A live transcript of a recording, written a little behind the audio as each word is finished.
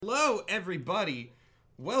Hello, everybody.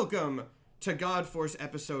 Welcome to Godforce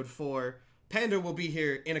Episode 4. Panda will be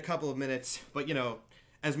here in a couple of minutes, but you know,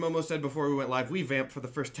 as Momo said before we went live, we vamped for the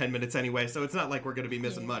first 10 minutes anyway, so it's not like we're going to be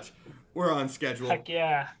missing much. We're on schedule. Heck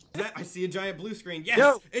yeah. I see a giant blue screen. Yes,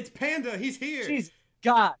 Yo. it's Panda. He's here. Jeez,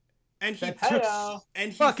 God. And he Hello.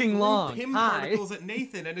 fucking threw long. Pim Hi. particles at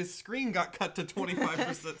Nathan, and his screen got cut to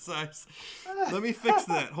 25% size. Let me fix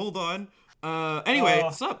that. Hold on. Anyway,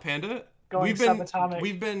 what's up, Panda? Going subatomic.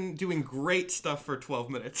 We've been doing great stuff for 12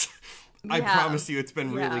 minutes. I promise you, it's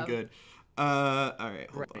been really good. All right,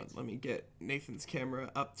 hold on. Let me get Nathan's camera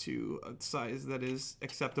up to a size that is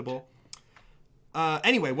acceptable.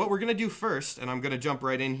 Anyway, what we're gonna do first, and I'm gonna jump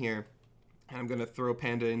right in here, and I'm gonna throw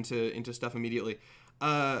Panda into stuff immediately.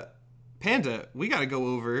 Panda, we gotta go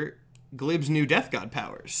over Glib's new Death God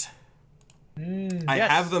powers. I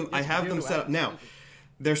have them set up now.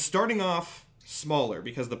 They're starting off smaller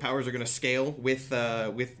because the powers are gonna scale with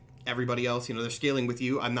everybody else. You know, they're scaling with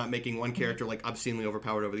you. I'm not making one character like obscenely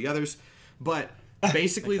overpowered over the others, but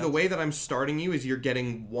basically the way that I'm starting you is you're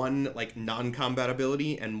getting one like non-combat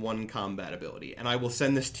ability and one combat ability, and I will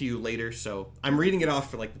send this to you later. So I'm reading it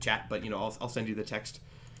off for like the chat, but you know I'll send you the text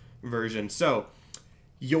version. So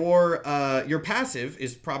your passive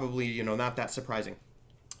is probably, you know, not that surprising.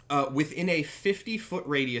 Within a 50-foot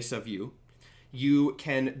radius of you, you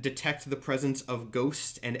can detect the presence of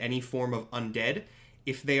ghosts and any form of undead.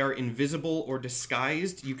 If they are invisible or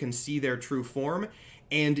disguised, you can see their true form,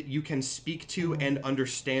 and you can speak to and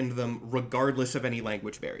understand them regardless of any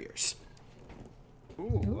language barriers.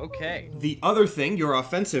 Ooh, okay. The other thing, your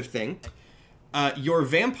offensive thing, your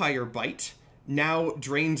vampire bite now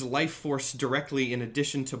drains life force directly in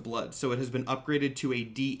addition to blood, so it has been upgraded to a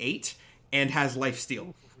D8 and has life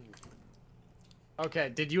steal. Okay,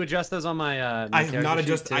 did you adjust those on my I have not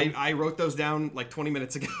adjusted. I wrote those down like 20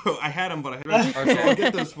 minutes ago. I had them, but I haven't. So I'll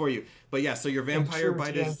get those for you. But yeah, so your vampire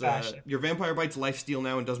bite is your vampire bite's lifesteal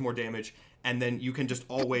now and does more damage, and then you can just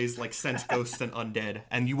always like sense ghosts and undead,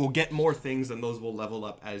 and you will get more things, and those will level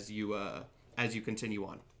up as you continue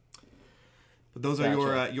on. But those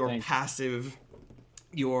are your passive,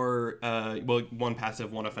 one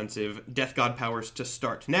passive, one offensive Death God powers to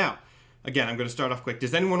start. Now, again, I'm going to start off quick.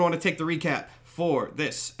 Does anyone want to take the recap for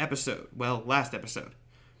this episode? Well, last episode.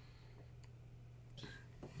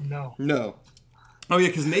 No. Oh, yeah,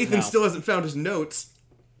 because Nathan still hasn't found his notes.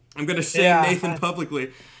 I'm going to shame Nathan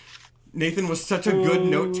publicly. Nathan was such a good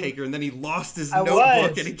note taker, and then he lost his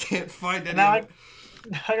notebook, and he can't find it. Now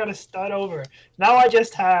I got to start over. Now I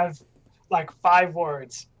just have, like, 5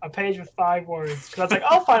 words. A page with 5 words. Because I was like,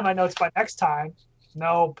 I'll find my notes by next time.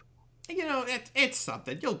 Nope. You know, it's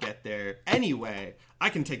something. You'll get there. Anyway, I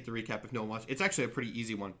can take the recap if no one wants. It's actually a pretty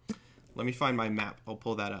easy one. Let me find my map. I'll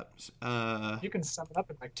pull that up. You can sum it up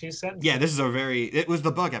in like 2 sentences. Yeah, this is it was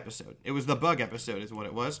the bug episode. It was the bug episode is what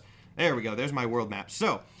it was. There we go. There's my world map.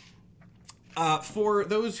 So, for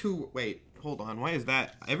those who... Wait, hold on. Why is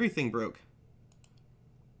that? Everything broke.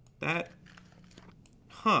 That...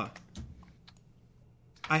 Huh.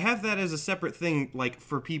 I have that as a separate thing, like,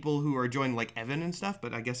 for people who are joining, like, Evan and stuff,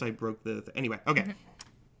 but I guess I broke the... Anyway, okay.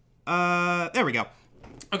 There we go.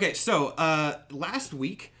 Okay, so, last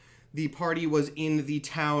week, the party was in the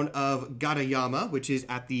town of Gadayama, which is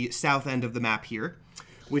at the south end of the map here,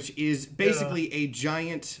 which is basically a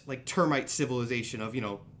giant, like, termite civilization of, you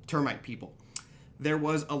know, termite people. There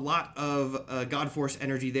was a lot of Godforce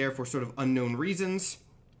energy there for sort of unknown reasons,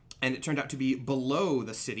 and it turned out to be below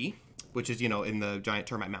the city, which is, you know, in the giant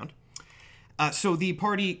termite mound. So the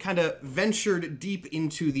party kind of ventured deep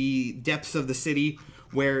into the depths of the city,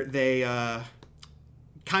 where they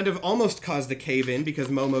kind of almost caused a cave-in because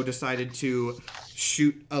Momo decided to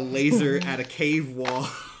shoot a laser at a cave wall,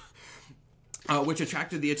 which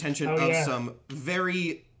attracted the attention of some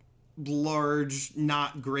very large,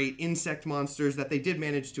 not great insect monsters that they did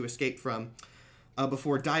manage to escape from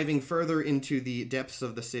before diving further into the depths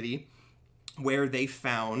of the city, where they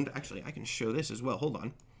found... Actually, I can show this as well. Hold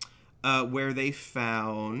on. Where they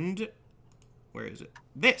found... Where is it?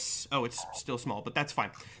 This. Oh, it's still small, but that's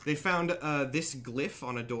fine. They found this glyph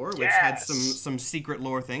on a door, which had some secret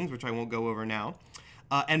lore things, which I won't go over now.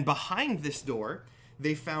 And behind this door,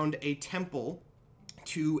 they found a temple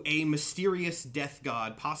to a mysterious death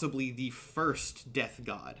god, possibly the first death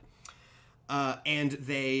god. And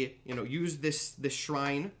they, you know, used this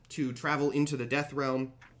shrine to travel into the death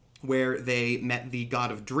realm, where they met the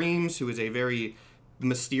god of dreams, who is a very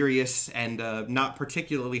mysterious and not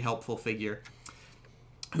particularly helpful figure,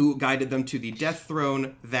 who guided them to the death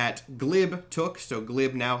throne that Glib took. So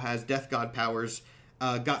Glib now has death god powers,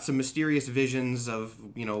 got some mysterious visions of,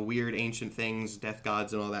 you know, weird ancient things, death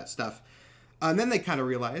gods and all that stuff. And then they kind of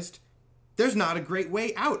realized there's not a great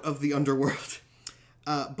way out of the underworld.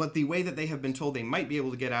 But the way that they have been told they might be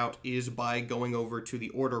able to get out is by going over to the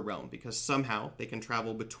Order Realm, because somehow they can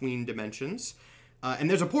travel between dimensions. And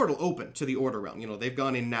there's a portal open to the Order Realm. You know, they've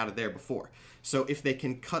gone in and out of there before. So if they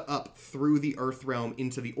can cut up through the Earth Realm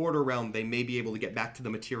into the Order Realm, they may be able to get back to the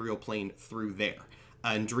material plane through there.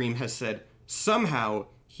 And Dream has said somehow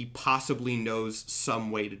he possibly knows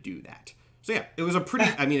some way to do that. So yeah, it was a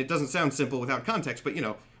pretty, I mean, it doesn't sound simple without context, but, you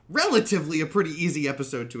know, relatively a pretty easy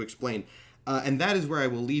episode to explain. And that is where I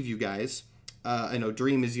will leave you guys. I know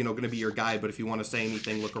Dream is, you know, going to be your guide, but if you want to say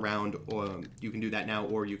anything, look around, or you can do that now,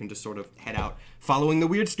 or you can just sort of head out following the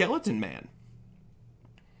weird skeleton man.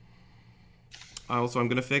 Also, I'm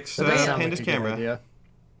going to fix Panda's camera.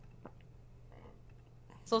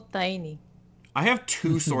 So tiny. I have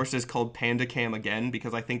two sources called Panda Cam again,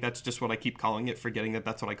 because I think that's just what I keep calling it, forgetting that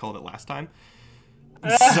that's what I called it last time.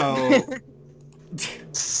 So...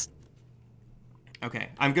 Okay,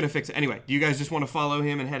 I'm going to fix it. Anyway, do you guys just want to follow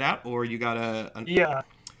him and head out, or you got a... Yeah.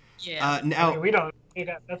 Now, I mean, we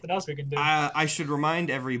got nothing else we can do. I should remind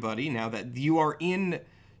everybody now that you are in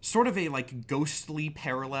sort of a, like, ghostly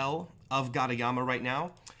parallel of Gadayama right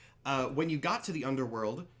now. When you got to the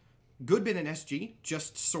underworld, Goodbin and SG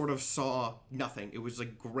just sort of saw nothing. It was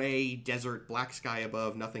like gray desert, black sky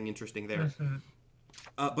above, nothing interesting there. Mm-hmm.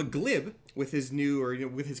 But Glib, with his new, or, you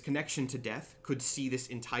know, with his connection to death, could see this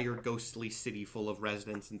entire ghostly city full of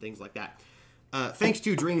residents and things like that. Thanks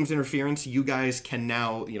to Dream's interference, you guys can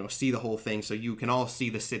now, you know, see the whole thing, so you can all see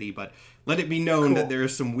the city, but let it be known that there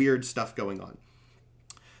is some weird stuff going on.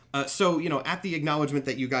 So, you know, at the acknowledgement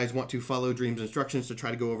that you guys want to follow Dream's instructions to try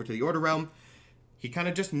to go over to the Order Realm, he kind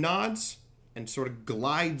of just nods and sort of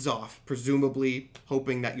glides off, presumably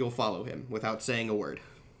hoping that you'll follow him without saying a word.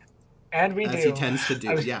 And we do. As he tends to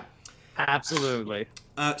do, yeah. Absolutely.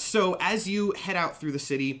 So as you head out through the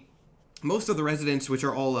city, most of the residents, which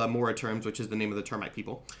are all Mora terms, which is the name of the termite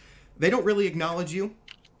people, they don't really acknowledge you.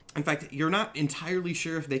 In fact, you're not entirely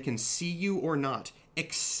sure if they can see you or not,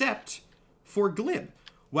 except for Glib.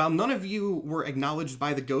 While none of you were acknowledged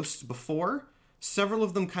by the ghosts before, several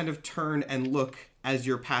of them kind of turn and look as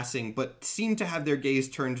you're passing, but seem to have their gaze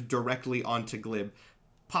turned directly onto Glib.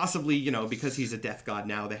 Possibly, you know, because he's a death god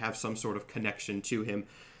now, they have some sort of connection to him.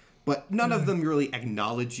 But none of them really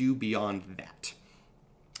acknowledge you beyond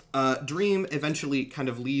that. Dream eventually kind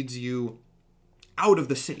of leads you out of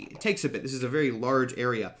the city. It takes a bit. This is a very large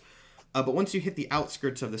area. But once you hit the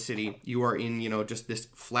outskirts of the city, you are in, you know, just this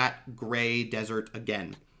flat, gray desert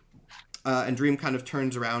again. And Dream kind of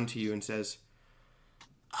turns around to you and says,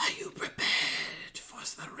 "Are you prepared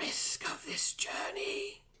for the risk of this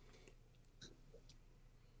journey?"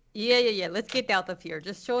 Yeah. Let's get out of here.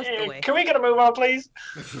 Just show us the way. Can we get a move on, please?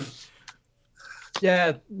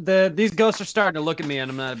 Yeah, these ghosts are starting to look at me,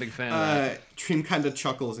 and I'm not a big fan of that. Dream kind of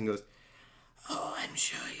chuckles and goes, "Oh, I'm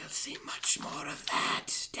sure you'll see much more of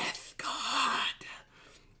that, Death God."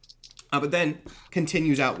 But then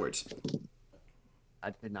continues outwards. I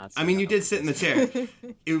did not. I mean, you did sit in the chair.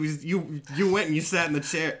 It was you went and you sat in the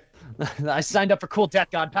chair. I signed up for cool Death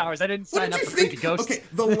God powers. I didn't What sign did up you for think? creepy ghosts. Okay,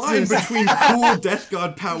 the line between cool Death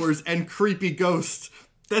God powers and creepy ghosts.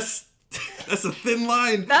 That's a thin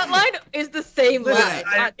line. That line is the same line.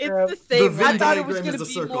 It's the same The line. I thought it was diagram going is to a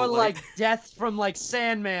be circle, more like- like death from like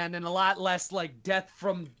Sandman and a lot less like death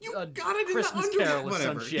from You got it in Christmas the Carol or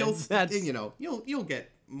whatever. some shit. You'll, That's- you know, you'll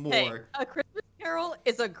get more. Hey, A Christmas Carol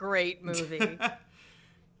is a great movie.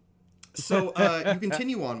 So you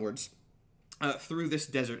continue onwards through this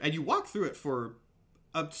desert, and you walk through it for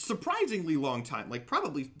a surprisingly long time, like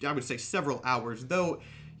probably, I would say, several hours, though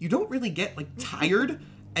you don't really get, like, tired,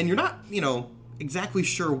 and you're not, you know, exactly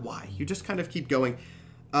sure why. You just kind of keep going.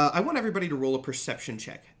 I want everybody to roll a perception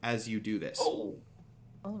check as you do this. Oh,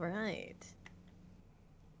 All right.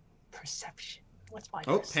 perception. What's my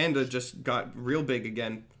Oh, perception? Panda just got real big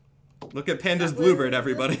again. Look at Panda's bluebird,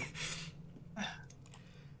 everybody.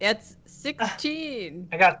 That's 16.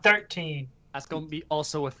 I got 13. That's going to be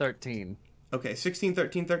also a 13. Okay, 16,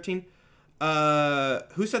 13, 13.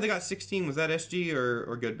 Who said they got 16? Was that SG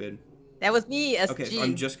or Goodbid? That was me, SG. Okay, so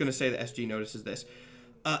I'm just going to say that SG notices this.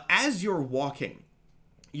 As you're walking,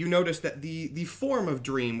 you notice that the form of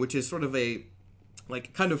Dream, which is sort of a,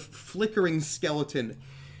 like, kind of flickering skeleton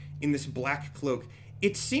in this black cloak,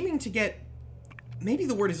 it's seeming to get, maybe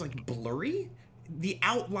the word is, like, blurry? The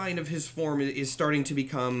outline of his form is starting to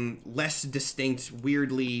become less distinct,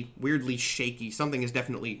 weirdly shaky. Something is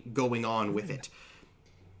definitely going on with it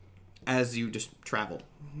as you just travel.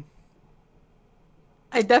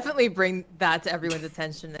 I definitely bring that to everyone's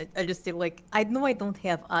attention. I just feel like, I know I don't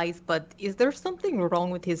have eyes, but is there something wrong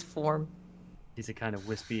with his form? He's a kind of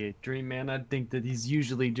wispy dream man. I think that he's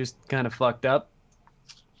usually just kind of fucked up.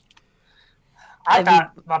 I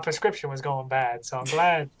thought my prescription was going bad, so I'm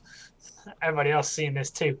glad everybody else seeing this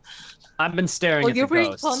too. I've been staring Oh, at you're the wearing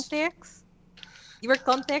ghosts. contacts? You wear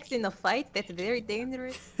contacts in a fight? That's very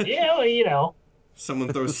dangerous. Yeah, well, you know.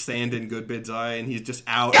 Someone throws sand in Goodbid's eye, and he's just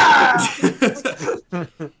out. My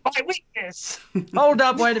weakness. Hold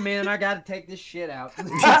up, wait a minute. I gotta take this shit out.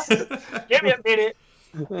 Give me a minute.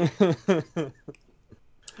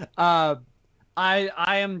 I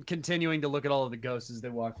am continuing to look at all of the ghosts as they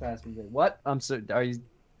walk past me. What? How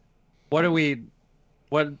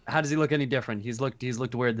does he look any different? He's looked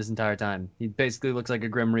weird this entire time. He basically looks like a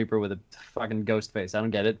Grim Reaper with a fucking ghost face. I don't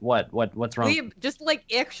get it. What's wrong? Leave, just like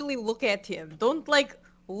actually look at him. Don't like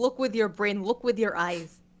look with your brain, look with your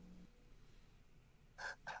eyes.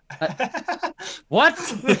 What?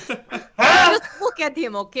 Just look at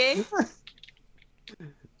him, okay?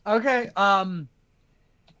 Okay.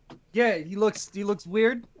 Yeah, he looks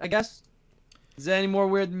weird, I guess. Is that any more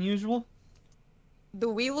weird than usual? Do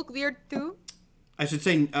we look weird too? I should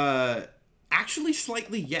say, actually,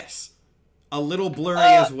 slightly yes. A little blurry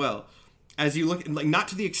as well. As you look, like, not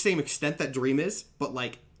to the same extent that Dream is, but,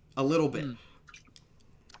 like, a little bit.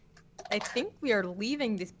 I think we are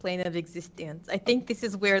leaving this plane of existence. I think this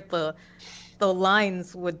is where the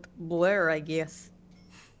lines would blur, I guess.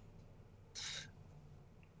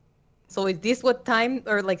 So is this what time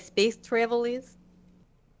or like space travel is?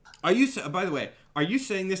 Are you, by the way, are you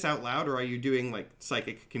saying this out loud, or are you doing, like,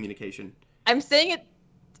 psychic communication? I'm saying it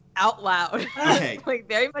out loud. Okay. Like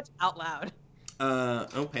very much out loud.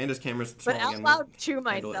 Oh, Panda's camera's small But out again. loud to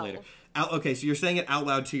Handle it later. myself. Okay, so you're saying it out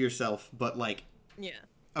loud to yourself, but, like, Yeah.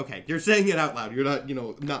 okay, you're saying it out loud. You're not,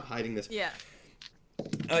 not hiding this. Yeah.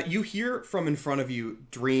 You hear from in front of you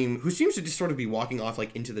Dream, who seems to just sort of be walking off,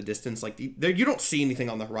 like, into the distance. Like, you don't see anything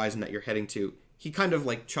on the horizon that you're heading to. He kind of,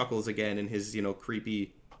 like, chuckles again in his,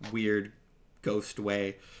 creepy, weird ghost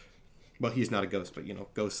way. Well, he's not a ghost, but,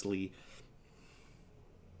 ghostly.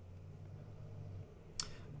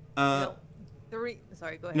 No. Sorry,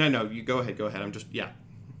 go ahead. No, you go ahead. I'm just, yeah.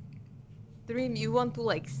 Dream, you want to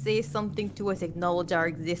like say something to us, acknowledge our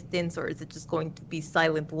existence, or is it just going to be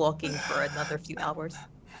silent walking for another few hours?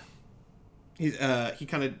 He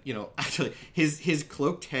kind of, actually, his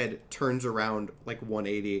cloaked head turns around like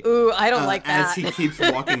 180. Ooh, I don't like As that. he keeps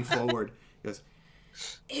walking forward. He goes,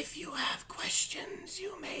 "If you have questions,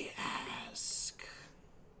 you may ask."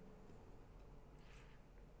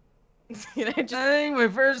 I think my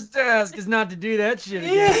first task is not to do that shit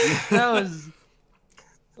again. That was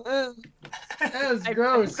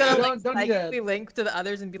gross. I'm gonna Don't do that. psychically link to the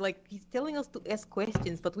others and be like, he's telling us to ask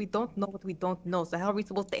questions, but we don't know what we don't know. So how are we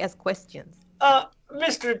supposed to ask questions?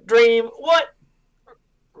 Mr. Dream, what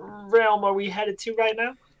realm are we headed to right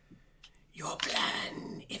now? Your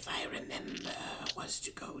plan, if I remember, was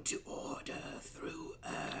to go to order through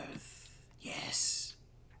Earth. Yes.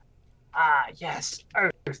 Ah, yes,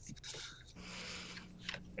 Earth.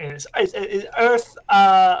 Is Earth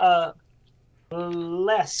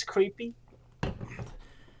less creepy?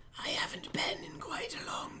 I haven't been in quite a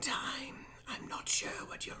long time. I'm not sure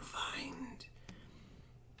what you'll find.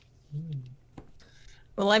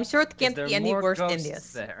 Well, I'm sure it can't Is be there any more worse than ghosts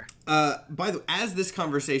this. there? By the way, as this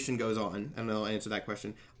conversation goes on, and I'll answer that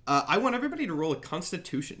question, I want everybody to roll a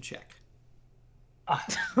Constitution check.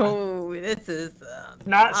 Oh, this is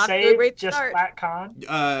Not not a save, great just start. flat con.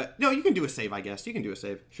 No, you can do a save, I guess. You can do a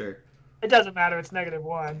save, sure. It doesn't matter, it's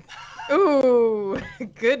 -1. Ooh,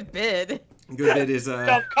 good bid. Good bit is,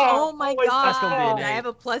 Oh my always god, That's gonna be an I 8. have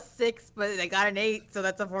a +6, but I got an 8, so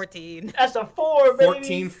that's a 14. That's a 4, baby.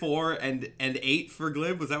 14, 4, and 8 for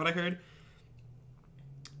Glib. Was that what I heard?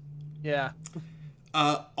 Yeah.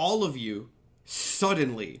 All of you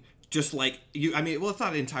suddenly, just like you, I mean, well, it's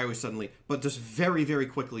not entirely suddenly, but just very, very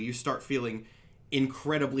quickly, you start feeling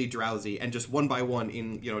incredibly drowsy, and just one by one,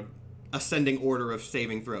 in ascending order of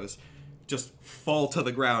saving throws, just fall to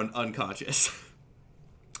the ground unconscious.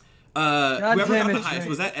 Whoever got the highest,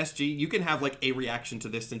 was that SG? You can have like a reaction to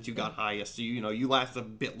this since you got highest, so you last a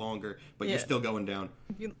bit longer, but you're Yeah. still going down.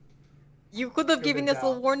 You could have given us a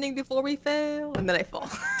down. warning before we fail, and then I fall.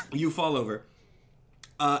 You fall over.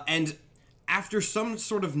 And after some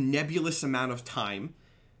sort of nebulous amount of time,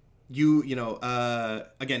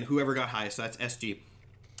 again, whoever got highest, so that's SG.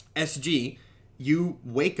 SG, you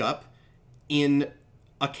wake up in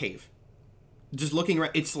a cave. Just looking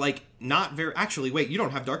right, it's like not very, actually, wait, you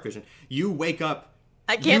don't have dark vision. You wake up.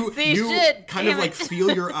 I can't see you shit. kind of damn like it. feel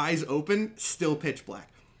your eyes open, still pitch black.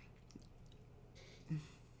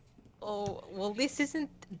 Oh, well, this isn't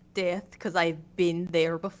death, because I've been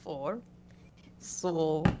there before.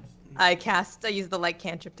 So, I use the light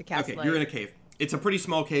cantrip to cast Okay, light. you're in a cave. It's a pretty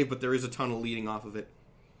small cave, but there is a tunnel leading off of it.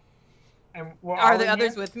 And we're Are all the in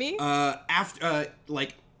others here? with me?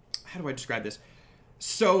 Like, how do I describe this?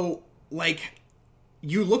 So, like,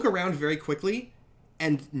 you look around very quickly,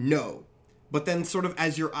 and no. But then sort of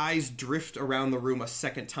as your eyes drift around the room a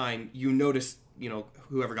second time, you notice,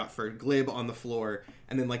 whoever got first, Glib on the floor,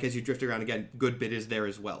 and then, like, as you drift around again, Goodbit is there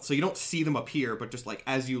as well. So you don't see them appear, but just, like,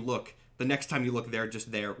 as you look, the next time you look, they're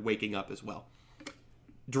just there, waking up as well.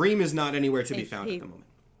 Dream is not anywhere to be found at the moment.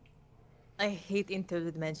 I hate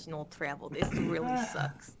interdimensional travel. This really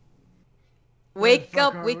sucks. Wake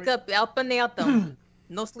up, up and out.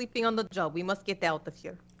 No sleeping on the job. We must get out of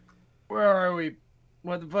here. Where are we?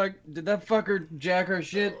 What the fuck? Did that fucker jack our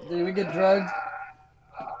shit? Did we get drugged?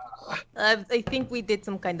 I think we did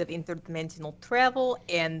some kind of interdimensional travel,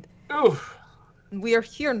 and Oof. we are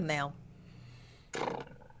here now.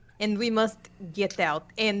 And we must get out.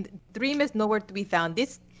 And Dream is nowhere to be found.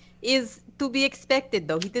 This is to be expected,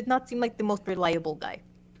 though. He did not seem like the most reliable guy.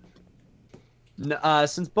 No,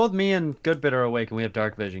 since both me and Goodbit are awake and we have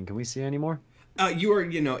dark vision, can we see any more? You are,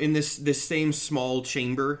 in this same small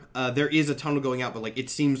chamber. There is a tunnel going out, but like it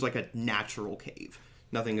seems like a natural cave.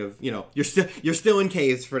 Nothing of, you're still in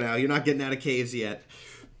caves for now. You're not getting out of caves yet.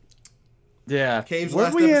 Yeah. Caves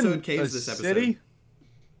Weren't last we episode, in caves a this episode. city?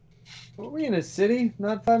 Were we in a city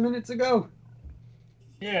not 5 minutes ago?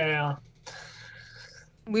 Yeah.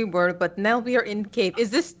 We were, but now we are in cave.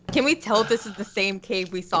 Can we tell if this is the same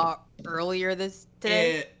cave we saw earlier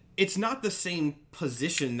today? It's not the same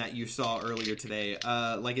position that you saw earlier today.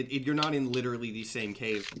 You're not in literally the same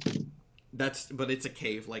cave. But it's a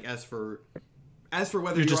cave. Like, as for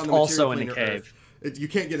whether you're just on the also material in a plane or cave. Earth, you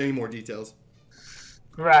can't get any more details.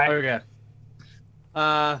 Right. Okay.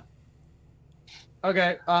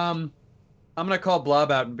 Okay. I'm gonna call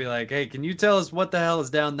Blob out and be like, "Hey, can you tell us what the hell is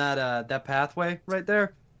down that pathway right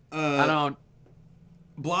there?" I don't.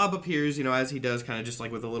 Blob appears, as he does, kind of just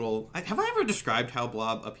like with a little. Have I ever described how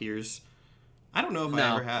Blob appears? I don't know if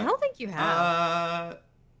I ever have. I don't think you have.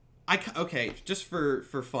 Okay, just for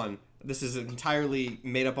fun. This is entirely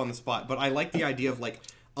made up on the spot, but I like the idea of like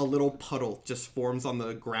a little puddle just forms on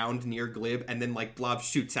the ground near Glib, and then like Blob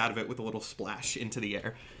shoots out of it with a little splash into the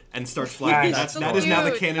air and starts flying. Nice. That is now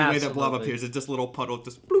the canon way that Blob Absolutely. appears. It's just a little puddle,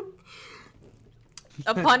 just bloop.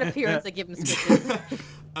 Upon appearance, I give him switches.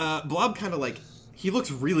 Blob kind of like, he looks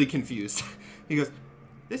really confused. He goes,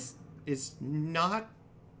 this is not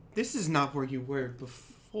where you were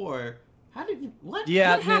before. What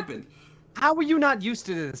happened? How are you not used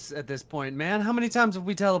to this at this point, man? How many times have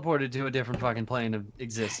we teleported to a different fucking plane of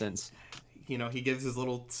existence? He gives his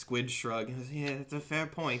little squid shrug. He goes, yeah, it's a fair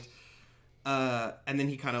point. And then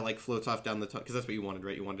he kind of like floats off down the tunnel, because that's what you wanted,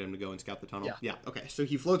 right? You wanted him to go and scout the tunnel? Yeah, okay. So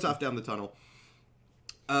he floats off down the tunnel,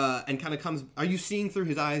 and kind of comes... Are you seeing through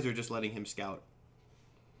his eyes or just letting him scout?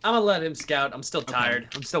 I'm gonna let him scout. I'm still tired.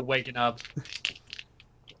 I'm still waking up.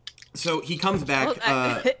 So he comes back...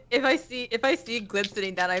 If I see Glib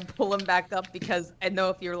sitting down, I pull him back up because I know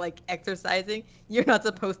if you're like exercising, you're not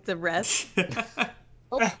supposed to rest.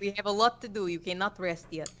 Oh, we have a lot to do. You cannot rest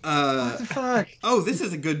yet. What the fuck? Oh, this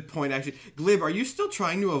is a good point, actually. Glib, are you still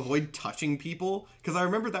trying to avoid touching people? Because I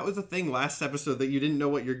remember that was a thing last episode that you didn't know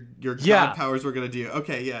what your god powers were going to do.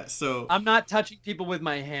 Okay, yeah, so... I'm not touching people with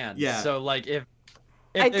my hands. Yeah. So, like, if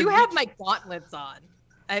I do have my gauntlets on.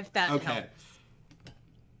 If that Okay. helps.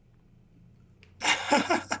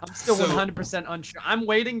 I'm still So- 100% unsure. I'm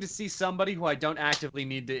waiting to see somebody who I don't actively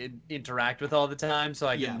need to interact with all the time, so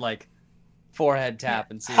I can, Yeah. like, forehead tap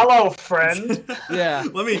and see. Hello, friend. Yeah.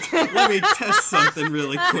 let me test something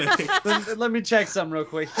really quick. Let me check something real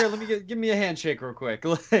quick. Here, give me a handshake real quick.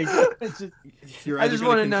 Like, You're I either just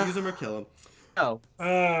going to wanna know- confuse him or kill him. oh.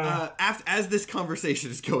 As this conversation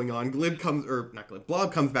is going on,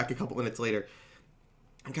 Blob comes back a couple minutes later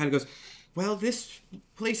and kind of goes, well, this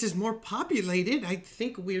place is more populated. I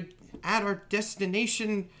think we're at our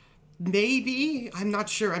destination, maybe. I'm not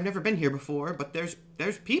sure. I've never been here before, but there's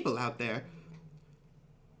people out there.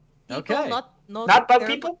 People, Okay. Not bug they're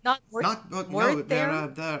people? Not No, they're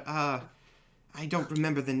I don't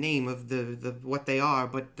remember the name of the what they are,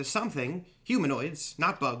 but there's something. Humanoids,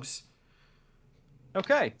 not bugs.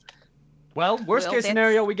 Okay. Well, worst Well, case that's-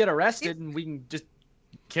 scenario, we get arrested and we can just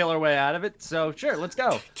kill our way out of it. So, sure, let's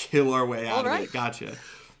go. Kill our way out of Alright. it. Gotcha.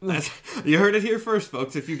 You heard it here first,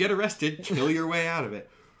 folks. If you get arrested, kill your way out of it.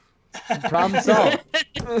 Problem solved.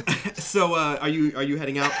 So, are you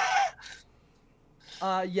heading out?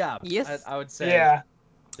 Yeah. Yes. I would say. Yeah.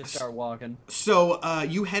 Just start walking. So,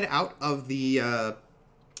 you head out of the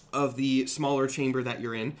smaller chamber that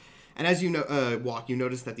you're in, And as you walk, you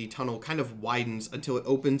notice that the tunnel kind of widens until it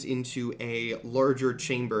opens into a larger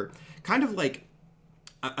chamber. Kind of like...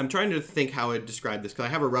 I'm trying to think how I'd describe this, because I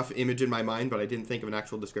have a rough image in my mind, but I didn't think of an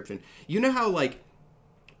actual description. You know how, like,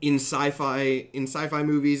 in sci-fi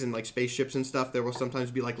movies and, like, spaceships and stuff, there will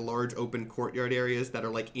sometimes be, like, large open courtyard areas that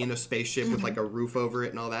are, like, in a spaceship with, like, a roof over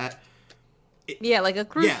it and all that? Yeah, like a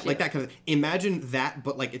cruise ship. Yeah, like that kind of... Imagine that,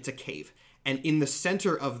 but, like, it's a cave. And in the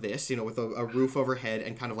center of this, you know, with a roof overhead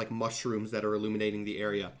and kind of, like, mushrooms that are illuminating the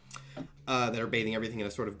area, that are bathing everything in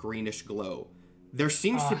a sort of greenish glow, there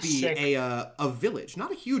seems to be a village,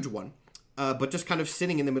 not a huge one, but just kind of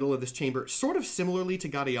sitting in the middle of this chamber, sort of similarly to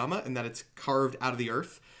Gadayama in that it's carved out of the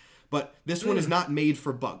earth. But this one is not made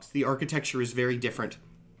for bugs. The architecture is very different.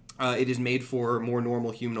 It is made for more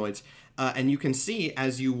normal humanoids. And you can see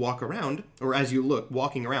as you walk around, or as you look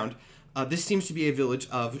walking around, this seems to be a village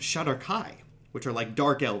of Shadarkai, which are like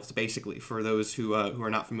dark elves, basically, for those who are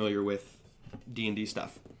not familiar with D&D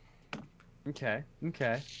stuff. Okay.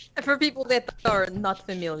 For people that are not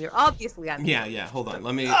familiar, obviously I'm Yeah, hold on.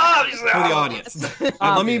 Let me... Obviously, for the audience.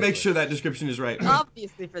 Let me make sure that description is right.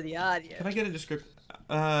 obviously for the audience. Can I get a description?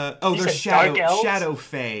 You They're said dark elves? shadow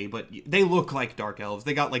fae, but they look like dark elves.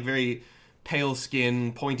 They got like very pale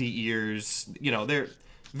skin, pointy ears. You know, they're...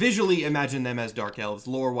 Visually, imagine them as dark elves.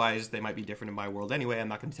 Lore-wise, they might be different in my world anyway. I'm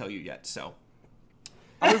not going to tell you yet, so...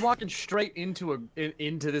 Are we walking straight into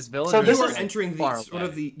this village? So or this You is are entering far the sort away?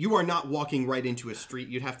 of the... You are not walking right into a street.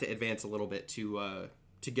 You'd have to advance a little bit to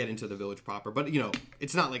get into the village proper. But, you know,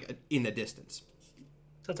 it's not like in the distance.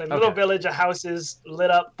 So it's a little Okay. village of houses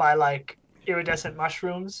lit up by like iridescent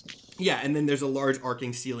mushrooms. Yeah, and then there's a large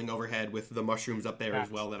arcing ceiling overhead with the mushrooms up there as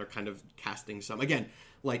Right. well that are kind of casting some... Again,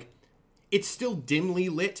 like... It's still dimly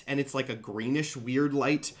lit, and it's like a greenish, weird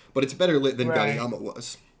light, but it's better lit than Right. Gadayama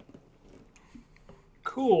was.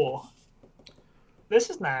 Cool. This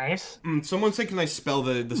is nice. Someone said, can I spell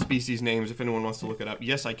the species names if anyone wants to look it up?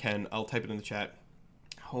 Yes, I can. I'll type it in the chat.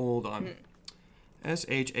 Hold on.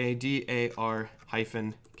 Shadar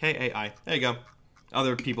hyphen Kai. There you go.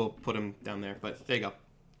 Other people put them down there, but there you go.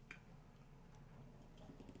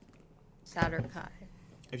 Saturkai.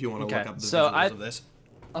 If you want to Okay, look up the so visuals of this.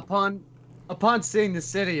 Upon seeing the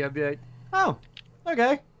city, I'd be like, oh,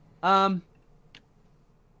 okay.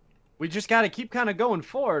 We just gotta keep kind of going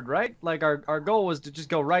forward, right? Like our goal was to just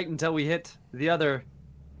go right until we hit the other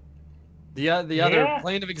Yeah.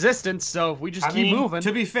 plane of existence. So if we just I keep mean, moving,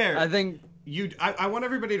 To be fair, I think I want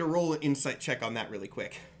everybody to roll an insight check on that really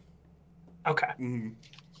quick. Okay.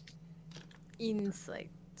 Insight.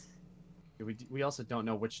 we also don't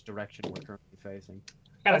know which direction we're currently facing.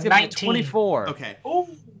 Got That's a gonna be 19. 24. Okay. Oh,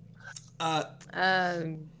 Not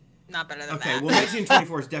better than Okay, that. well,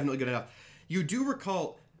 1924 is definitely good enough. You do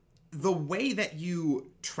recall the way that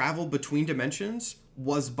you traveled between dimensions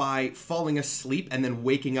was by falling asleep and then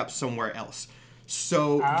waking up somewhere else.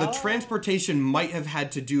 So the Oh. transportation might have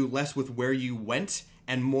had to do less with where you went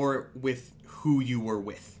and more with who you were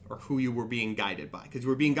with or who you were being guided by. Because you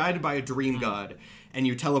were being guided by a dream god and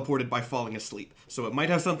you teleported by falling asleep. So it might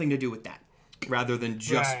have something to do with that rather than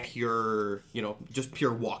just Right. pure, just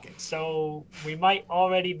pure walking. so we might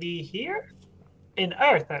already be here? In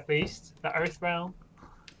Earth, at least. The Earth realm.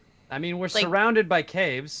 I mean, we're Like- surrounded by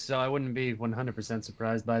caves, so I wouldn't be 100%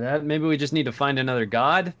 surprised by that. Maybe we just need to find another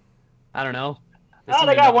god. I don't know. There's Oh,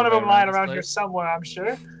 they something got to one of do them lying this around here place. somewhere, I'm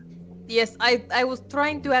sure. Yes, I was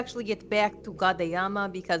trying to actually get back to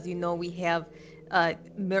Gadayama because we have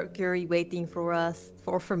Mercury waiting for us,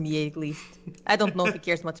 for me at least. I don't know if he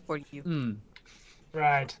cares much for you. Hmm.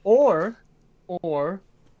 Right. Or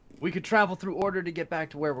we could travel through order to get back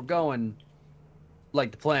to where we're going,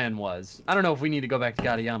 like the plan was. I don't know if we need to go back to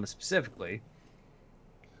Gadayama specifically.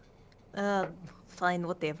 Fine,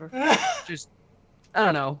 whatever. Just, I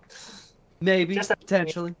don't know. Maybe, Just a-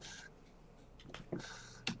 potentially.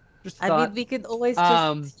 Just a I thought. mean, we could always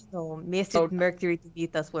just, message so- Mercury to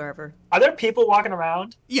meet us wherever. Are there people walking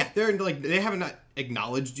around? Yeah, they're like they haven't not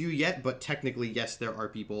acknowledged you yet, but technically, yes, there are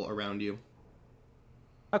people around you.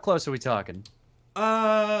 How close are we talking?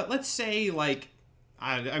 Let's say like,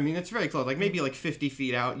 I mean, it's very close. Like maybe like 50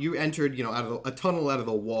 feet out. You entered, out of a tunnel out of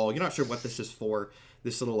the wall. You're not sure what this is for.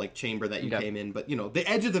 This little like chamber that you Okay. came in, but the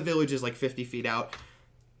edge of the village is like 50 feet out.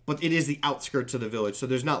 But it is the outskirts of the village, so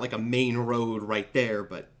there's not like a main road right there.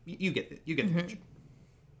 But you get the picture.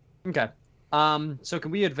 Okay. So can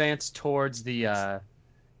we advance towards the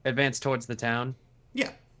town?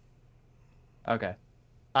 Yeah. Okay.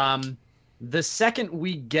 The second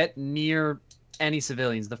we get near any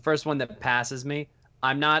civilians, the first one that passes me,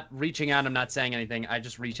 I'm not reaching out, I'm not saying anything. I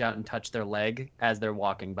just reach out and touch their leg as they're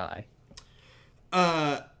walking by.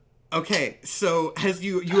 Okay, so as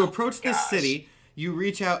you approach this city, you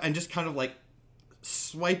reach out and just kind of like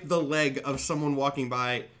swipe the leg of someone walking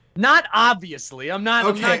by. Not obviously. I'm not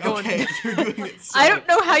going. Okay, you're doing it. I don't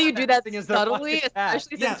know how you do that As they're subtly, walking past.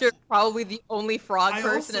 especially since you're probably the only frog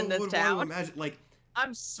person in this would town. want to imagine, like,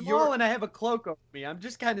 I'm small and I have a cloak over me. I'm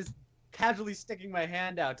just kind of casually sticking my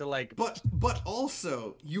hand out to like. But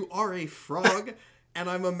also you are a frog, and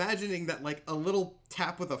I'm imagining that like a little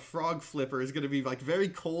tap with a frog flipper is going to be like very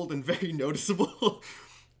cold and very noticeable.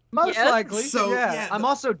 Most Yes. likely. So, yeah, I'm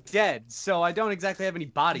also dead, so I don't exactly have any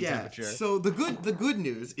body Yeah. temperature. So the good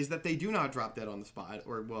news is that they do not drop dead on the spot,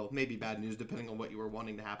 or well, maybe bad news depending on what you were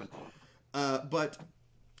wanting to happen. But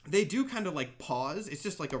they do kind of like pause. It's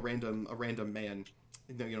just like a random man,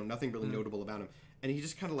 nothing really notable about him, and he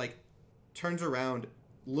just kind of like turns around,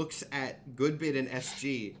 looks at Goodbid and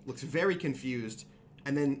SG, looks very confused,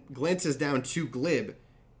 and then glances down to Glib,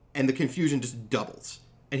 and the confusion just doubles,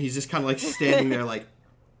 and he's just kind of like standing there like.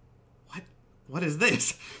 What is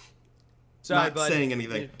this? Sorry, Not bud. saying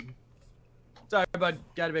anything. Sorry, bud.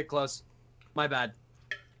 Got a bit close. My bad.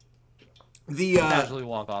 The Casually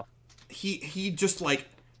walk off. he just like,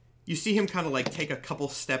 you see him kind of like take a couple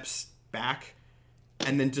steps back,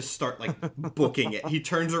 and then just start like booking it. He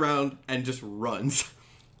turns around and just runs.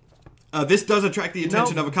 This does attract the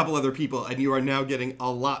attention of a couple other people, and you are now getting a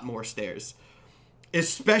lot more stares.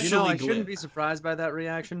 Especially I Glib. shouldn't be surprised by that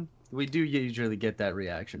reaction. We do usually get that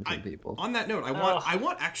reaction from people. On that note, I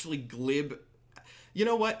want actually Glib. You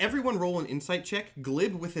know what? Everyone roll an insight check.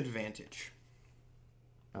 Glib with advantage.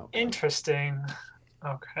 Oh. Interesting.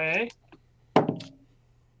 Okay.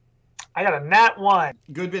 I got a nat 1.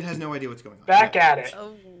 Goodbit has no idea what's going on. Back at it.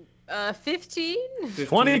 Oh, 15?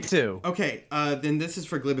 22. Okay, then this is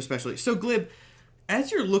for Glib especially. So Glib, as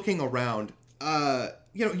you're looking around,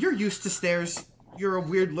 you're used to stairs. You're a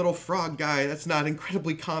weird little frog guy. That's not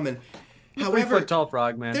incredibly common. However, 3-foot tall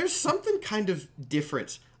frog man. there's something kind of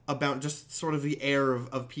different about just sort of the air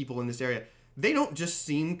of people in this area. They don't just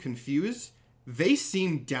seem confused. They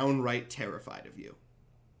seem downright terrified of you.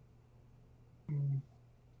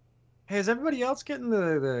 Hey, is everybody else getting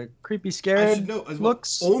the creepy scared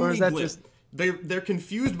looks? Only Or is that Glib. just... They're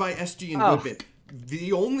confused by SG and Oh. Goodbit.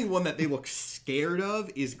 The only one that they look scared of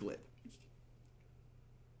is Glib.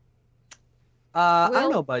 I don't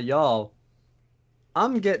Well- know about y'all.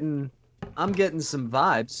 I'm getting some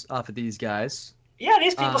vibes off of these guys. Yeah,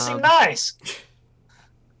 these people seem nice.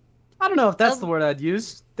 I don't know if that's the word I'd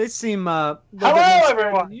use. They seem Hello, little bit more scared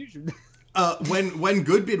everyone. than usual. When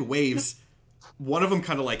Goodbid waves, one of them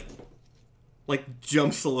kind of like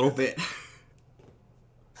jumps a little bit.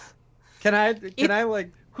 Can I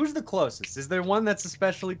like who's the closest? Is there one that's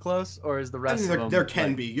especially close, or is the I rest mean, of them? there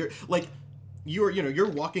can be. You're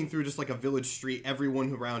walking through just like a village street.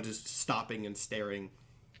 Everyone around is stopping and staring.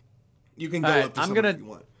 You can go All right, up to I'm someone gonna- if you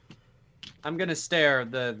want. I'm gonna stare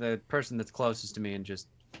the person that's closest to me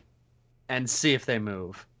and see if they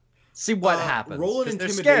move. See what happens. Roll an 'cause they're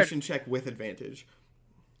scared. intimidation check with advantage.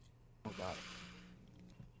 Oh, God.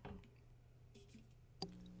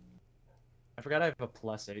 I forgot I have a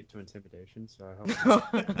 +8 to intimidation, so I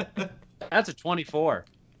hope that's a 24.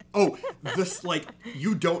 Oh, this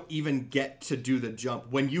you don't even get to do the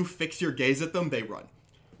jump. When you fix your gaze at them, they run.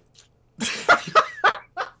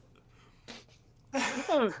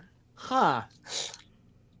 Huh.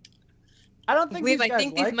 I don't think Glib, these guys I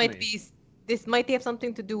think like this might have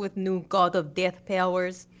something to do with new god of death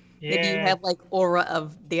powers. Yeah. Maybe you have like aura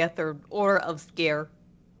of death or aura of scare.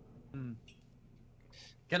 Can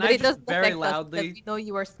But I it just doesn't very affect us because loudly? we know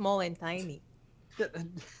you are small and tiny.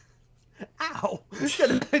 Ow!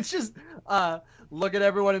 It's just look at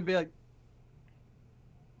everyone and be like,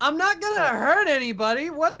 "I'm not gonna hurt anybody.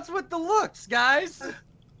 What's with the looks, guys?"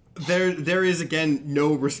 There is again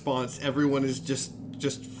no response. Everyone is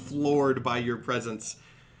just floored by your presence.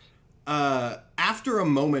 After a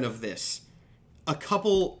moment of this, a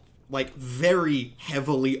couple very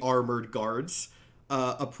heavily armored guards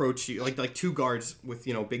approach you. Like two guards with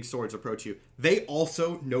big swords approach you. They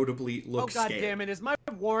also notably look Oh God scared. damn it! Is my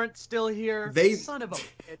warrant still here? They- Son of a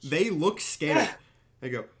bitch. They look scared. They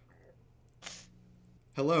go,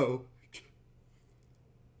 "Hello.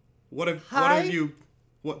 What have Hi? you?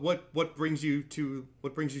 What brings you to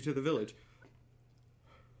the village?"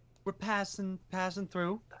 We're passing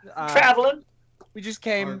through. Traveling. We just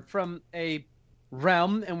came Are- from a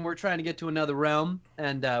realm, and we're trying to get to another realm,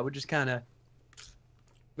 and we're just kind of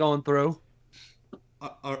going through.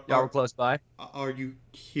 Y'all were close by. Are you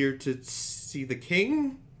here to see the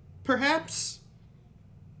king, perhaps?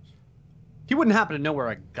 He wouldn't happen to know where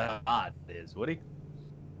a god is, would he?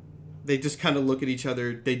 They just kind of look at each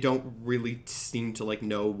other. They don't really seem to like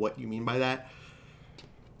know what you mean by that.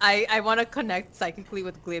 I want to connect psychically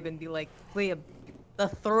with Glib and be like, Glib, the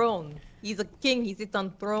throne. He's a king. He sits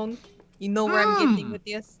on throne. You know where I'm getting with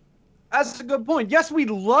this? That's a good point. Yes, we'd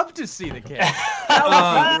love to see the king.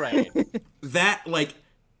 That would be great.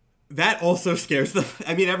 That also scares them.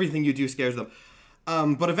 I mean, everything you do scares them.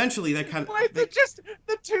 But eventually, that kind of Just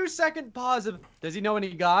the 2-second pause of, does he know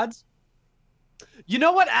any gods? You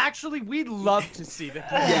know what? Actually, we'd love to see the king.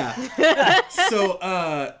 Yeah.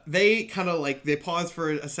 So they kind of like they pause for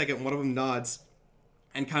a second. One of them nods,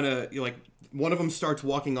 and kind of like one of them starts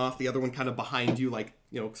walking off. The other one kind of behind you, like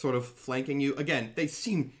sort of flanking you. Again, they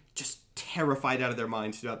seem just terrified out of their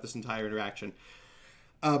minds throughout this entire interaction.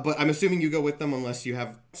 But I'm assuming you go with them unless you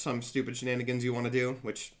have some stupid shenanigans you want to do,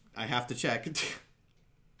 which I have to check.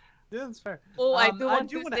 Yeah, that's fair. Oh, I do want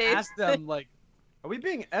to to say- ask them, like, are we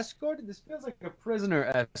being escorted? This feels like a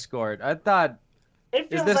prisoner escort. I thought...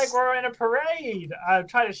 It feels this- like we're in a parade. I'm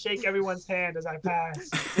trying to shake everyone's hand as I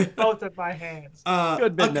pass. Both of my hands.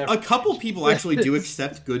 Goodbid A couple people actually do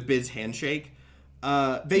accept Goodbid's handshake.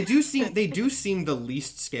 They do seem the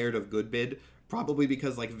least scared of Goodbid, probably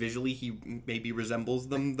because like visually he maybe resembles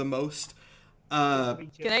them the most.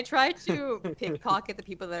 Can I try to pickpocket the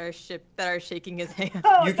people that are shaking his hand?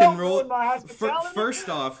 Oh, You can don't roll. ruin my hospitality. First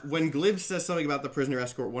off, when Glib says something about the prisoner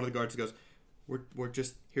escort, one of the guards goes, "We're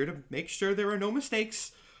just here to make sure there are no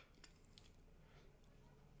mistakes."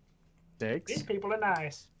 These people are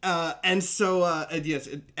nice. And so yes,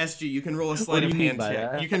 SG, you can roll a sleight do of you mean hand by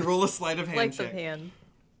check. that? You can roll a sleight of hand Like check. of hand.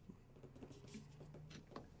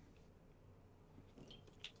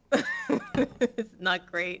 It's not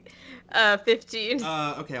great. 15.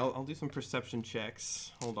 Okay, I'll do some perception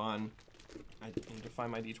checks. Hold on. I need to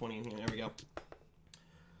find my d20 in here. There we go.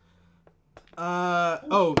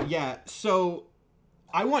 Oh, yeah. So,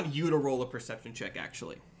 I want you to roll a perception check,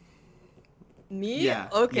 actually. Me? yeah,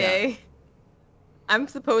 Okay. I'm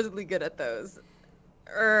supposedly good at those.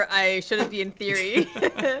 Or I shouldn't be in theory.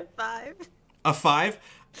 5. A 5?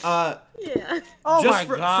 Yeah. Oh Just my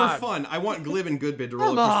for god. fun, I want Glib and Goodbid to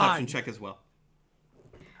roll Come a perception on. check as well.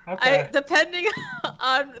 Okay. Depending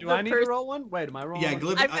on Do the I need to person. roll one? Wait, am I rolling Yeah, one?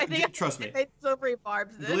 Glib, I think trust me. I made silvery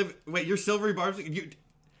barbs. Then. Glib, wait, you're silvery barbs? I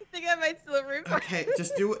think I made silvery barbs. Okay,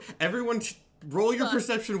 just do it. Everyone, roll your Fun.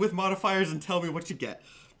 perception with modifiers and tell me what you get.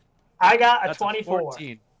 I got a That's 24.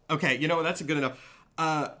 14. Okay, you know what? That's good enough.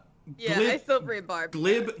 Yeah, Glib, I silvery barbs.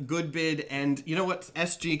 Glib, Goodbid, and you know what?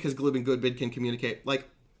 SG, because Glib and Goodbid can communicate. Like,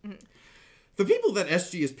 the people that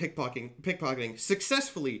SG is pickpocketing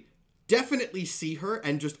successfully definitely see her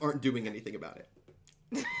and just aren't doing anything about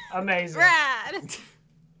it. Amazing. Rad.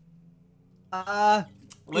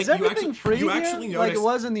 Like, Is everything free you here? actually Like it notice,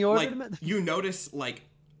 was in the like, order? you notice, like,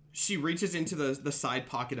 she reaches into the side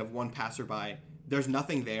pocket of one passerby. There's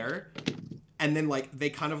nothing there. And then, like,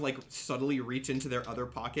 they kind of, like, subtly reach into their other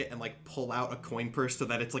pocket and, like, pull out a coin purse so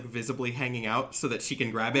that it's, like, visibly hanging out so that she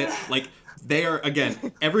can grab it. Like, they are, again,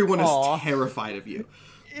 everyone is Aw. terrified of you.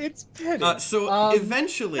 It's pity. So,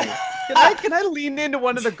 eventually... Can I lean into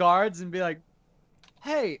one of the guards and be like,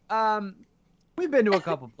 hey, we've been to a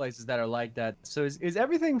couple places that are like that. So is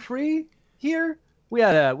everything free here? We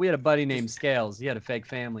had a buddy named Scales. He had a fake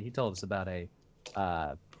family. He told us about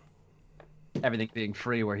everything being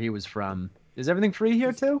free where he was from. Is everything free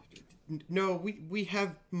here too? No, we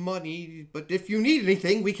have money, but if you need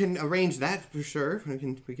anything, we can arrange that for sure.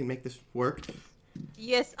 We can make this work.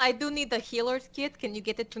 Yes, I do need the healer's kit. Can you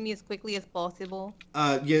get it to me as quickly as possible?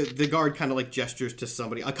 Yeah, the guard kind of like gestures to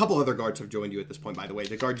somebody. A couple other guards have joined you at this point, by the way.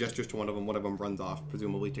 The guard gestures to one of them. One of them runs off,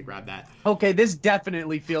 presumably to grab that. Okay, this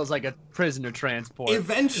definitely feels like a prisoner transport.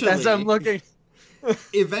 Eventually, As I'm looking.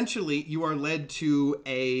 eventually, you are led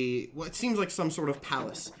to what seems like some sort of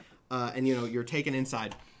palace, and you're taken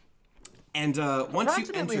inside. And once you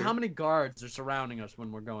Approximately enter, how many guards are surrounding us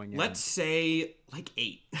when we're going in? let's say like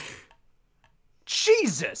 8.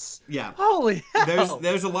 Jesus! Yeah, Holy hell!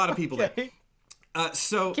 there's a lot of people there. Okay.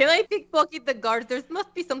 So Can I pickpocket the guards? There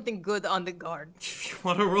must be something good on the guard. if you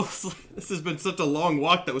want to roll, this has been such a long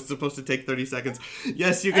walk that was supposed to take 30 seconds.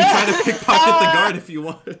 Yes, you can try to pickpocket the guard if you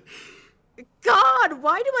want. God,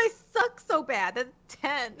 why do I suck so bad? That's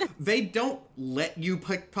 10. They don't let you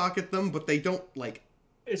pickpocket them, but they don't like.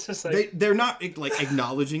 It's just like They're not like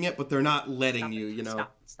acknowledging it, but they're not letting you. You know.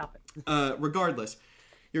 Stop it. Regardless,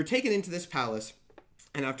 you're taken into this palace,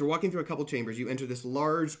 and after walking through a couple chambers, you enter this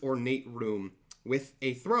large, ornate room with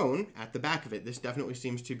a throne at the back of it. This definitely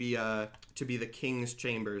seems to be the king's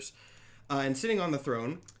chambers. And sitting on the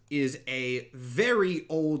throne is a very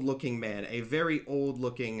old-looking man, a very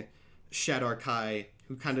old-looking Shadar Kai,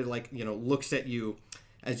 who kind of like looks at you,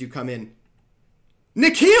 as you come in.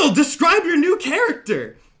 Nikhil, describe your new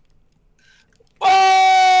character!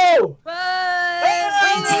 Whoa!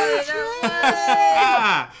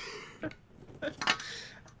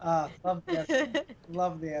 Ah!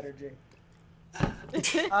 Love the energy.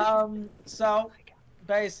 So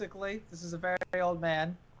basically, this is a very old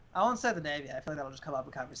man. I won't say the name yet. I feel like that'll just come up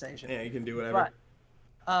in conversation. Yeah, you can do whatever.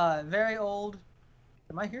 But, very old.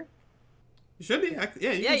 Am I here? You should be.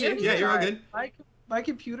 Yeah, you Yeah, can see. Yeah, you're all good. My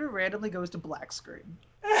computer randomly goes to black screen.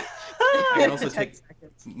 I can also 10 take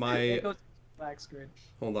seconds. my... It goes to black screen.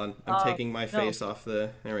 Hold on. I'm taking my face off the...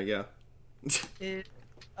 There we go. It's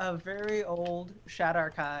a very old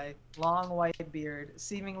Shadarkai, long white beard,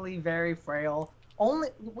 seemingly very frail.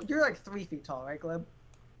 You're like 3 feet tall, right, Glib?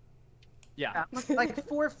 Yeah. Like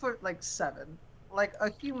 4 foot, like 7, like a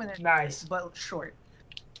human, Nice. but short.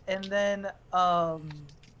 And then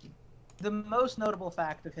the most notable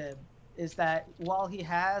fact of him is that while he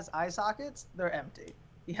has eye sockets, they're empty.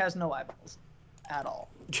 He has no eyeballs at all.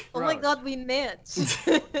 Oh my god, we match.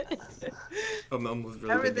 Mom was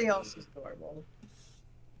really Everything good. else is normal.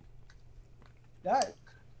 That.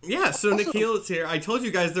 Yeah, so Also- Nikhil is here. I told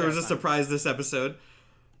you guys there was a surprise this episode.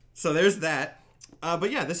 So there's that.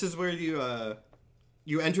 But yeah, this is where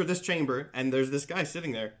you enter this chamber, and there's this guy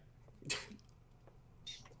sitting there.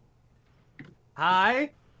 Hi.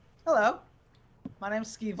 Hello. My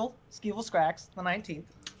name's Skeevel. Skeevel Scrax, the 19th.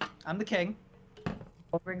 I'm the king.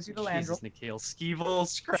 What brings you to Landrel? Jesus, Nikhil. Skeevel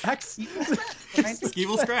Scrax. The 19th.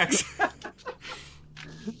 Skeevel Scrax.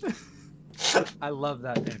 I love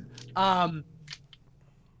that name.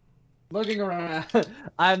 Looking around,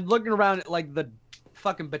 I'm looking around at like the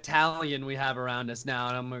fucking battalion we have around us now,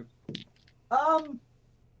 and I'm like,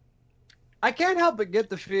 I can't help but get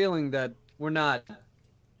the feeling that we're not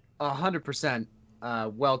 100%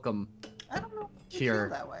 welcome. I don't know if you Here.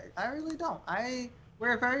 feel that way. I really don't.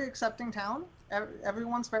 We're a very accepting town.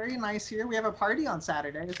 Everyone's very nice here. We have a party on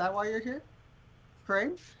Saturday. Is that why you're here?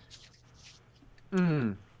 Parade?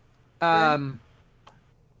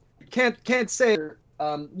 Can't say.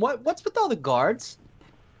 What's with all the guards?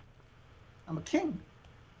 I'm a king.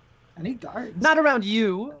 I need guards. Not around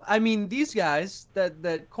you. I mean, these guys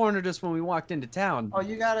that cornered us when we walked into town. Oh,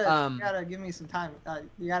 you gotta give me some time.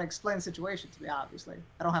 You gotta explain the situation to me. Obviously,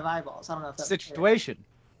 I don't have eyeballs. I don't know if that's Situation.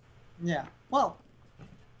 Yeah. Well,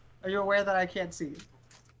 are you aware that I can't see you?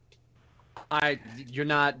 You're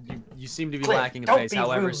not. You seem to be Cliff, lacking a don't face. be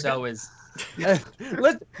However, rude. so is.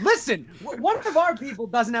 Listen. One of our people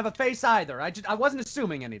doesn't have a face either. I wasn't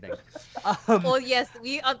assuming anything. Oh yes,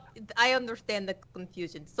 I understand the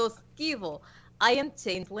confusion. So Skeevel, I am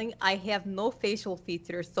changeling. I have no facial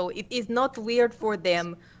features, so it is not weird for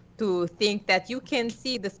them to think that you can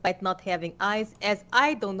see despite not having eyes, as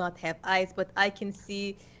I do not have eyes, but I can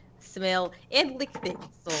see, smell, and lick things.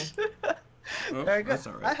 So Oh, Very good. that's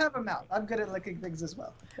all I right. have a mouth. I'm good at licking things as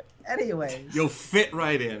well. Anyways. You'll fit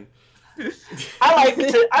right in.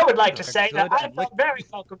 I would like to say that Good I at felt very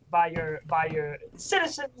welcomed by your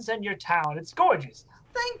citizens and your town. It's gorgeous.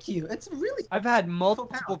 Thank you. It's really. I've had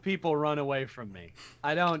multiple people run away from me.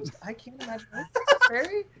 I can't imagine.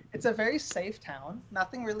 It's a very safe town.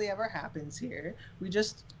 Nothing really ever happens here. We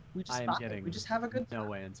just I am vibe. getting We just have a good time.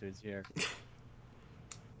 no answers here.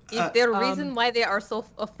 is there a reason why they are so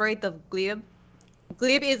afraid of Glib?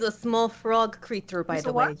 Glib is a small frog creature, by He's the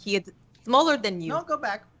a way. what? He is smaller than you. No, go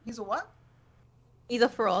back. He's a what? He's a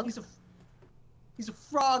frog. He's a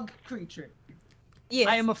frog creature. Yes.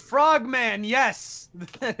 I am a frog man. Yes,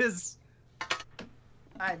 that is.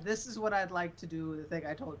 Alright, this is what I'd like to do. The thing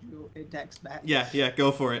I told you in text back. Yeah,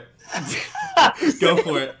 go for it. Go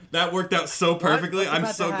for it. That worked out so perfectly. What's I'm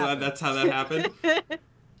about so to glad happen? that's how that happened.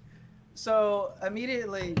 So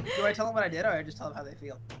immediately, do I tell them what I did, or I just tell them how they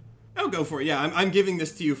feel? Oh, go for it. Yeah, I'm giving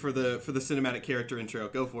this to you for the cinematic character intro.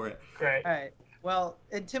 Go for it. Great. All right. Well,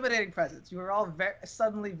 intimidating presence. You were all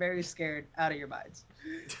suddenly very scared out of your minds.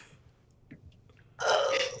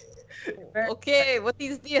 Okay, what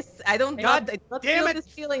is this? I don't God not damn feel it! this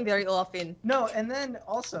feeling very often. No, and then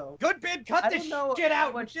also, Good bid. Cut I this don't know shit how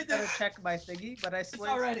out. much you gotta check my thingy, but I swear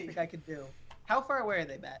it's already. something I could do. How far away are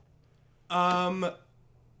they, Matt?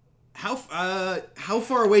 How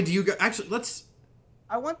far away do you go? Actually,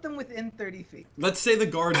 I want them within 30 feet. let's say the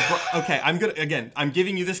guards. Okay, I'm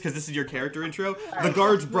giving you this because this is your character intro. The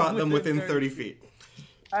guards brought them within 30 feet.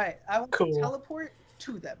 All right, I want Cool. to teleport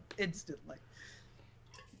to them instantly.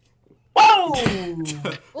 Whoa!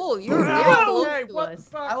 Oh, you're very No! close Hey, to what us.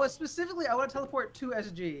 the fuck? I want to teleport to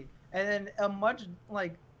SG, and then a much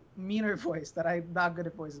meaner voice that I'm not good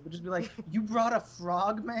at voices, but just be like, "You brought a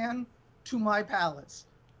frog man to my palace."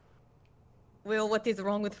 Well, what is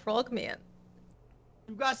wrong with Frogman?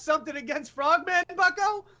 You got something against Frogman,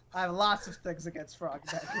 Bucko? I have lots of things against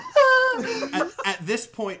frogmen. At this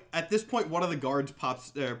point, one of the guards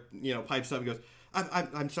pipes up and goes,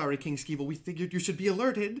 I'm sorry, King Skeevel. We figured you should be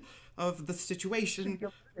alerted of the situation.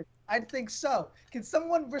 I think so. Can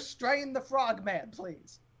someone restrain the frogman,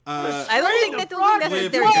 please? I don't think that will be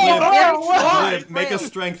necessary. Liv, make a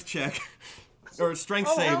strength check. Or a strength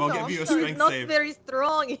save. hell I'll no, give I'm you a sorry. strength Not save. very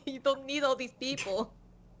strong. You don't need all these people.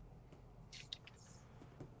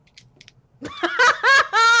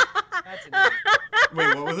 That's an 8.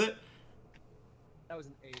 Wait, what was it? That was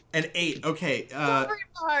an 8. An 8. Okay. I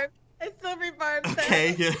still rebarb that.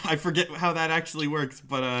 Okay. Yeah, I forget how that actually works,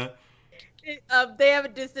 but They have a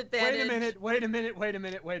disadvantage. Wait a minute.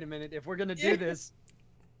 If we're gonna do this,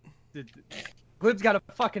 Glib's got a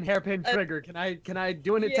fucking hairpin trigger. Can I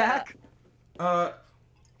do an attack?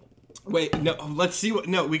 wait, no. Let's see what.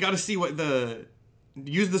 No, we got to see what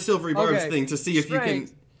use the silvery barbs thing to see if you can.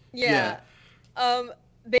 Yeah.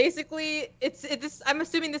 Basically, it's I'm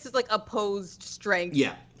assuming this is like opposed strength.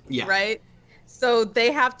 Yeah. Yeah. Right. So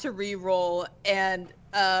they have to re-roll, and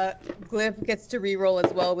Glib gets to re-roll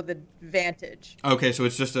as well with advantage. Okay, so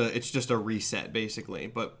it's just a reset basically,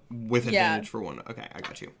 but with advantage for one. Okay, I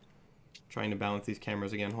got you. Trying to balance these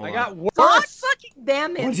cameras again. Hold on. I got God worse. fucking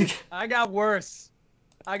damn What'd it! you get? I got worse.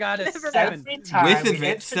 I got a Never 7. Every time With we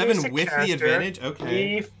advantage, introduce 7 a with the character, advantage.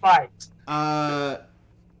 Okay. We fight.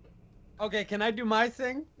 Okay, can I do my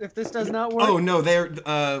thing if this does not work? Oh no, they're.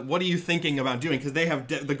 What are you thinking about doing? Because they have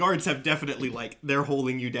the guards have definitely they're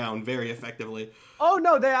holding you down very effectively. Oh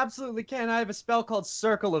no, they absolutely can. I have a spell called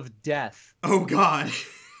Circle of Death. Oh God.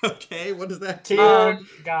 Okay, what does that do? Dear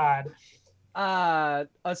God. A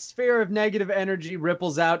sphere of negative energy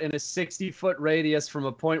ripples out in a 60-foot radius from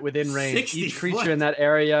a point within range. 60 Each creature foot? in that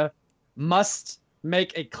area must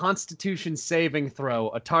make a Constitution saving throw.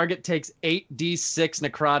 A target takes 8d6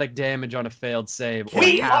 necrotic damage on a failed save. Or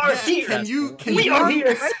We half are of here. Can you We are here.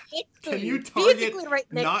 Right next to can you Physically target right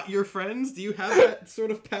next. not your friends? Do you have that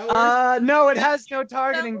sort of power? No, it has no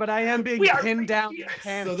targeting, but I am being We are pinned down. here.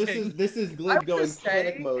 and So panicking. this is I Glib would going just say,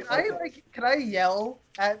 panic mode. can I yell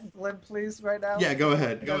at Glib, please, right now? Yeah, go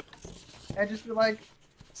ahead. Go. And just be like,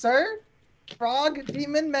 sir, frog,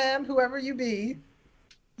 demon man, whoever you be,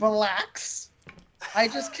 relax. I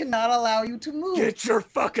just cannot allow you to move. Get your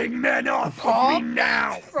fucking men off Calm of me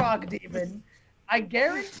now! frog demon. I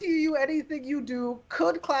guarantee you anything you do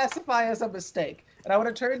could classify as a mistake. And I would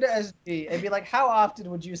have turned to SG and be like, how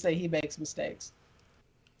often would you say he makes mistakes?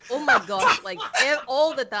 Oh my god, like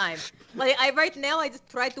all the time. Like right now I just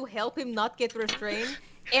try to help him not get restrained,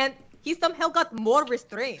 and he somehow got more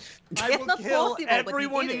restrained. I That's will not kill possible, but he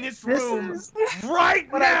everyone did in it. this This room is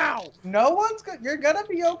right what now! No one's good. You're gonna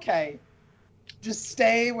be okay. Just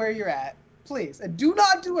stay where you're at, please, and do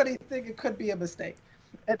not do anything. It could be a mistake.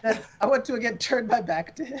 And then I want to again turn my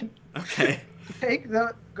back to him. Okay.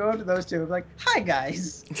 Go to those two. I'm like, hi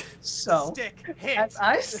guys. So, Stick, hit. as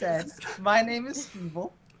I said, my name is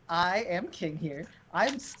Evil. I am king here.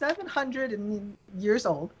 I'm 700 years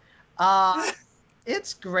old.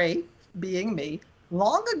 It's great being me.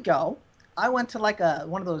 Long ago, I went to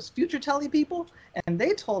one of those future telly people, and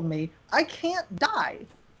they told me I can't die.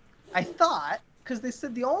 I thought, because they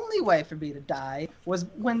said the only way for me to die was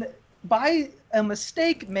by a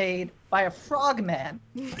mistake made by a frogman.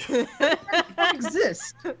 That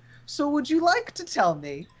exists. So would you like to tell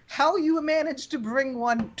me how you managed to bring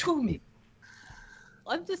one to me?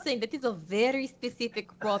 I'm just saying that is a very specific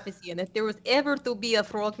prophecy, and if there was ever to be a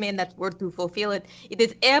frogman that were to fulfill it, it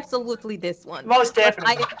is absolutely this one. Most But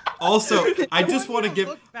definitely. Also, I just want to give.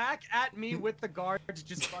 Look back at me with the guards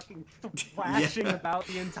just fucking thrashing about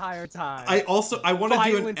the entire time. I want to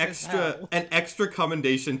do Violent as hell. an extra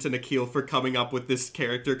commendation to Nikhil for coming up with this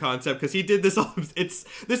character concept, because he did this.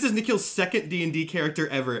 This is Nikhil's second D&D character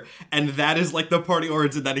ever, and that is like the party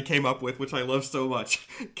origin that he came up with, which I love so much.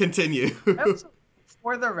 Continue.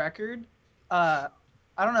 For the record, I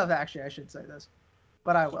don't know if actually I should say this,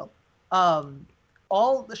 but I will.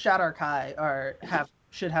 All the Shadow Kai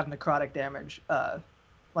should have necrotic damage,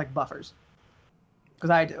 like buffers, because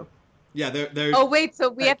I do. Yeah, there's. Oh wait, so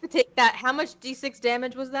we have to take that. How much d6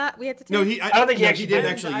 damage was that? We had to take. No, I don't think he no, actually didn't did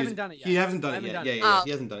it. actually I use haven't done it yet. He hasn't done I it haven't yet. done Yeah, it.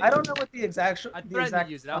 he hasn't done it I yet. don't know what the exact. I the threatened exact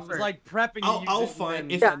to use it. I was buffer- like prepping I'll- to use I'll it. find-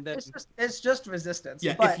 when- if- Yeah, and then- it's just resistance.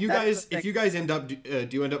 Yeah, but if you that's the guys thing.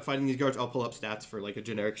 do end up fighting these guards, I'll pull up stats for like a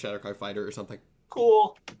generic Shadowcry fighter or something.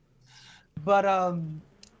 Cool. But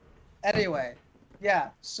anyway, yeah.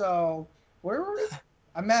 So where were we?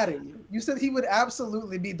 I'm mad at you. You said he would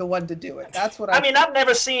absolutely be the one to do it. That's what I mean, I've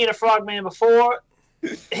never seen a frogman before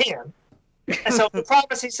him. And so the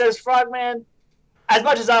prophecy says frogman, as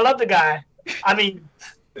much as I love the guy, I mean,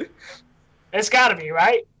 it's gotta be,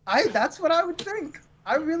 right? That's what I would think.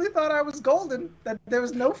 I really thought I was golden, that there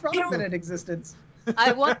was no frogmen in existence.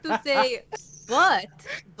 I want to say,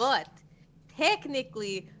 but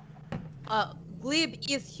technically, Glib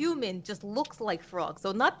is human, just looks like frog.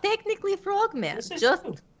 So not technically frogman, This is just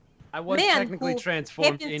true. I was Man technically who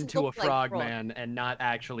transformed happens to into a look like frog frog. man and not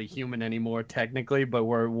actually human anymore, technically, but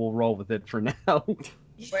we'll roll with it for now.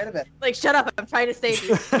 Wait a minute. like shut up. I'm trying to save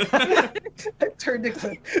you. I turned to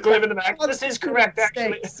Glib. Glib in the back. This is correct,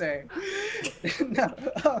 actually. Mistake, sir. No.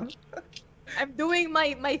 I'm doing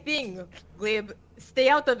my thing, Glib. Stay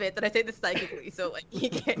out of it. And I say this psychically, so like he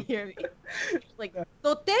can't hear me. Like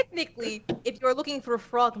so, technically, if you're looking for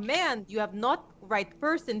frog man, you have not right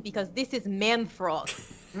person because this is man frog.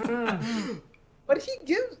 But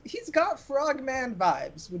he's got frogman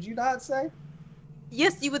vibes, would you not say?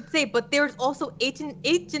 Yes, you would say, but there's also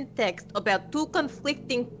ancient text about two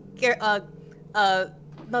conflicting,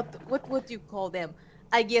 not what would you call them?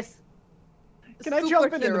 I guess. Can I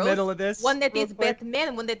jump in the superheroes. middle of this? One that real is quick? Batman,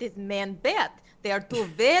 and one that is Man-Bat. They are two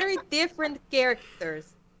very different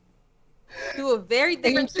characters. Two very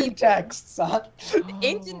different Ancient people. texts, huh?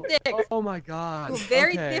 Ancient text. Oh my god. Two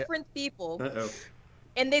very Okay. different people, Uh-oh.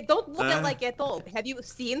 and they don't look alike at all. Have you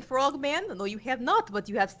seen Frogman? No, you have not, but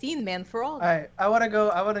you have seen Man Frog. Alright, I want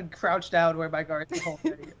to crouch down where my guards are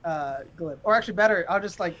holding Glib. Or actually better, I'll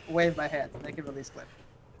just like wave my hands and they can release Glib.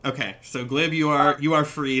 Okay, so Glib, you are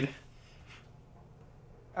freed.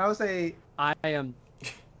 I would say I am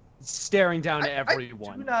staring down at I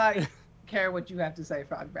everyone. do not care what you have to say,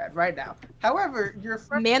 Frogman, right now. However, your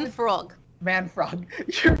friend Man Frog. Man Frog,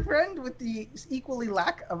 your friend with the equally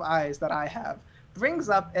lack of eyes that I have, brings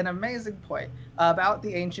up an amazing point about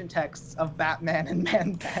the ancient texts of Batman and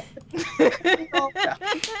Man-Bat.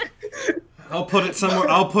 I'll put it somewhere.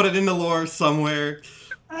 I'll put it in the lore somewhere.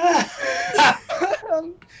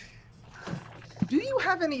 Do you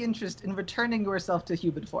have any interest in returning yourself to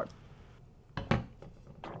human form?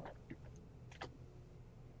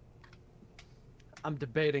 I'm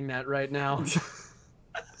debating that right now.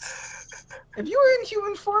 If you were in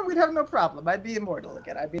human form, we'd have no problem. I'd be immortal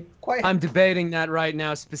again. I'd be quite. I'm debating that right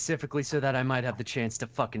now specifically so that I might have the chance to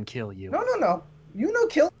fucking kill you. No. You know,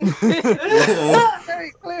 kill. Uh-oh.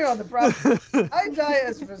 Very clear on the problem. I die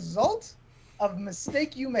as a result of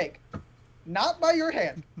mistake you make, not by your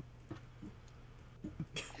hand.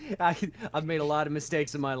 I've made a lot of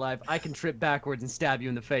mistakes in my life. I can trip backwards and stab you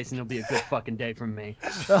in the face, and it'll be a good fucking day for me.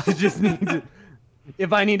 I just need to.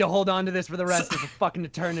 If I need to hold on to this for the rest of the fucking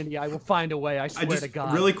eternity, I will find a way. I swear to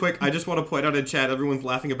God. Really quick, I just want to point out in chat, everyone's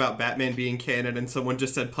laughing about Batman being canon, and someone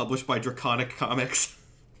just said published by Draconic Comics.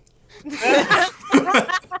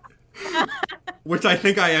 Which I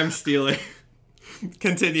think I am stealing.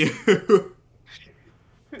 Continue.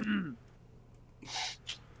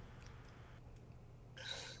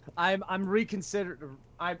 I'm reconsidering.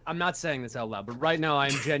 I'm not saying this out loud, but right now I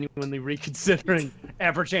am genuinely reconsidering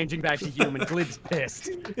ever changing back to human. Glib's pissed.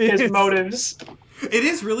 His motives. It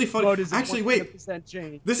is really funny. Motives Actually, wait. 100%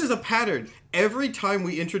 change. This is a pattern. Every time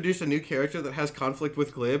we introduce a new character that has conflict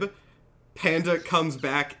with Glib, Panda comes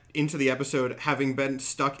back into the episode having been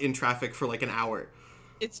stuck in traffic for like an hour.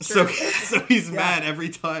 It's true. So he's mad every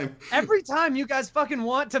time. Every time you guys fucking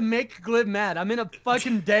want to make Glib mad, I'm in a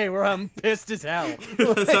fucking day where I'm pissed as hell.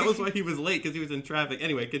 That was why he was late, because he was in traffic.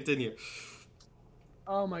 Anyway, continue.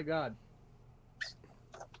 Oh my God.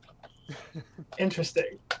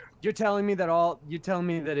 Interesting. You're telling me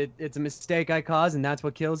that it's a mistake I caused and that's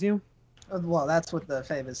what kills you? Well, that's what the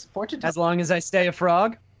famous fortune tells. As long as I stay a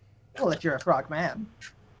frog? Well, if you're a frog man.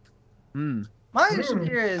 Hmm. My issue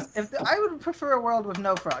here is, I would prefer a world with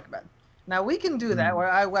no frogmen. Now we can do that where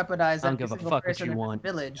I weaponize I don't every give a single fuck what person you in the want.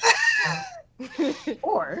 village.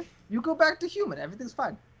 Or you go back to human. Everything's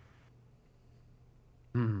fine.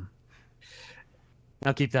 Hmm.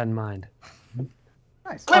 I'll keep that in mind.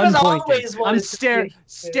 Nice. Glib has Unblinking. always I'm wanted to be-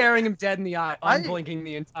 staring him dead in the eye, I- unblinking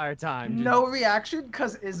the entire time. dude. No reaction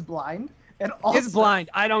because is blind. And also, He's blind.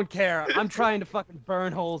 I don't care. I'm trying to fucking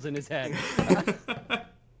burn holes in his head.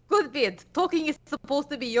 Good bit. Talking is supposed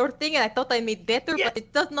to be your thing, and I thought I made better, Yeah. but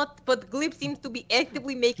it does not. But Glib seems to be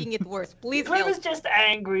actively making it worse. Please Glib help. is just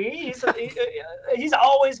angry. He's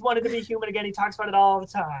always wanted to be human again. He talks about it all the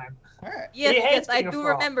time. All right. Yes, He hates yes, I being a do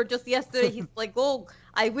frog. remember. Just yesterday, he's like, "Oh,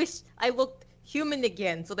 I wish I looked human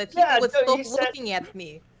again, so that people Yeah, would no, stop he said- looking at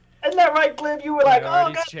me." Isn't that right, Glib? You were like, "Oh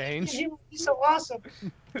Priorities God, change. he's so awesome."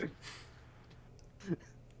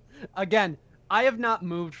 Again, I have not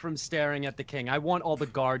moved from staring at the king. I want all the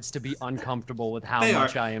guards to be uncomfortable with how They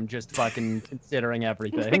much are. I am just fucking considering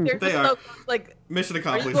everything. They're They just are. so, like, Mission are you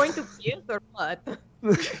accomplished. going to kiss or what?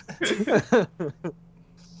 Alright,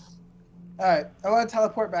 I want to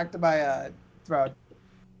teleport back to my throne.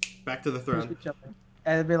 Back to the throne.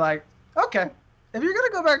 And be like, okay, if you're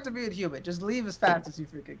gonna go back to being human, just leave as fast as you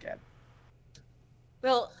freaking can.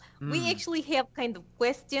 Well, we actually have kind of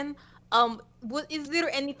question. Is there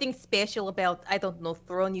anything special about, I don't know,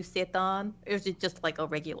 throne you sit on? Or is it just like a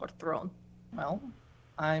regular throne? Well,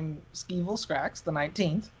 I'm Skeevil Scrax, the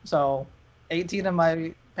 19th, so 18 of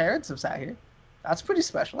my parents have sat here. That's pretty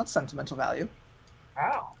special. That's sentimental value.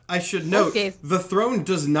 Wow. I should note, Okay. the throne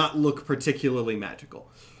does not look particularly magical.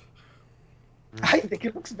 I think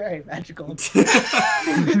it looks very magical.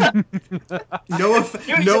 No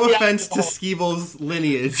offense to Yeah. Skeevil's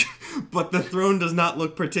lineage, but the throne does not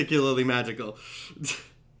look particularly magical.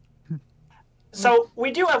 So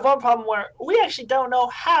we do have one problem where we actually don't know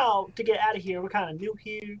how to get out of here. We're kind of new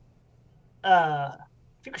here.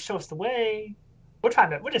 If you could show us the way. We're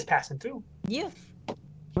just passing through. Yes.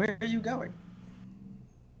 Where are you going?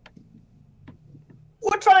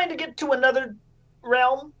 We're trying to get to another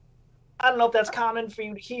realm. I don't know if that's common for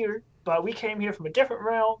you to hear, but we came here from a different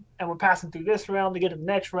realm, and we're passing through this realm to get to the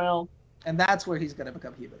next realm. And that's where he's gonna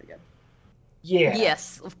become human again. Yeah.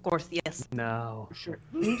 Yes, of course, yes. No. For sure.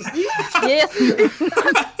 Yes.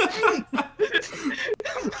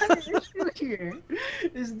 My issue here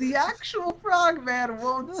is the actual frogman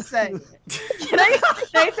won't say it. Can I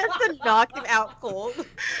just to knock him out cold?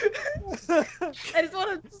 I just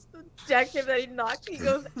want to check him that he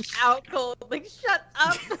goes out cold. Like, shut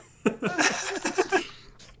up.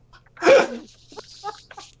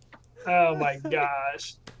 Oh my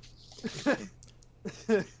gosh.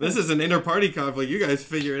 This is an inter-party conflict. You guys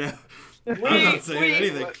figure it out. I'm not saying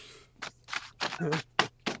anything.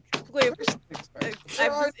 Wait,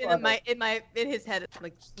 There are in his head, it's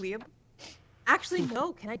like, Liam, actually,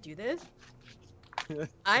 no, can I do this?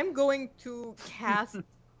 I'm going to cast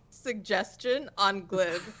suggestion on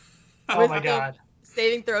Glib. Oh my god.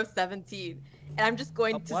 Saving throw 17. And I'm just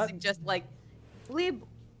going to what? suggest, like, Glib,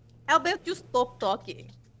 how about you stop talking?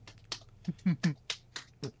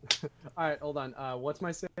 Alright, hold on. What's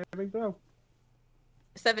my saving throw?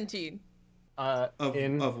 17.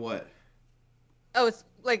 Of what? Oh, it's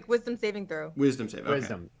like wisdom saving throw. Wisdom save. Okay.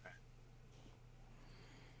 Wisdom.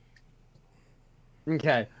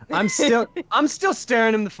 Okay. I'm still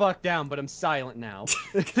staring him the fuck down, but I'm silent now.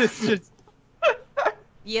 It's just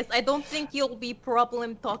Yes, I don't think he'll be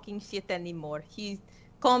problem talking shit anymore. He's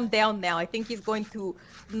calmed down now. I think he's going to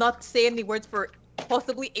not say any words for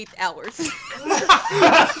possibly 8 hours.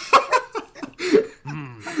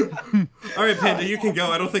 All right, Panda, you can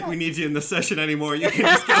go. I don't think we need you in the session anymore. You can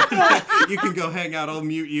just go. You can go hang out. I'll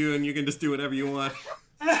mute you, and you can just do whatever you want.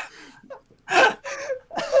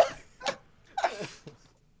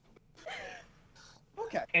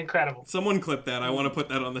 Okay. Incredible. Someone clip that. I want to put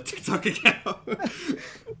that on the TikTok account.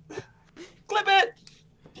 Clip it!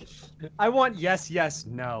 I want yes, yes,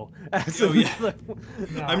 no. Oh, yeah.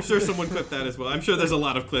 No. I'm sure someone clipped that as well. I'm sure there's a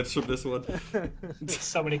lot of clips from this one.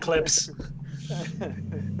 So many clips.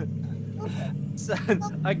 So,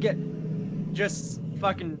 I get just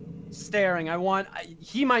fucking staring.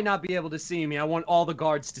 He might not be able to see me. I want all the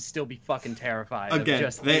guards to still be fucking terrified. Again, of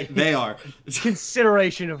just they are.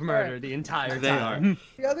 consideration of murder the entire They time.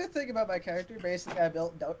 The other thing about my character, basically, I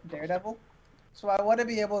built Daredevil, so I want to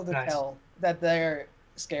be able to Nice. tell that they're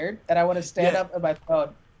scared, and I want to stand Yeah. up in my throne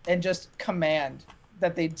and just command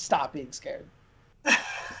that they stop being scared.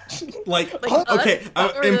 Like, Like okay,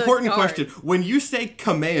 us or the important guards? question. When you say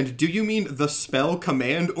command, do you mean the spell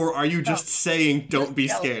command, or are you just saying don't be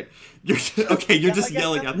yelling. scared? You're just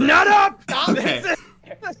yelling at them. Not up! Stop Okay. it!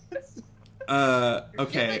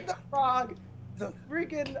 Okay. Giving the frog the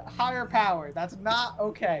freaking higher power. That's not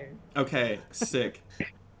okay. Okay, sick.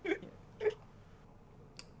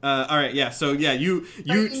 All right, yeah. So yeah, you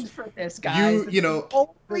Trained for this, guys. you know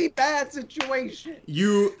Only bad situation.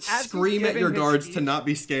 you As he's scream at giving your his guards to speech- not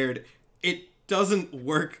be scared. It doesn't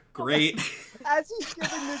work great. As he's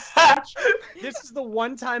giving this speech, this is the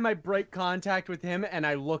one time I break contact with him and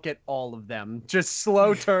I look at all of them. Just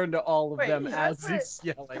slow turn to all of Wait, them can I as he's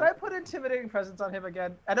yelling. Can I put intimidating presence on him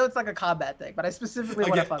again? I know it's like a combat thing, but I specifically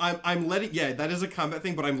want to Again, fuck. I'm letting that is a combat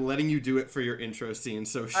thing, but I'm letting you do it for your intro scene.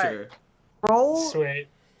 So right. sure. Sweet.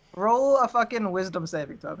 Roll a fucking wisdom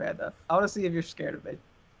saving throw, Panda. I want to see if you're scared of me.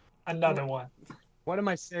 Another one. What am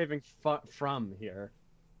I saving from here?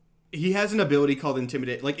 He has an ability called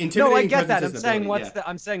intimidate. Like intimidating. No, I get presence that. is I'm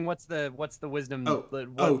an saying ability, what's the wisdom? Oh,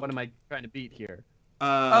 What am I trying to beat here?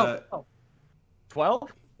 yeah. 12?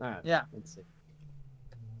 All right. Yeah. Let's see.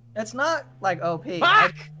 It's not like OP.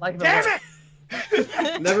 Fuck! Like the Damn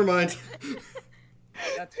it! Never mind.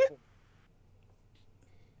 That's cool.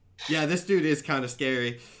 Yeah, this dude is kind of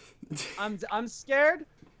scary. I'm scared,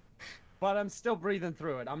 but I'm still breathing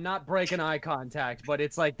through it. I'm not breaking eye contact, but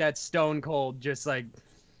it's like that stone cold, just like.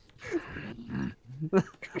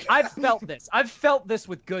 I've felt this. I've felt this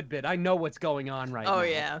with Goodbit. I know what's going on right now. Oh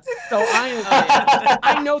yeah. So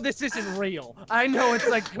I know this isn't real. I know it's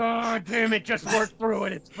like, God damn it, just work through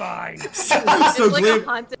it. It's fine. So It's like Glib, a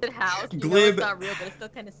haunted house. You know Glib- it's not real, but it's still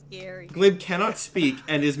kind of scary. Glib cannot speak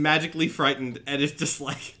and is magically frightened and is just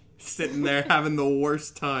like sitting there having the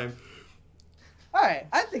worst time. All right,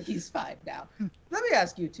 I think he's fine now. Let me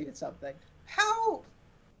ask you two something.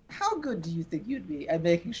 How good do you think you'd be at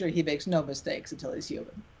making sure he makes no mistakes until he's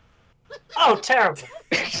human? Oh, terrible.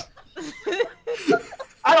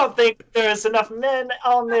 I don't think there's enough men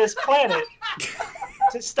on this planet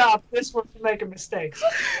to stop this one from making mistakes.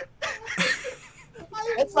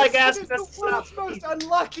 It's like asking us to stop the world's most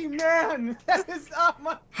unlucky man. That is not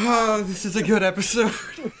my. Oh, this is a good episode.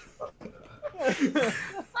 All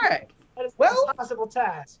right. That is Well- an impossible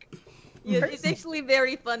task. Yeah, it's actually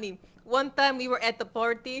very funny. One time we were at the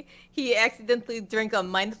party, he accidentally drank a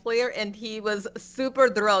mind flayer and he was super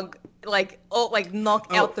drunk, like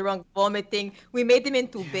knocked out drunk, vomiting. We made him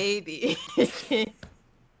into baby. He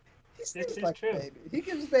This seems is like true. a baby. He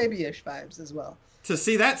gives babyish vibes as well. To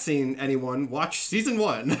see that scene, anyone, watch season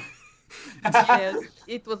 1. Yes,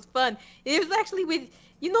 it was fun. It was actually with,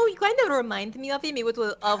 you kind of remind me of him. It was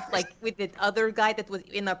with the other guy that was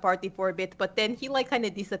in our party for a bit, but then he kind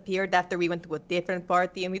of disappeared after we went to a different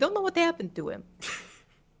party, and we don't know what happened to him.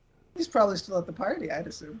 He's probably still at the party, I'd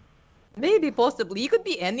assume. Maybe, possibly. He could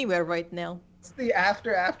be anywhere right now. It's the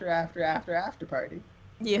after party.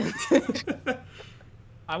 Yeah.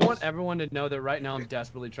 I want everyone to know that right now I'm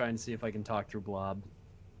desperately trying to see if I can talk through Blob.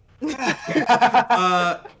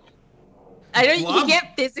 I don't. Blob? He can't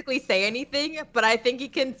physically say anything, but I think he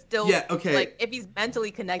can still. Yeah, okay. Like if he's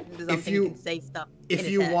mentally connected to something, he can say stuff. If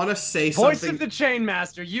you want to say Voice something, of the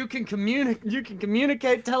Chainmaster. You can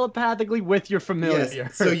communicate telepathically with your familiar.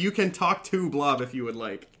 yes, so you can talk to Blob if you would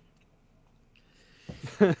like.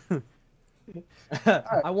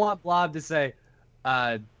 I want Blob to say,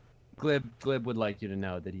 Glib would like you to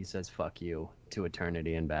know that he says "fuck you" to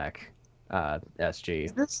eternity and back.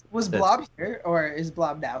 SG. Was Blob here, or is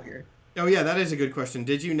Blob now here? Oh yeah, that is a good question.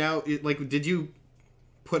 Did you did you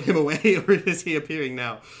put him away, or is he appearing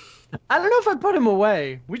now? I don't know if I put him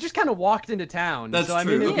away. We just kind of walked into town. That's so, I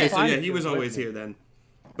true. mean, Okay, it's so fine yeah, if he you're was with always me. here then.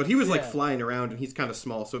 But he was like Yeah. flying around, and he's kind of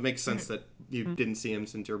small, so it makes sense that you didn't see him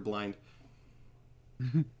since you're blind.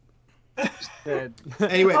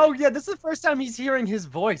 Anyway. Oh yeah, this is the first time he's hearing his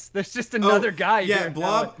voice. There's just another guy. Yeah, here.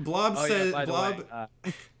 Blob Oh, says yeah, by the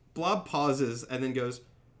way, Blob pauses and then goes,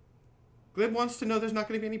 Glib wants to know there's not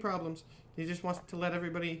going to be any problems. He just wants to let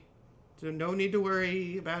everybody no need to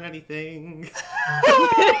worry about anything.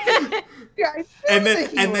 Yeah, and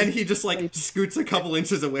then he just like scoots a couple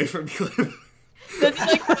inches away from Glib. Does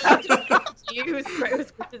he you who's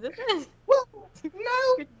this? Well,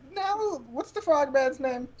 now, what's the frogman's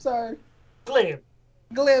name? Sorry. Glib.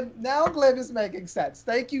 Glib. Now Glib is making sense.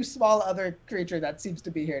 Thank you, small other creature that seems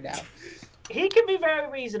to be here now. He can be very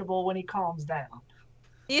reasonable when he calms down.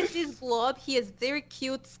 This is Blob. He is very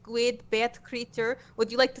cute squid bat creature.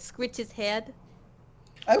 Would you like to scratch his head?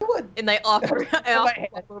 I would. And I offer.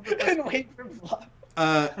 And wait for Blob.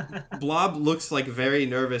 Blob looks like very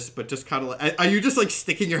nervous, but just kind of like, are you just like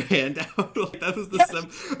sticking your hand out? Like, that was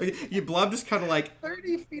the Blob just kind of like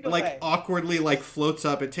 30 feet like away. awkwardly like floats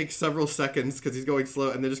up. It takes several seconds because he's going slow,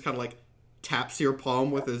 and then just kind of like taps your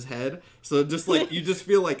palm with his head. So just like you just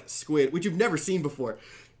feel like squid, which you've never seen before,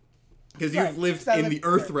 because you've lived in the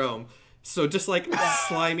Earth realm. So just like a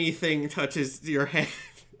slimy thing touches your hand.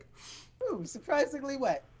 Ooh, surprisingly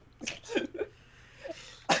wet.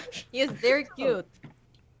 He is very cute.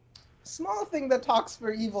 Small thing that talks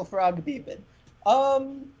for evil frog demon. Well,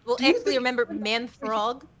 do you actually, think- remember Man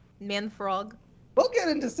Frog? Man Frog. We'll get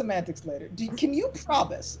into semantics later. Can you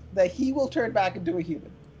promise that he will turn back into a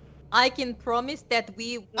human? I can promise that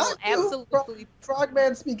we will Not you, absolutely.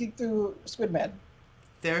 Frogman speaking through Squidman.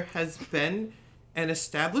 There has been an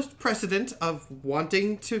established precedent of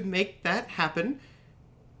wanting to make that happen,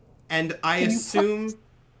 and I Can you assume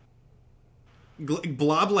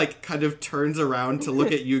Blob like kind of turns around to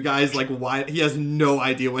look at you guys like why he has no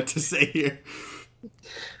idea what to say here.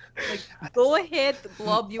 Go ahead,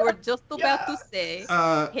 Blob. You were just about to say,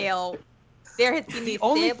 hell, there has been The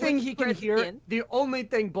only thing established he can hear, precedent. the only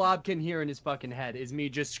thing Blob can hear in his fucking head is me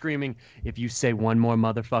just screaming, if you say one more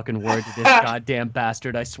motherfucking word to this goddamn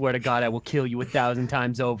bastard, I swear to God I will kill you 1,000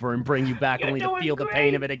 times over and bring you back You're only to doing feel the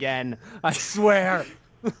pain of great. it again. I swear.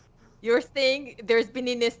 You're saying there's been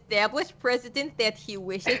an established precedent that he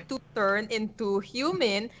wishes to turn into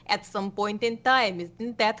human at some point in time.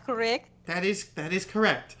 Isn't that correct? That is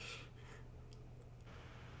correct.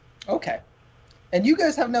 Okay. And you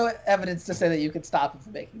guys have no evidence to say that you could stop him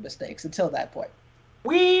from making mistakes until that point.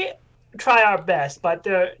 We try our best, but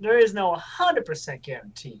there is no 100%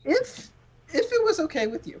 guarantee. If it was okay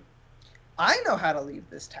with you, I know how to leave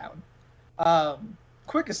this town.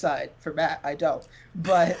 Quick aside for Matt, I don't.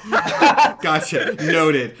 But Gotcha.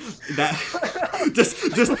 Noted. That just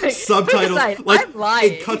subtitles aside, like I'm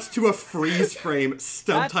lying. it cuts to a freeze frame.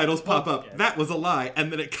 Subtitles pop up. bullshit. That was a lie,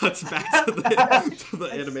 and then it cuts back to the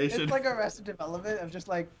animation. It's like Arrested Development of just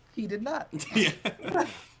like he did not. Yeah.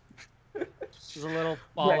 There's a little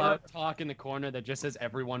Fallout talk in the corner that just says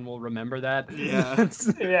everyone will remember that. Yeah.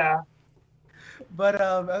 Yeah. But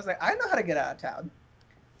I was like, I know how to get out of town.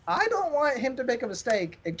 I don't want him to make a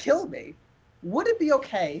mistake and kill me. Would it be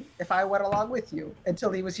okay if I went along with you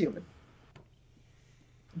until he was human?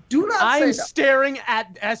 Do not I'm say no. staring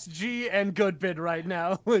at SG and Goodbid right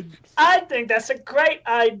now. I think that's a great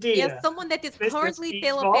idea. As someone that is Mr. currently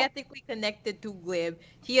Speedball? telepathically connected to Glib,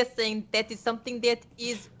 he is saying that is something that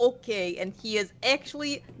is okay, and he is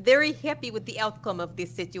actually very happy with the outcome of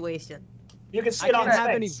this situation. You can see I it on can't his have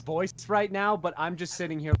any face. voice right now, but I'm just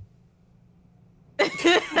sitting here.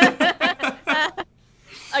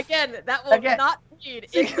 Again, that will not read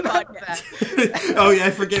in the podcast. Oh yeah,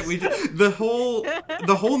 I forget we did the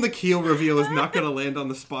whole Nikhil reveal is not going to land on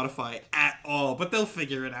the Spotify at all, but they'll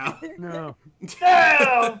figure it out. No.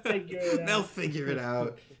 They'll figure it out. They'll figure it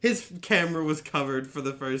out. His camera was covered for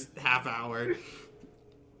the first half hour.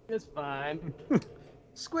 It's fine.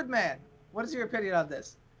 Squid Man, what is your opinion on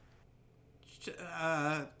this?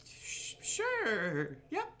 Sure.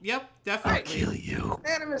 Yep, definitely. you.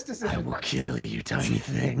 Unanimous decision. kill you, tiny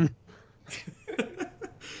thing.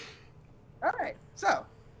 All right. So,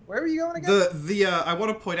 where were you going again? I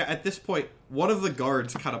want to point out at this point, one of the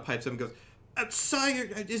guards kind of pipes up and goes, "Sire,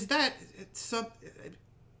 is that some?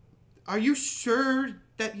 Are you sure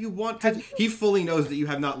that you want to?" He fully knows that you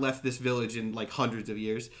have not left this village in like hundreds of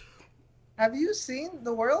years. Have you seen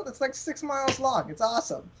the world? It's like 6 miles long. It's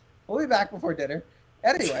awesome. We'll be back before dinner.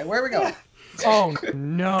 Anyway, where are we going? Oh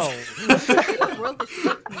no. The world is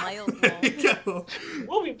 6 miles long.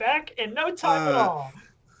 We'll be back in no time at all.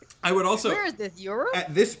 I would also. Where is this, Europe?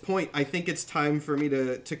 At this point, I think it's time for me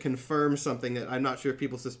to confirm something that I'm not sure if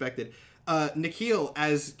people suspected. Nikhil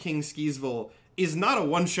as King Skeezville is not a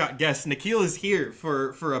one-shot guest. Nikhil is here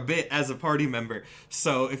for a bit as a party member.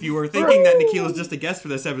 So if you were thinking that Nikhil is just a guest for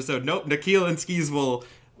this episode, nope. Nikhil and Skeezville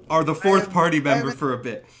are the fourth party member for a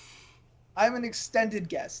bit. I'm an extended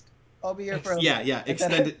guest. I'll be here for a Yeah,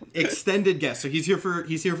 extended guest. So he's here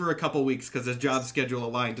for a couple weeks because his job schedule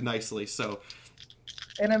aligned nicely. So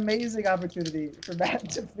an amazing opportunity for Matt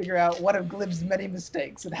to figure out one of Glib's many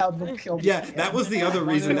mistakes and how they'll kill me. yeah, that was the other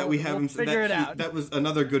reason that we have him. figure it out. That was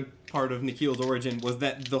another good part of Nikhil's origin, was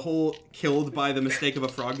that the whole killed by the mistake of a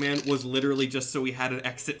frogman was literally just so we had an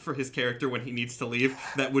exit for his character when he needs to leave.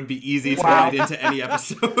 That would be easy to write into any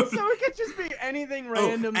episode. So it could just be anything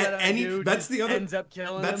random that I do that's the other, ends up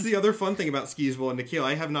killing That's him. the other fun thing about Skeezville and Nikhil.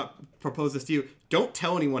 I have not proposed this to you. Don't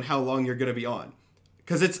tell anyone how long you're going to be on.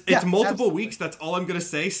 Because it's multiple absolutely. weeks. That's all I'm going to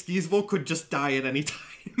say. Skeezville could just die at any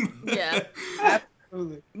time. Yeah.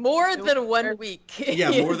 Absolutely. More than 1 week.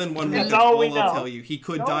 Yeah, more than 1 week. That's That's all all we I'll know. tell you. He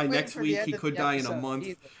could Don't die wait next for the week. end He of could the die in a episode month.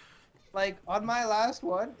 either. Like, on my last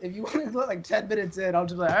one, if you want to go like 10 minutes in, I'll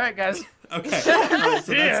just be like, all right, guys. Okay, alright,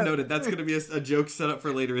 so that's noted. That's going to be a joke set up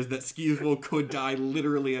for later, is that Skeezville could die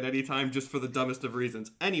literally at any time just for the dumbest of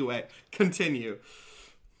reasons. Anyway, continue.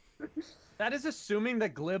 That is assuming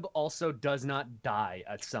that Glib also does not die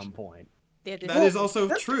at some point. That is That is also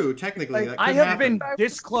true, technically. like, That I could have happen. been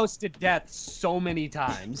this close to death so many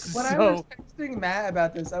times. When I was texting Matt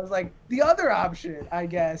about this, I was like, the other option, I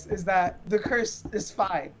guess, is that the curse is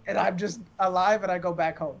fine, and I'm just alive and I go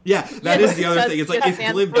back home. Yeah, that is the other thing. It's like, if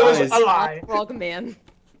Glib dies, A lie. Frogman.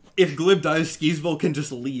 if Glib dies, Skeezville can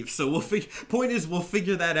just leave. So we'll point is, we'll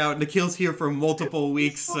figure that out. Nikhil's here for multiple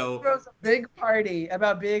weeks, so Throws a big party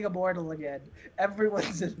about being immortal again.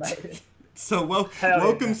 Everyone's invited. so Hell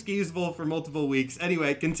welcome yeah. Skeezville for multiple weeks.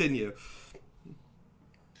 Anyway, continue.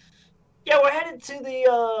 Yeah, we're headed to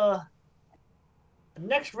the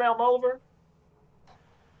next realm over.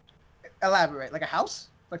 Elaborate. Like a house?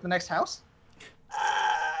 Like the next house?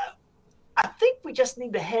 I think we just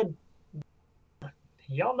need to head.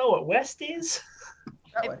 Y'all know what west is?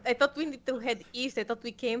 That way. I thought we need to head east. I thought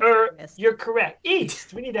we came Or from west. you're correct.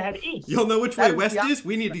 East. We need to head east. You'll know which That way is west the is.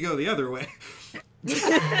 We need to go the other way.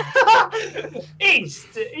 East.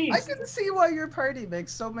 I can see why your party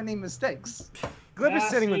makes so many mistakes. Glib is Yeah,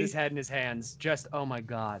 sitting with see? his head in his hands, just, oh my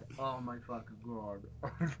god. Oh my fucking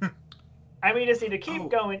god. And we just need to keep Oh.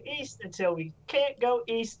 going east until we can't go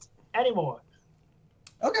east anymore.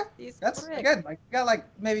 Okay, He's that's correct. good. Like, got like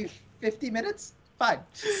maybe 50 minutes. Fine.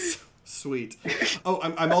 Sweet. Oh,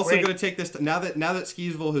 I'm also Great. going to take this now that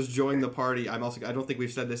Skeevil has joined the party. I don't think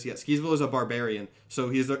we've said this yet. Skeevil is a barbarian, so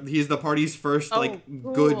he's the party's first Oh,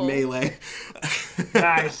 good cool. melee.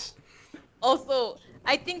 Nice. Also,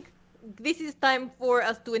 I think this is time for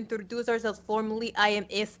us to introduce ourselves formally. I am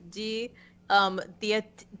SG.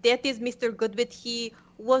 That is Mr. Goodwit. He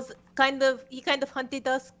kind of hunted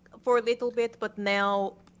us for a little bit, but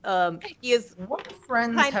now he is What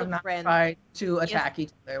friends Kind have of not friends. tried to attack each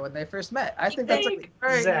other when they first met? I think that's like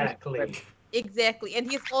very Exactly. exactly, and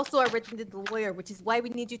he's also a registered lawyer, which is why we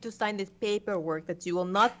need you to sign this paperwork that you will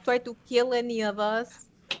not try to kill any of us.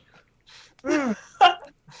 I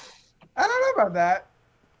don't know about that.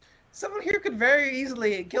 Someone here could very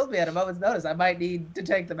easily kill me at a moment's notice. I might need to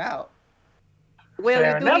take them out. Well,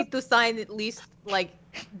 Fair you do enough. need to sign at least like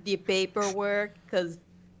the paperwork, because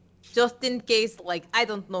just in case, like, I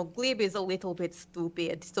don't know, Glib is a little bit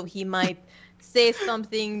stupid, so he might say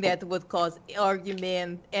something that would cause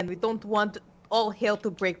argument, and we don't want all hell to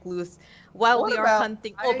break loose while What we are about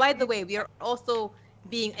hunting. Oh, by the way, we are also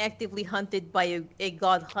being actively hunted by a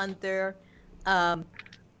god hunter.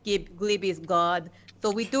 Glib is god,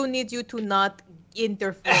 so we do need you to not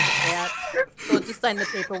interfere with that. So just sign the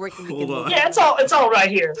paperwork and we can Hold move on. Yeah, it's all right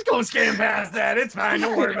here. Just go scan past that. It's fine.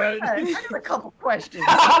 Don't worry about I it. got a couple questions.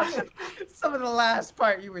 Some of the last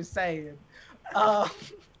part you were saying.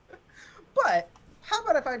 But how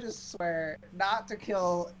about if I just swear not to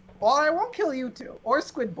kill? Well, I won't kill you two or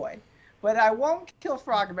Squid Boy, but I won't kill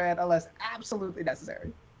Frogman unless absolutely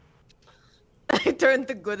necessary. I turn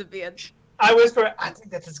to Goodbit. I whisper, I think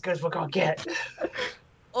that's as good as we're gonna get.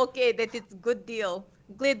 Okay, that is good deal.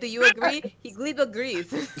 Glib, do you agree? Glib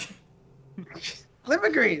agrees. Liv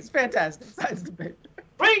agrees. Fantastic. Signs the paper.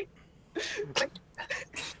 Wait.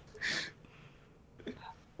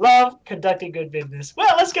 Love conducting good business.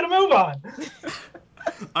 Well, let's get a move on.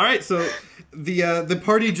 All right, so the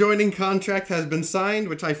party joining contract has been signed,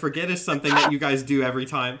 which I forget is something that you guys do every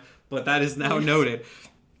time, but that is now noted.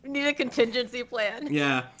 We need a contingency plan.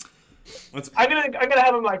 Yeah. I'm gonna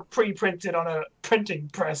have them like pre-printed on a printing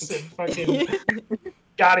press and fucking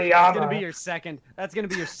yada That's gonna be yada. your second. That's gonna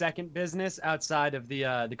be your second business outside of the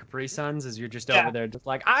Capri Suns, is you're just Yeah. over there, just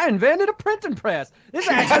like, I invented a printing press. This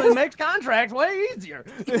actually makes contracts way easier.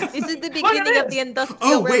 This is the beginning of the industrial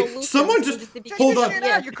Oh, wait, revolution. someone This just- is the hold beginning- on. Check this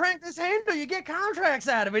shit out. You crank this handle, you get contracts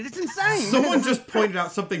out of it. It's insane. Someone just pointed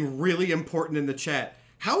out something really important in the chat.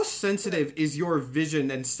 How sensitive is your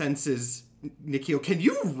vision and senses, Nikhil? Can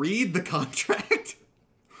you read the contract?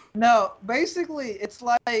 No, basically, it's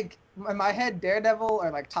like in my head, Daredevil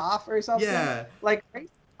or like Toph or something. Yeah. Like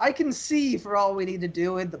I can see for all we need to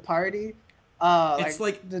do in the party. It's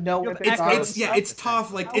like- to know You what have things are. It's yeah, it's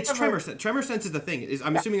tough. Like it's However- tremor sense. Tremor sense is the thing.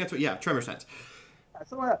 I'm assuming that's what. Yeah, tremor sense.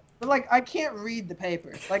 But like I can't read the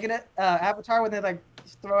paper. Like in Avatar when they like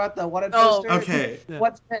throw out the wanted Oh, poster. Okay. Yeah.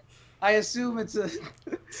 What's it? I assume it's a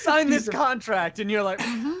Sign this piece of- contract, and you're like,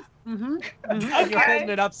 and you're Okay. holding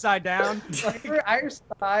it upside down. Whenever I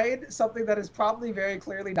sign something that is probably very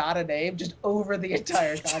clearly not a name, just over the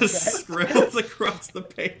entire contract. Just scribbles across the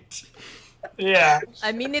page. Yeah.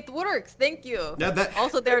 I mean, it works. Thank you. Now that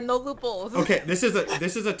Also, there are no loopholes. okay, this is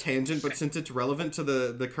a tangent, but since it's relevant to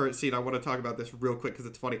the current scene, I want to talk about this real quick because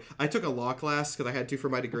it's funny. I took a law class because I had to for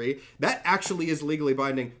my degree. That actually is legally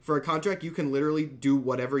binding. For a contract, you can literally do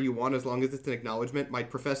whatever you want as long as it's an acknowledgement. My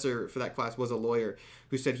professor for that class was a lawyer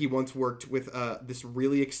who said he once worked with this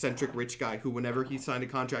really eccentric rich guy who, whenever he signed a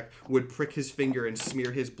contract, would prick his finger and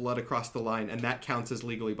smear his blood across the line, and that counts as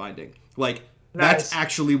legally binding. Like, that's Nice.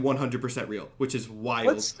 actually 100% real, which is wild.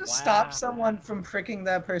 What's to Wow. stop someone from pricking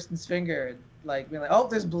that person's finger and like being like, oh,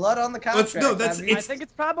 there's blood on the contract. no, that's- That means- I think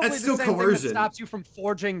it's probably the that's same still thing that coercion. stops you from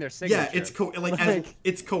forging their signature. yeah, it's Like-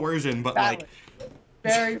 it's coercion, but Valid. like.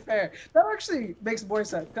 very fair. That actually makes more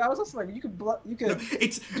sense. I was also like, you could No,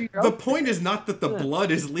 it's do your the own point is not that the blood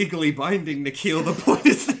is legally binding, Nikhil. The point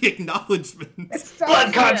is the acknowledgement. It's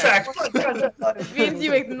Blood contract. It means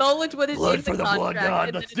you acknowledge what is Blood in for the the blood contract, god, and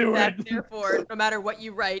then let's it's do that, it. therefore, no matter what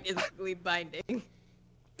you write, is legally binding.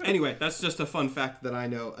 Anyway, that's just a fun fact that I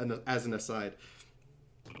know as an aside.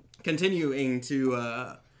 Continuing to,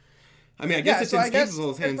 I mean, I guess it's in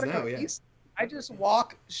Skeezel's hands now. Yeah. I just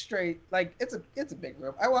walk straight. Like it's a big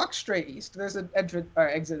room. I walk straight east. There's an entrance or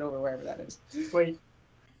exit over wherever that is. Wait.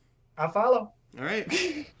 I'll follow. All right.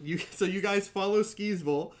 So you guys follow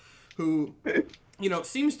Skeezvol, who,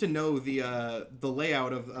 seems to know the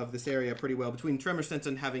layout of this area pretty well. Between Tremor Sense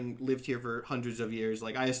and having lived here for hundreds of years,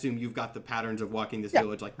 like I assume you've got the patterns of walking this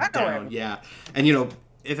village like down. Yeah, and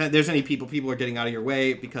if there's any people are getting out of your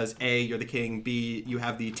way because A, you're the king, B, you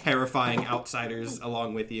have the terrifying outsiders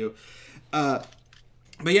along with you.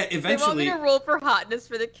 But yeah, eventually... They want me to roll for hotness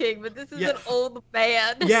for the king, but this is an old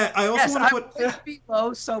man. Yeah, I also want to put... I want be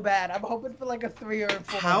low so bad. I'm hoping for like a 3 or a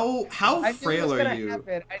 4. How frail are you?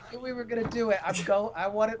 Happen. I knew we were gonna do it. I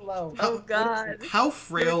want it low. Oh God. How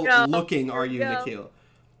frail looking are you, Nikhil?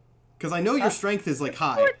 Because I know your strength is like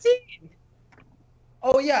high. 14.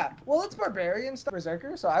 Oh yeah. Well, it's barbarian stuff,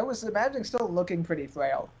 berserker. So I was imagining still looking pretty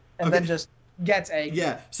frail, and then just gets angry.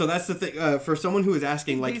 Yeah. So that's the thing. For someone who is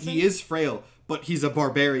asking, like, he is frail, but he's a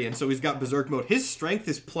barbarian, so he's got berserk mode. His strength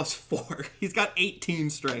is +4. He's got 18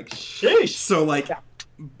 strength. Sheesh. So like, Are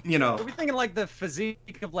we thinking like the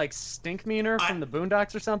physique of like Stinkmeaner from the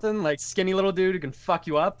Boondocks or something? Like skinny little dude who can fuck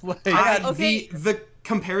you up? Like, the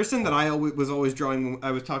comparison that I was always drawing when I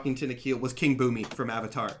was talking to Nikhil was King Boomy from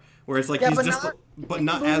Avatar. Where it's like he's just, but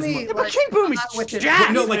not as much. Yeah, but King Boomy's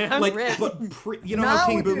jacked, no, man. how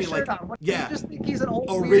King Boomy, like, I just think he's an old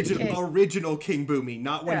original King Boomy,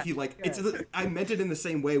 not when he like. I meant it in the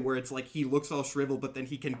same way where it's like he looks all shriveled, but then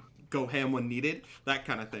he can go ham when needed, that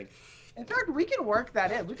kind of thing. In fact, we can work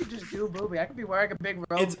that in. We could just do Boomy. I could be wearing a big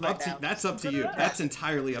robe. That's up to you. That's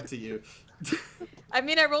entirely up to you. I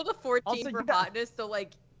mean, I rolled a 14 for hotness, so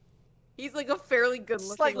like. He's like a fairly good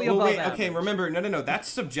looking. Slightly above average. Okay, remember, no, that's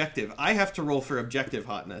subjective. I have to roll for objective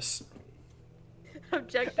hotness.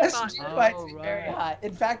 Objective hotness. Very hot.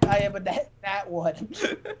 In fact, I am a nat 1.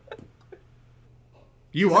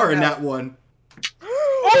 You are a nat 1.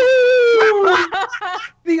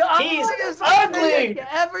 The ugliest ugly you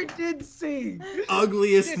ever did see.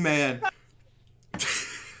 Ugliest man.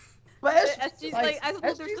 But SG's like, I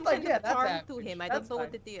suppose there's some kind of charm to him. I don't know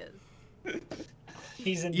what it is.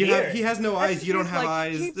 He's in he has no eyes. You don't have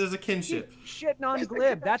eyes. There's a kinship. Shitting on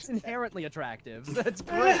Glib. That's inherently attractive. That's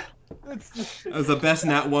great. That was the best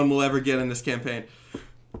nat 1 we'll ever get in this campaign.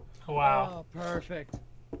 Wow. Oh, perfect.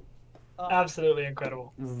 Absolutely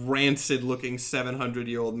incredible. Rancid-looking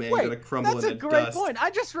 700-year-old man gonna crumble into dust. That's a great point. I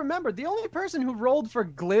just remembered the only person who rolled for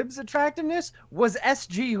Glib's attractiveness was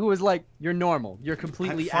SG, who was like, "You're normal. You're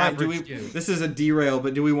completely average." This is a derail,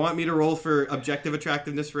 but do we want me to roll for objective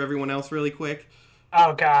attractiveness for everyone else really quick?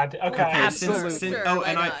 Oh God. Okay. Absolutely.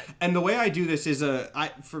 And the way I do this is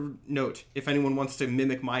for note, if anyone wants to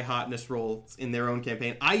mimic my hotness roll in their own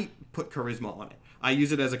campaign, I put charisma on it. I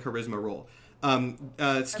use it as a charisma roll.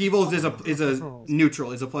 Skeevol's is a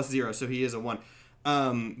neutral, is a +0, so he is a 1.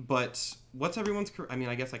 But what's everyone's? I mean,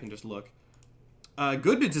 I guess I can just look.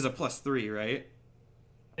 Goodbids is a +3, right?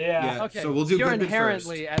 Yeah. Okay. So we'll do You're Goodbid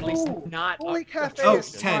inherently first. at least not. Holy cafe. Oh,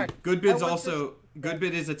 is 10. smart. Goodbid's also.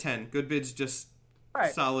 Goodbid is a 10. Goodbid's just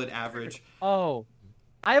solid average. Oh,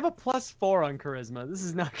 I have a +4 on charisma. This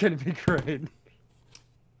is not going to be great.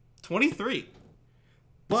 23.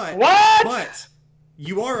 But what? But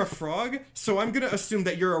you are a frog, so I'm gonna assume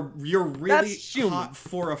that you're really hot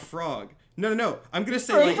for a frog. No. I'm gonna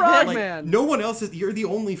say like no one else is. You're the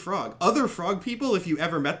only frog. Other frog people, if you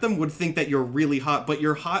ever met them, would think that you're really hot, but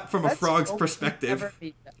you're hot from a frog's perspective.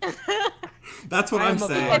 That's what I'm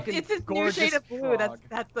saying. It's his new shade of blue.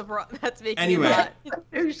 That's making anyway. it hot.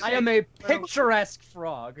 I am a picturesque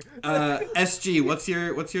frog. SG, what's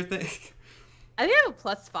your thing? I think I have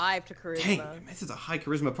a +5 to charisma. Dang, this is a high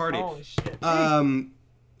charisma party. Holy shit.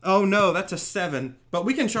 Oh no, that's a 7. But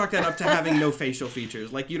we can chalk that up to having no facial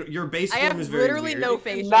features. Like your base form is very weird. I have literally no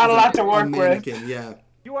facial. Not a lot to work with. Yeah.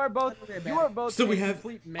 You are both. So we have.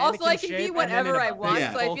 Also, I can be whatever I want,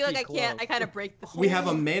 so I feel like I can't. I kind of break the. We have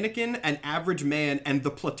a mannequin, an average man, and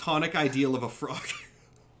the platonic ideal of a frog.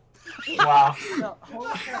 Wow. So,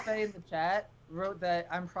 Holy Cafe in the chat wrote that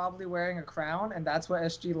I'm probably wearing a crown, and that's what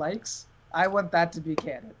SG likes. I want that to be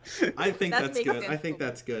canon. I think that's good. I think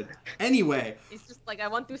that's good. Anyway. It's just like, I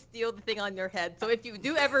want to steal the thing on your head. So if you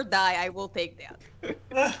do ever die, I will take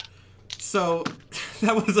that. So,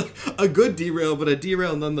 that was a good derail, but a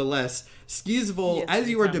derail nonetheless. Skeezvol, as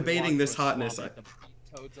you are debating this hotness,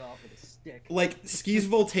 like,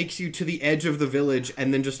 Skeezvol takes you to the edge of the village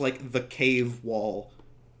and then just, like, the cave wall.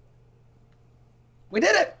 We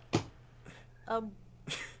did it!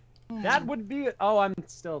 That would be. Oh, I'm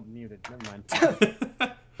still muted. Never mind.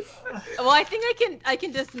 Well, I think I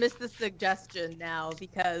can dismiss the suggestion now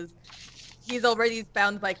because he's already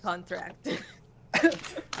bound by contract.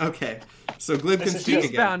 Okay, so Glib can speak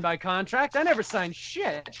again. Bound by contract. I never signed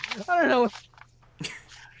shit. I don't know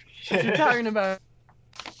what you're talking about.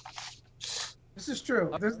 This is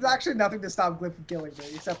true. There's actually nothing to stop Glib from killing me,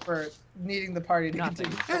 except for needing the party to Nothing.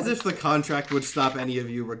 continue. As if the contract would stop any of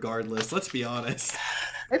you regardless. Let's be honest.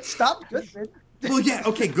 It stopped Goodman. Well, yeah,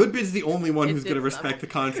 okay, Goodbid's the only one It who's did going to stop. respect the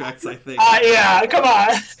contracts, I think. Yeah, come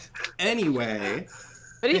on. Anyway,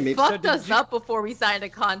 But Hey, he maybe- fucked So us up before we signed a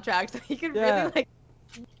contract, so he could Yeah. really like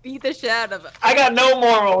beat the shit out of it. I got no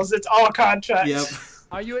morals. It's all contracts. yep.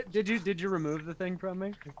 Are you? Did you remove the thing from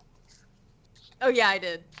me? Oh yeah, I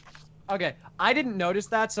did. Okay, I didn't notice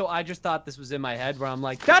that, so I just thought this was in my head where I'm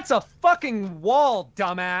like, that's a fucking wall,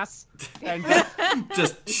 dumbass. And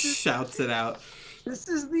Just shouts it out. This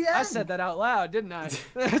is the end. I said that out loud, didn't I?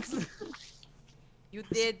 You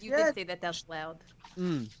did. You Yeah. did say that out loud.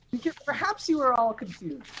 Perhaps you were all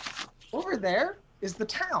confused. Over there is the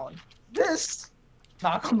town. This,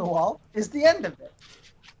 knock on the wall, is the end of it.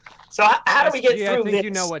 So how do we get SG, through I think this?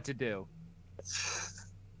 you know what to do.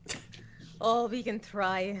 Oh, we can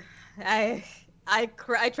try. I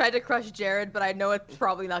tried to crush Jared, but I know it's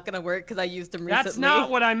probably not gonna work because I used him recently. That's not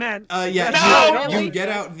what I meant. Yeah, No! you get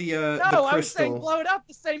out the No, I was saying crystal. blow it up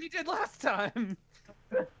the same you did last time.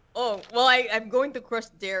 Oh, well, I'm going to crush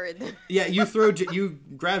Jared. Yeah, you you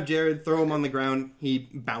grab Jared, throw him on the ground. He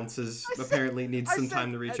bounces. Apparently, needs I some said-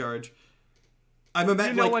 time to recharge. I'm You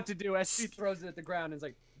about know like what to do. SG throws it at the ground and is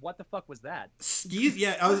like, what the fuck was that? skis.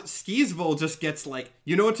 Yeah, Skisville just gets like,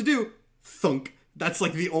 you know what to do. Thunk. That's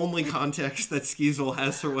like the only context that Skisville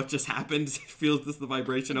has for what just happened. He feels this the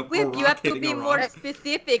vibration of a Wait, rock you have to hitting be a more rock.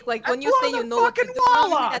 specific. Like when I you say blew you the know what to fucking do,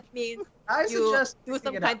 wall up! that means I you suggest do some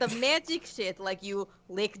picking it kind up. of magic shit, like you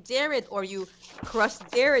lick Jared or you crush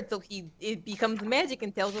Jared so it becomes magic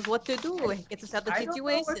and tells us what to do. It gets us out of the I don't know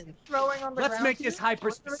what situation. throwing on the Let's ground make this here.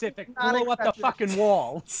 hyper specific. Not Blow up the accepted. fucking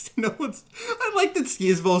wall. No one's. I like that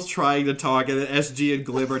Skisville's trying to talk, and then SG and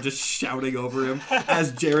Glib are just shouting over him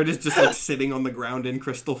as Jared is just like sitting on the ground in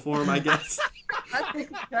crystal form, I guess.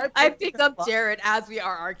 I picked up Jared as we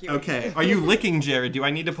are arguing. Okay, are you licking Jared? Do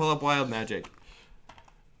I need to pull up wild magic?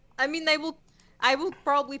 I mean, I will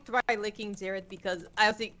probably try licking Jared because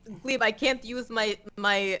I think, Glib, I can't use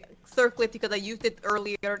my circlet because I used it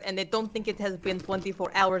earlier and I don't think it has been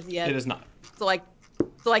 24 hours yet. It is not. So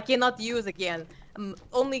I cannot use again.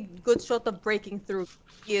 Only good shot of breaking through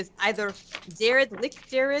is either lick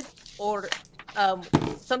Jared, or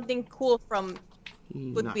something cool from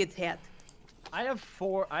Goodbeard's hat. I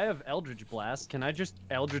have Eldritch Blast. Can I just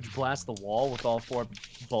Eldritch Blast the wall with all 4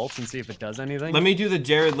 bolts and see if it does anything? Let me do the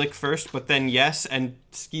Jared lick first, but then yes, and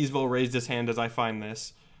Skisville raised his hand as I find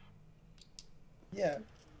this. Yeah,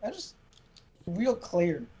 I just real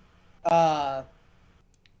clear.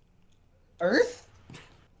 Earth,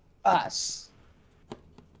 us,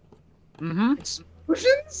 Mm-hmm.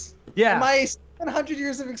 explosions. Yeah, My 700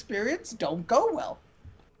 years of experience don't go well.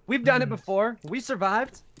 we've done it before. We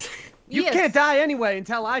survived. You Yes. can't die anyway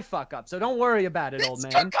until I fuck up, so don't worry about it, old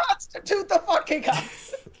This man. could constitute the fucking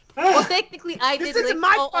us. Well, technically, I This did isn't lick.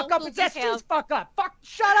 my fuck up, Also, it's we SG's have- fuck up. Fuck,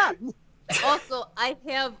 shut up! Also, I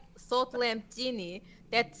have Salt Lamp Genie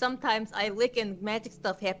that sometimes I lick and magic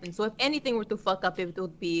stuff happens. So if anything were to fuck up, it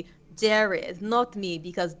would be Jared, not me,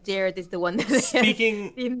 because Jared is the one that has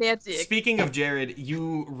Speaking the magic. speaking of Jared,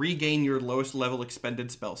 you regain your lowest level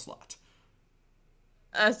expended spell slot.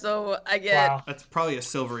 So I get. Wow. That's probably a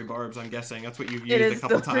silvery barbs, I'm guessing. That's what you've It used a is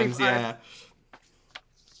couple silvery times, yeah.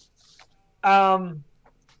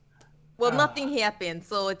 Well, nothing happened,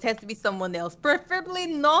 so it has to be someone else, preferably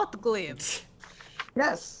not Glib.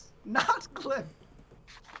 Yes, not Cliff.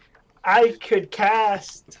 I could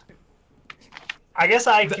cast. I guess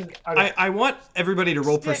I can. Okay. I want everybody to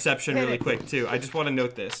roll Stick perception hit really it. quick too. I just want to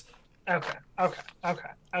note this. Okay.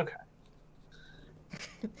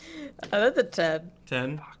 That's a 10.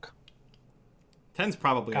 10. Fuck. 10's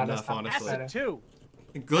probably God, enough, that's not honestly. better. Acid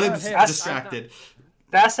 2. Glib's Hey, distracted.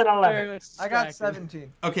 That's an 11. I got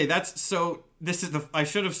 17. Okay, this is I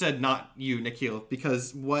should have said not you, Nikhil,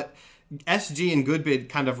 because what SG and Goodbid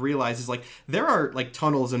kind of realize is like there are like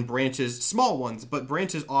tunnels and branches, small ones, but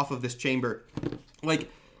branches off of this chamber.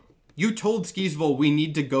 Like you told Skisville we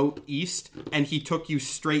need to go east, and he took you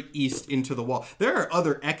straight east into the wall. There are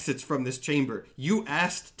other exits from this chamber. You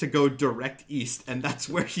asked to go direct east, and that's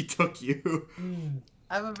where he took you.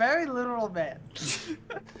 I'm a very literal man.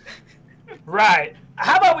 Right.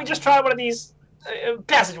 How about we just try one of these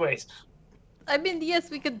passageways? I mean, yes,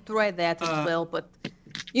 we could try that as Uh, well, but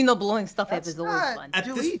blowing stuff up That's is always not fun. At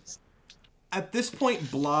due this- east. At this point,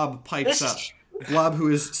 Blob pipes This up. is- Blob, who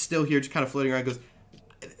is still here, just kind of floating around, goes,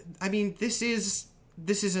 I mean, this is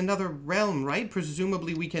another realm, right?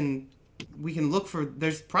 Presumably we can look for,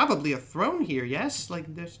 there's probably a throne here, yes? Like,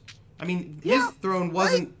 his Yeah, throne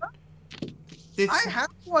wasn't, this, I have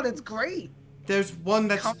one. It's great. There's one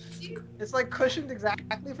that's... Comfy. It's like cushioned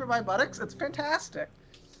exactly for my buttocks. It's fantastic.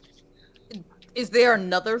 Is there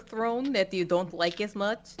another throne that you don't like as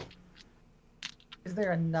much? Is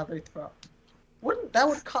there another throne? Wouldn't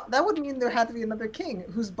that would mean there had to be another king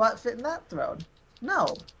whose butt fit in that throne? No.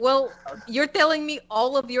 Well, you're telling me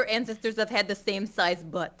all of your ancestors have had the same size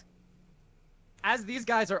butt. As these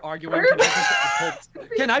guys are arguing,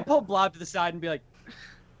 can I pull Blob to the side and be like,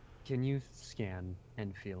 can you scan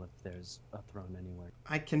and feel if there's a throne anywhere?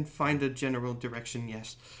 I can find a general direction,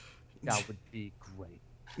 yes. That would be great.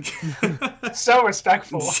 So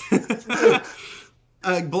respectful.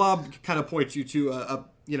 Blob kind of points you to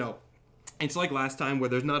it's like last time where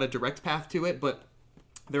there's not a direct path to it, but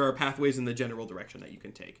there are pathways in the general direction that you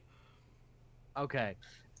can take. Okay.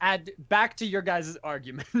 Add back to your guys'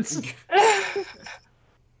 arguments.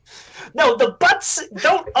 No, the butts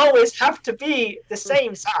don't always have to be the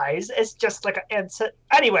same size. It's just like an answer.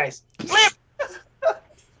 Anyways, flip.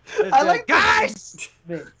 I like guys.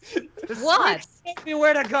 What? Tell me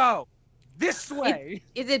where to go. This way.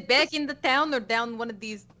 Is it back in the town or down one of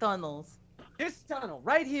these tunnels? This tunnel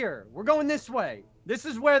right here. We're going this way. This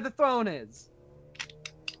is where the throne is.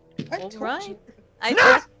 All right.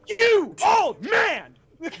 Not you, old man.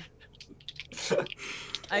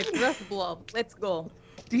 I trust Blob. Let's go.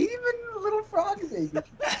 Demon little frog baby.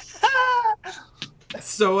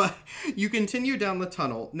 So you continue down the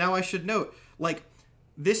tunnel. Now I should note, like,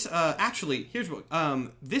 this actually, here's what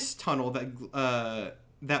this tunnel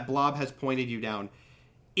that Blob has pointed you down,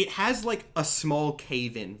 it has like a small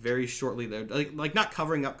cave in very shortly there, like not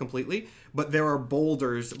covering up completely, but there are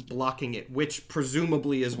boulders blocking it, which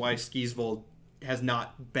presumably is why Skeezvold has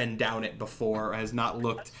not been down it before, or has not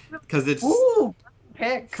looked, because it's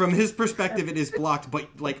from his perspective it is blocked, but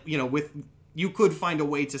like, you could find a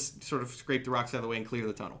way to sort of scrape the rocks out of the way and clear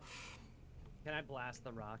the tunnel. Can I blast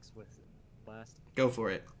the rocks with blast? Go for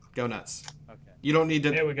it. Go nuts. Okay. You don't need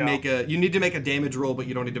to There we go. you need to make a damage roll, but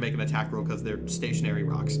you don't need to make an attack roll because they're stationary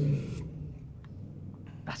rocks.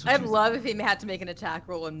 I'd love if he had to make an attack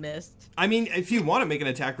roll and missed. I mean, if you want to make an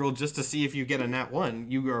attack roll just to see if you get a nat 1,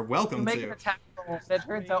 you are welcome Make to. an attack roll. It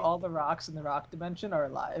turns out all the rocks in the rock dimension are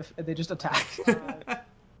alive, and they just attack. 9.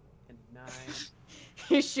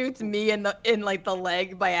 He shoots me in the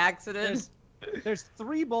leg by accident. There's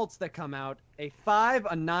 3 bolts that come out: a 5,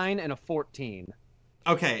 a 9, and a 14.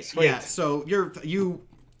 Okay, Sweet. yeah. So you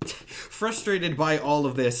frustrated by all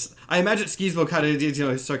of this. I imagine Skeezvold kind of did,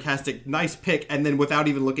 his sarcastic, nice pick, and then without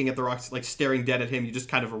even looking at the rocks, like staring dead at him, you just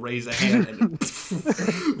kind of raise a hand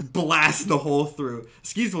and blast the hole through.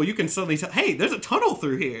 Skeezvold, you can suddenly tell, hey, there's a tunnel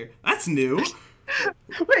through here. That's new.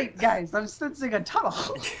 Wait, guys, I'm sensing a tunnel.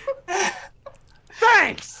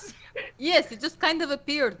 Thanks! Yes, it just kind of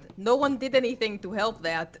appeared. No one did anything to help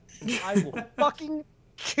that. I will fucking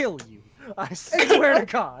kill you. I swear to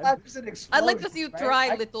God. That was an explosion, I'd like to see you right?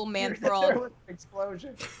 try, little man frog. There was an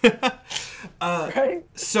explosion. Right?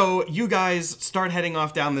 So you guys start heading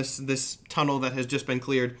off down this tunnel that has just been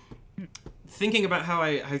cleared. Thinking about how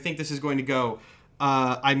I think this is going to go,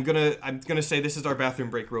 I'm gonna say this is our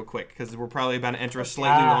bathroom break real quick because we're probably about to enter a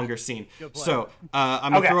slightly longer scene. So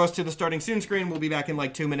I'm gonna throw us to the starting soon screen. We'll be back in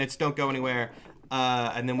like 2 minutes. Don't go anywhere,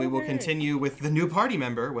 and then we will continue with the new party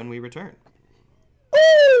member when we return.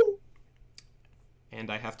 Woo! And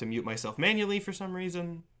I have to mute myself manually for some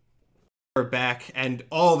reason. We're back, and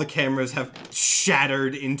all the cameras have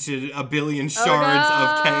shattered into a billion shards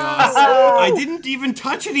of chaos. I didn't even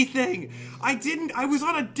touch anything. I was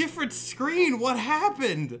on a different screen. What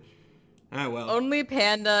happened? Oh, well. Only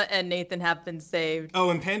Panda and Nathan have been saved.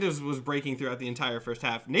 Oh, and Panda's was breaking throughout the entire first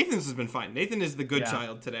half. Nathan's has been fine. Nathan is the good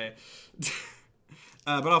child today.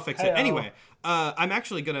 But I'll fix it. Anyway, I'm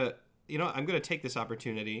actually gonna, I'm gonna take this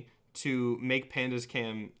opportunity to make Panda's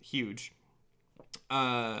cam huge.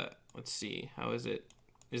 Let's see. How is it?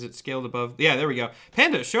 Is it scaled above? Yeah, there we go.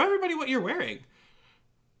 Panda, show everybody what you're wearing.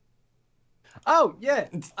 Oh, yeah.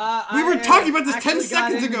 We were talking about this 10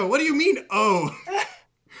 seconds ago. What do you mean, oh?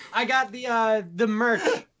 I got the merch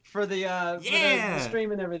for the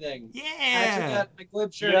stream and everything. I actually Yeah. got my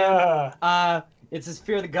glib shirt in. It says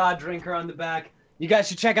Fear the God Drinker on the back. You guys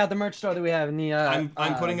should check out the merch store that we have in the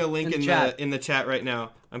I'm putting a link in the in the chat right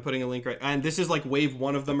now. I'm putting a link right, and this is like wave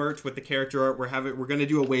 1 of the merch with the character art. We're gonna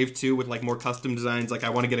do a wave 2 with like more custom designs. Like I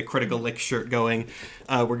want to get a Critical Lick shirt going.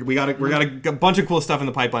 We got a bunch of cool stuff in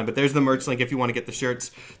the pipeline. But there's the merch link if you want to get the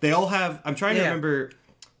shirts. They all have. I'm trying to remember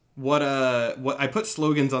what I put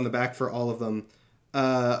slogans on the back for all of them.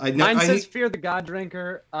 Mine says Fear the God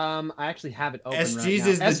Drinker. I actually have it open SG's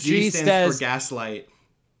right now. is the G stands for gaslight.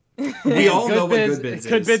 We all know what Good Bids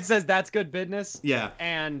is. Good Bid says that's good business. Yeah.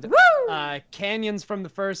 And Canyons from the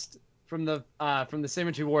first from the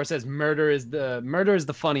Symmetry War says murder is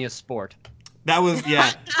the funniest sport. That was,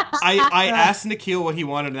 yeah. I asked Nikhil what he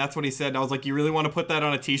wanted, and that's what he said. And I was like, you really want to put that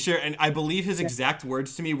on a t-shirt? And I believe his exact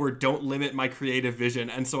words to me were, don't limit my creative vision.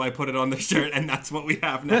 And so I put it on the shirt, and that's what we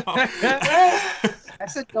have now. I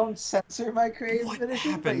said don't censor my creative What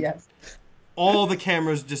vision, but happened? yes. All the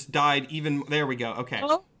cameras just died even... There we go. Okay.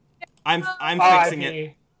 Oh. I'm fixing it.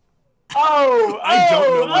 RIP. Oh, I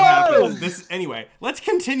don't know what oh. happened. Anyway, let's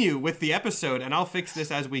continue with the episode, and I'll fix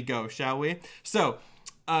this as we go, shall we? So...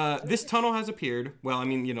 this tunnel has appeared. Well, I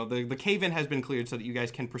mean, you know, the cave-in has been cleared so that you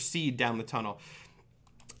guys can proceed down the tunnel.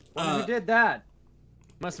 Who did that?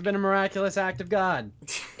 Must have been a miraculous act of God.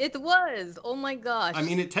 It was. Oh my gosh. I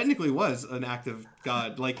mean, it technically was an act of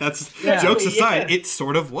God. Like, that's, Yeah. jokes aside, Yeah. it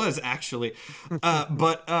sort of was, actually.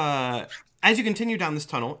 But as you continue down this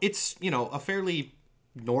tunnel, it's, you know, a fairly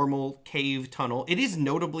normal cave tunnel. It is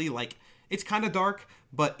notably, like, it's kind of dark,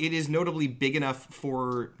 but it is notably big enough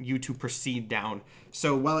for you to proceed down.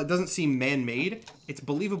 So while it doesn't seem man-made, it's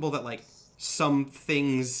believable that, like, some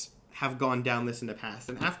things have gone down this in the past.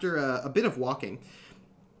 And after a bit of walking,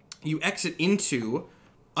 you exit into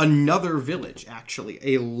another village, actually,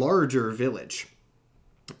 a larger village.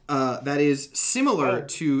 That is similar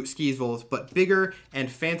to Skeezevol's, but bigger and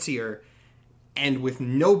fancier, and with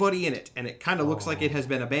nobody in it. And it kind of looks like it has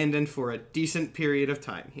been abandoned for a decent period of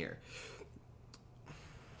time here.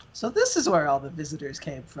 So this is where all the visitors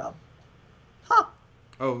came from. Huh.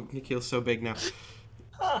 Oh, Nikhil's so big now.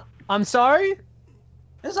 I'm sorry?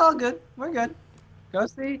 It's all good. We're good. Go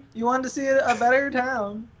see. You wanted to see a better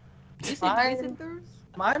town. You said Mine- visitors?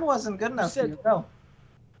 Mine wasn't good enough said- for you. No.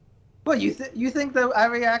 What, you think that I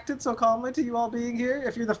reacted so calmly to you all being here?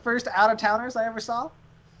 If you're the first out-of-towners I ever saw?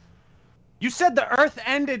 You said the Earth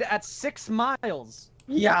ended at 6 miles.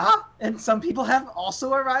 Yeah, and some people have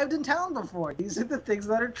also arrived in town before. These are the things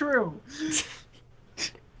that are true.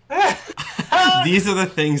 These are the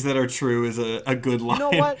things that are true is a good line.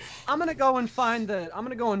 You know what? I'm gonna go and find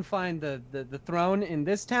the throne in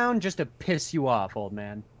this town just to piss you off, old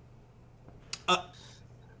man.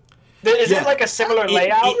 Is Yeah. it like a similar It-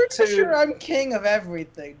 layout it- to? Sure, I'm king of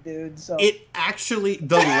everything, dude. So It actually,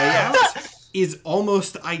 the layout is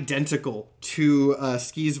almost identical to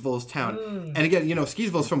Skeezevol's town. And again, you know,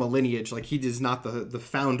 Skeezevol's from a lineage, like he is not the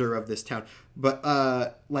founder of this town. But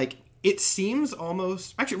like it seems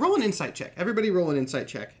almost actually roll an insight check. Everybody roll an insight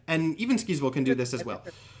check. And even Skeezevol can do this as well.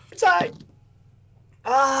 Inside.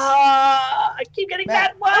 I keep getting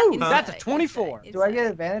that one. That's a 24. do I get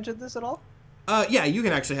advantage of this at all? Yeah, you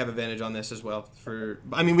can actually have advantage on this as well.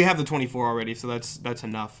 I mean, we have the 24 already, so that's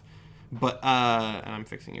enough. But and I'm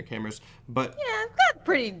fixing your cameras. But Yeah, I've got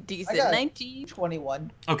pretty decent. I got 19.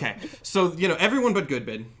 21. okay, so you know, everyone but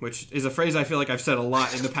Goodbid, which is a phrase I feel like I've said a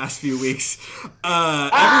lot in the past few weeks.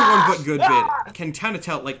 Everyone but Goodbid can kind of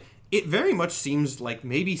tell. Like, it very much seems like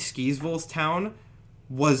maybe Skeezevol's town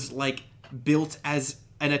was like built as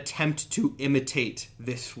an attempt to imitate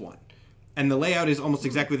this one, and the layout is almost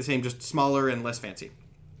exactly the same, just smaller and less fancy.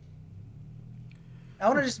 I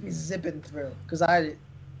want to just be zipping through because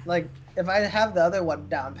if I have the other one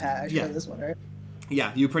down pat, I should Yeah. have this one, right?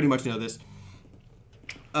 Yeah, you pretty much know this.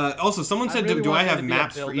 Also, someone said, really do I want there have to be a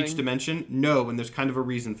maps for each building. dimension? No, and there's kind of a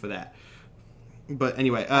reason for that. But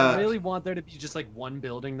anyway, I really want there to be just like one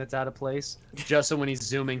building that's out of place, just so when he's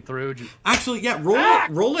zooming through. actually, yeah,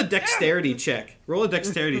 roll a dexterity check. Roll a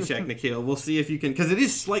dexterity check, Nikhil. We'll see if you can, because it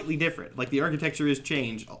is slightly different. Like, the architecture is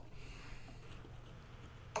changed.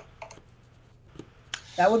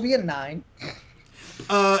 That would be a 9.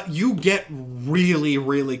 You get really,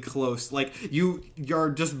 really close. Like, you're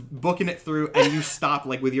just booking it through, and you stop,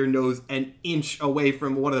 like, with your nose an inch away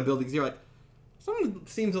from one of the buildings. You're like, something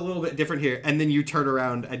seems a little bit different here. And then you turn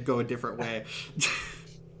around and go a different way.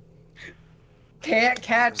 Can't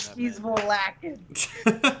catch Skeezevol lacking.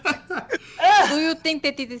 Do you think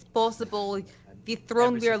that it is possible the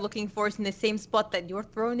throne we are looking for is in the same spot that your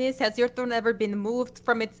throne is? Has your throne ever been moved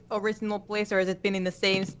from its original place, or has it been in the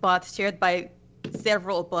same spot shared by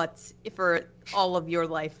several butts for all of your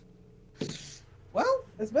life? Well,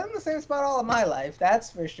 it's been in the same spot all of my life, that's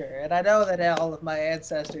for sure. And I know that all of my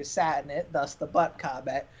ancestors sat in it, thus the butt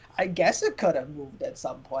comment. I guess it could have moved at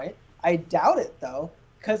some point. I doubt it, though,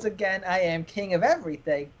 because again, I am king of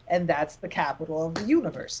everything, and that's the capital of the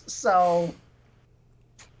universe. So,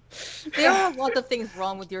 There are a lot of things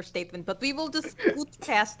wrong with your statement, but we will just scoot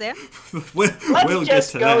past that. we'll Let's get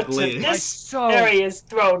just to go that to later. this So area's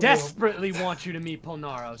throne room. desperately want you to meet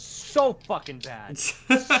Polnaro. So fucking bad.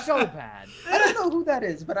 So bad. I don't know who that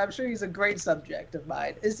is, but I'm sure he's a great subject of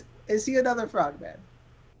mine. Is he another frogman?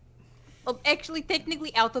 Actually,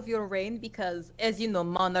 technically out of your reign because, as you know,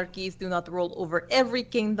 monarchies do not rule over every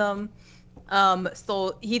kingdom.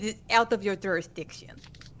 So he is out of your jurisdiction.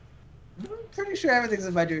 I'm pretty sure everything's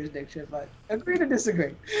in my jurisdiction, but agree to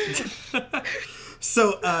disagree.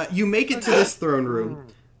 So you make it to this throne room.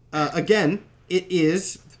 Again, it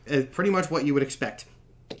is pretty much what you would expect.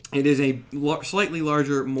 It is a slightly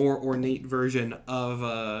larger, more ornate version of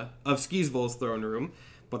Skeezvol's throne room,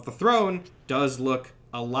 but the throne does look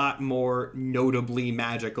a lot more notably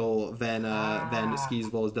magical than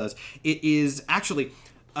Skeezvol's does. It is actually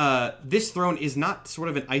this throne is not sort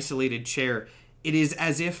of an isolated chair. It is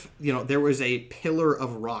as if, there was a pillar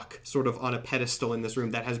of rock sort of on a pedestal in this room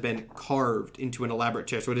that has been carved into an elaborate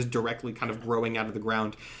chair. So it is directly kind of growing out of the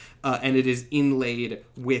ground. And it is inlaid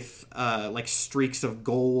with like streaks of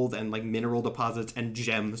gold and like mineral deposits and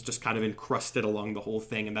gems just kind of encrusted along the whole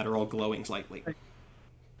thing, and that are all glowing slightly.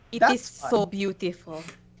 It That's is fun. so beautiful.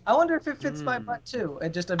 I wonder if it fits my butt too.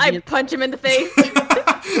 And just I punch him in the face.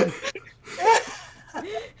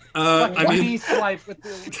 I mean,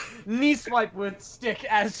 knee swipe with stick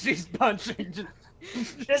as she's punching.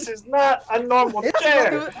 This is not a normal It's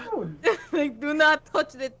chair. Like, do not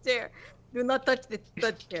touch the chair. Do not touch the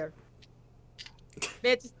chair.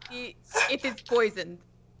 Majesty, it is poisoned.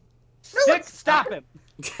 Stick, stop him.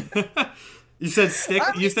 You said stick.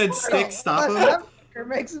 You said stick. Stop him. Unless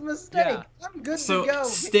makes a mistake. Yeah. I'm good So to go.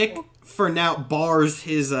 stick for now bars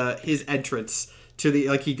his entrance to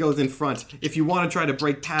the he goes in front. If you want to try to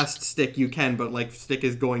break past stick, you can, but like stick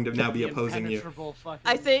is going to now be opposing you.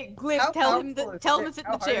 I say, Glib, How tell him powerful is to it? sit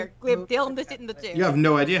in How the hard chair. is Glib, it? tell him to sit in the chair. You have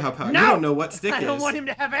no idea how powerful. No! You don't know what stick I don't is. want him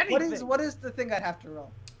to have anything. What is the thing I'd have to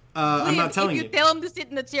roll? I'm not telling if you tell him to sit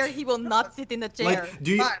in the chair, he will not sit in the chair. Like,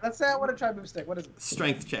 do you Fine, let's say I want to try move stick. What is it?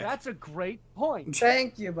 strength check? That's a great point.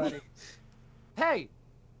 Thank you, buddy. Hey,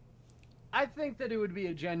 I think that it would be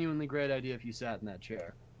a genuinely great idea if you sat in that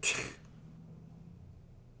chair.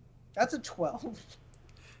 That's a 12.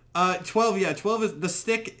 12. Yeah, 12 is the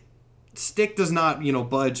stick. Stick does not,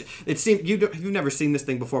 budge. It seems you've never seen this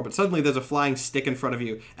thing before, but suddenly there's a flying stick in front of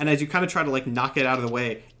you, and as you kind of try to like knock it out of the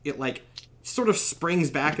way, it like sort of springs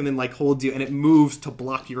back and then like holds you, and it moves to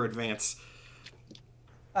block your advance.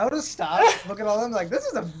 I would have stopped, look at all of them, like, this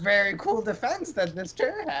is a very cool defense that this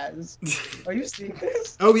chair has. Are you seeing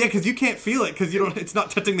this? Oh yeah, because you can't feel it because it's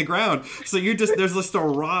not touching the ground. So there's just a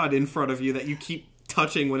rod in front of you that you keep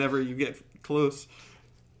touching whenever you get close.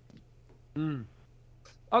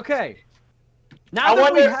 Okay. I Now that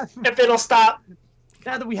wonder we have, if it'll stop.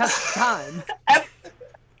 now that we have time.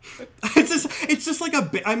 It's just like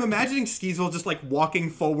I'm imagining Skeezville just like walking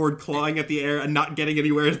forward, clawing at the air and not getting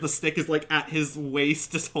anywhere as the stick is like at his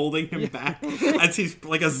waist, just holding him back as he's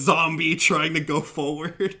like a zombie trying to go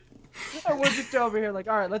forward. I was just over here like,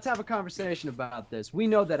 all right, let's have a conversation about this. We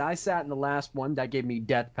know that I sat in the last one that gave me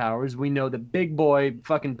death powers. We know the big boy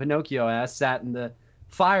fucking Pinocchio ass sat in the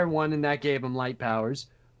fire one and that gave him light powers.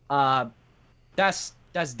 That's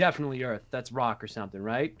definitely earth. That's rock or something,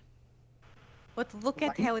 right? But look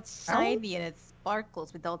at how it's shiny and it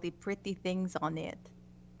sparkles with all the pretty things on it.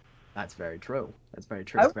 That's very true. That's very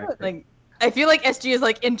true. That's very true. Like, I feel like SG is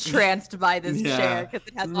like entranced by this Yeah. chair because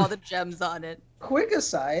it has all the gems on it. Quick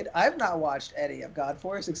aside, I've not watched any of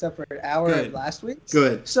Godforce except for an hour Good. of last week.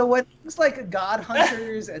 Good. So when things like God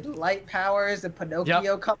Hunters and Light Powers and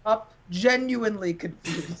Pinocchio come up, genuinely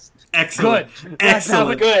confused. Excellent. Good. That's how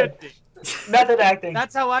it Excellent. Good. should be. Method acting.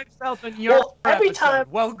 That's how I felt in your Well, every episode.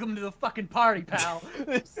 time- Welcome to the fucking party, pal.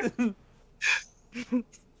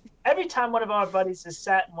 Every time one of our buddies has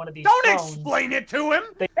sat in one of these Don't thrones, explain it to him.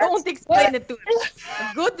 Don't explain it to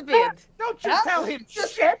him. Good bit. Don't you That tell was him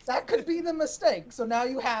just- shit. That could be the mistake, so now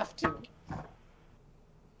you have to.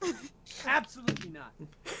 Absolutely not.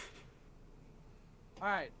 All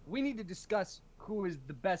right, we need to discuss who is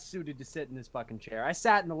the best suited to sit in this fucking chair. I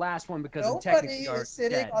sat in the last one because I'm Nobody technically is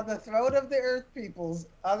sitting dead. on the throne of the Earth peoples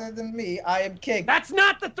other than me. I am king. That's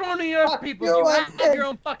not the throne of the earth, Fuck people. you, You I'm have dead. your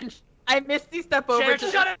own fucking. I misty step over Chair,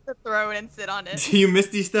 to shut it. the throne and sit on it. You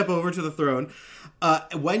misty step over to the throne.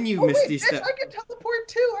 When you Oh, misty wait, step, I can teleport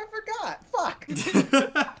too. I forgot. Fuck.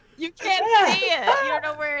 You can't see it. You don't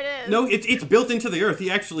know where it is. no, it's built into the earth. He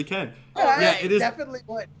actually can. Yeah, Yeah, I it is. definitely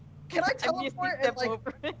would. Can I I misty teleport step and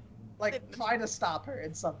over it. like try to stop her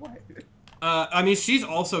in some way? I mean, she's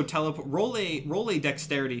also roll a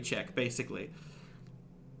dexterity check, basically.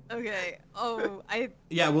 Okay.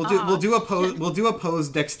 Yeah, we'll do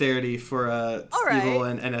opposed dexterity for Stevel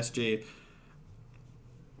and NSG.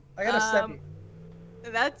 I got a 7.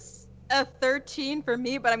 That's a 13 for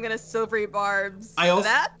me, but I'm gonna silvery barbs I also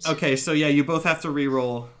that. okay, so yeah, you both have to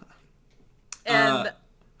re-roll. And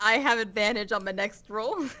I have advantage on my next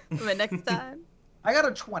roll. My next time. I got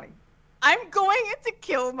a 20. I'm going to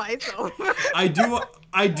kill myself. I do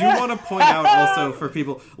want to point out also for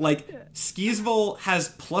people, like, Skeezvol has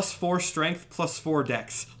 +4 strength, +4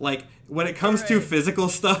 dex. Like, when it comes to physical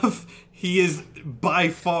stuff, he is by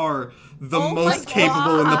far the most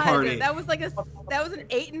capable in the party. That was an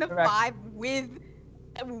 8 and a 5 with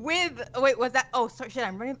wait, was that? Oh, sorry, shit,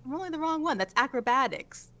 I'm rolling the wrong one. That's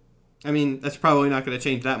acrobatics. I mean, that's probably not going to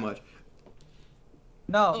change that much.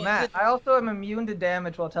 No, Oh, Matt, I also am immune to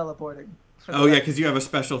damage while teleporting. Oh yeah, because you have a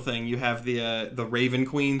special thing. You have the Raven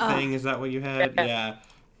Queen thing. Is that what you had? Yeah.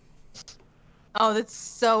 Oh, that's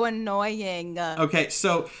so annoying. Okay,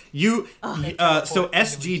 so so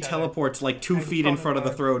SG teleports like 2 feet in front of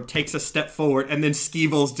the throne, takes a step forward, and then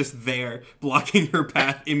Skeevel's just there, blocking her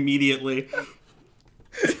path immediately.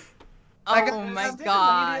 Oh my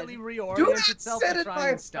god. Immediately reorients itself sit to in try my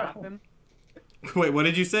and stop throne. him. Wait, what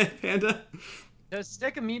did you say, Panda? Does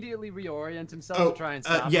Stick immediately reorient himself Oh, to try and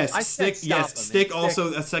stop him? yes, I said Stick. stop Yes, him, Stick. and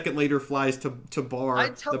Also, a second later flies to bar I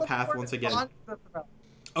the path teleported once again. onto the throne.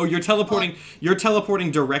 Oh, you're teleporting. You're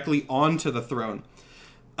teleporting directly onto the throne.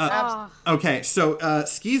 Okay, so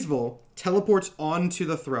Skeezvol teleports onto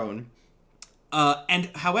the throne, and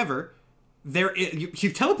however,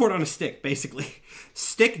 you teleport on a stick basically.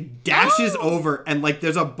 Stick dashes over and like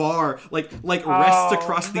there's a bar like rests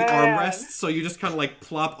across the armrests, so you just kind of like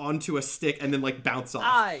plop onto a stick and then like bounce off.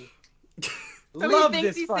 I So love he thinks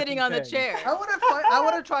this he's fucking sitting on the thing. chair. I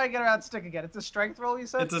want to try and get around Stick again. It's a strength roll, you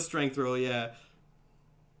said? It's a strength roll, yeah.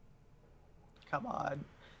 Come on.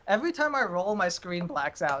 Every time I roll, my screen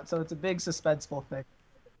blacks out, so it's a big suspenseful thing.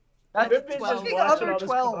 That's I've been 12. just watching Under all this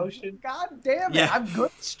 12. commotion. God damn it! Yeah. I'm good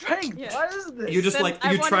at strength. Yeah. What is this? You just Then like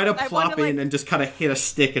I you wanna- try to I plop wanna, in like- and just kind of hit a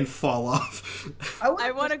stick and fall off.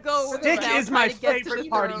 I want to go Stick without is my trying to get to favorite the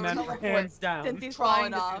party throne member, hands down. Since he's trying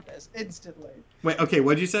falling to off. do this instantly. Wait, okay,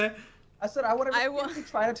 what did you say? I said I want I to wa-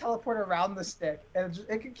 try to teleport around the stick, and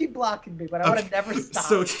it can keep blocking me, but I want to never stop.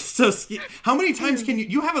 So how many times can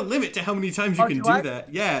you have a limit to how many times you Oh, can do do I?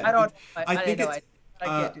 that? Yeah. I don't. I think know. it's I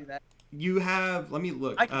can't do that. you have. Let me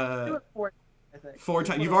look. I can do it 4 times, I think. 4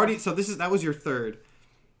 times. You've already. So that was your third.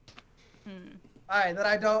 All right, then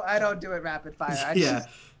I don't do it rapid fire. Yeah.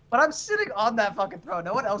 But I'm sitting on that fucking throne.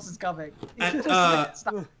 No one else is coming.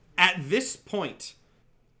 At this point,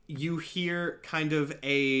 you hear kind of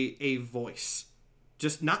a voice,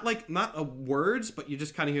 just not a words, but you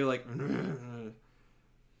just kind of hear like.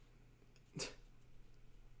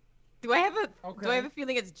 Do I have a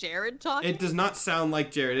feeling it's Jared talking? It does not sound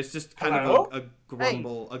like Jared. It's just kind Hello? of a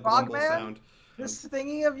grumble, a Frogman? grumble sound. This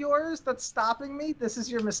thingy of yours that's stopping me, this is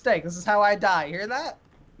your mistake. This is how I die. Hear that?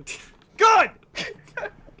 Good!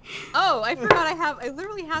 Oh, I forgot I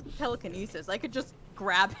literally have telekinesis. I could just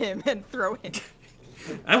grab him and throw him.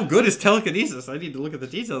 How good is telekinesis? I need to look at the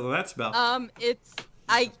details of that spell.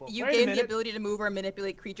 You Wait a gain the minute. ability to move or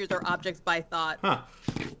manipulate creatures or objects by thought. Huh.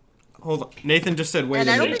 Hold on. Nathan just said, wait And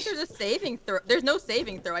a I don't minute. think there's a saving throw. There's no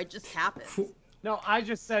saving throw. It just happens. No, I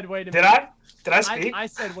just said wait a Did minute. Did I speak? I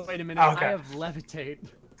said wait a minute. Oh, okay. I have levitate.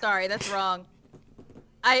 Sorry, that's wrong.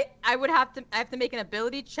 I have to make an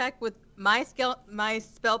ability check with my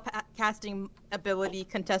spell casting ability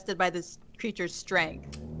contested by this creature's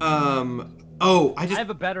strength. Oh, I have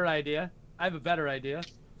a better idea.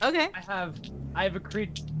 Okay. I have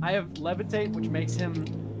levitate, which makes him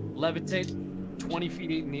levitate 20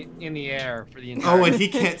 feet in the air for the entire. Oh, and he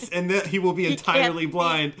can't, and he will be He entirely can't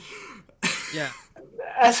blind. Yeah.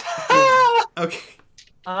 Okay.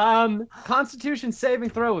 Constitution saving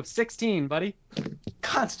throw of 16, buddy.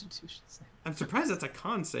 Constitution save. I'm surprised that's a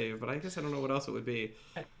con save, but I guess I don't know what else it would be.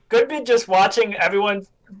 Could be just watching everyone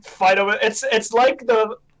fight over. It's like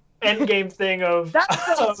the end game thing of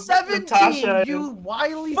That's of 17, Natasha you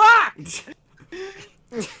wily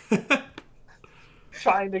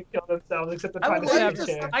trying to kill themselves, except they're I trying would to like save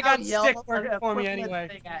to the chair. I got yell stick at working the for me equivalent anyway.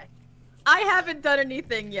 thing at- I haven't done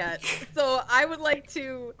anything yet, so I would like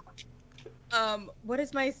to. What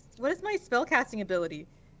is my spell casting ability?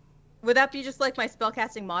 Would that be just like my spell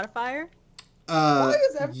casting modifier Why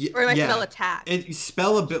is every- or my spell attack? It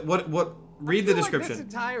spell a bit. What? Read the I feel like description. this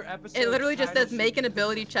entire episode It literally just title says make an should be-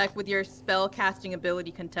 ability check with your spell casting ability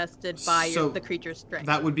contested by So, the creature's strength.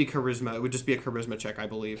 That would be charisma. It would just be a charisma check, I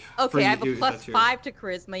believe. For Okay, I have you, a if plus that's your- 5 to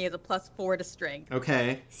charisma. He has a plus 4 to strength.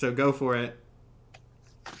 Okay, so go for it.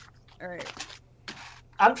 All right.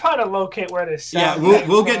 I'm trying to locate where this. Yeah, sound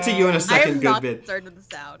we'll came get to you in a from. second. I am good not bit. concerned with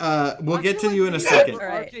the sound. We'll I get feel to you like in a you second. are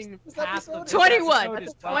Alright. working This past the episode is- 21. episode That's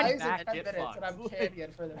is well 5 back, and get 10 minutes, and I'm fucked.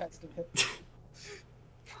 champion for the rest of it.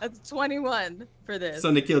 That's 21 for this. So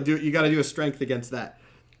Nikhil, you got to do a strength against that.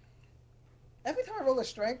 Every time I roll a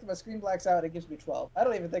strength, my screen blacks out, it gives me 12. I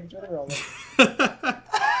don't even think it's really rolling.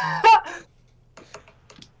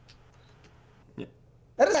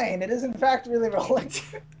 That is saying it is in fact really rolling.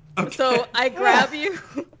 Okay. So I grab you,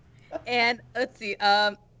 and let's see.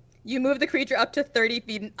 You move the creature up to 30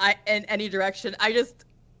 feet in any direction. I just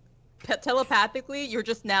telepathically, you're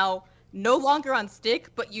just now no longer on stick,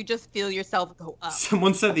 but you just feel yourself go up.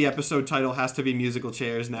 Someone said the episode title has to be musical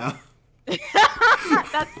chairs now.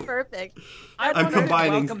 That's perfect. I'm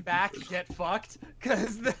combining. Welcome back, get fucked,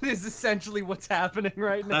 because that is essentially what's happening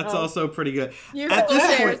right now. That's also pretty good. Musical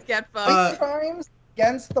chairs get fucked. Crimes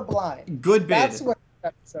against the blind. Good bid. That's what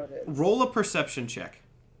this episode is. Roll a perception check.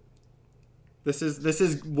 This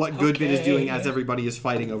is what Goodbid is doing as everybody is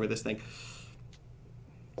fighting over this thing.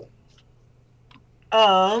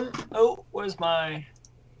 Where's my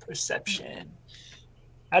perception?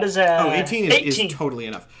 How does that? 18 is totally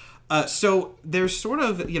enough. So there's sort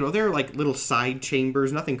of, there are like little side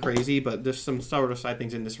chambers, nothing crazy, but there's some sort of side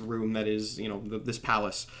things in this room that is, this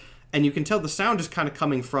palace. And you can tell the sound is kind of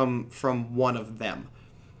coming from one of them.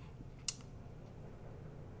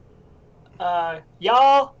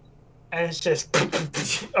 Y'all, and it's just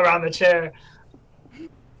around the chair.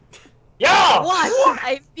 Y'all! What?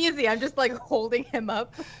 It's easy. I'm just like holding him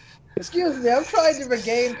up. Excuse me, I'm trying to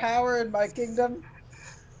regain power in my kingdom.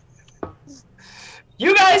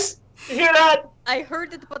 You guys hear that? I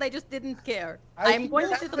heard it, but I just didn't care. I'm going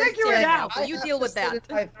to sit on the figure chair it now, out. so you deal with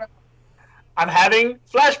that. I'm having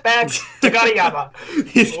flashbacks to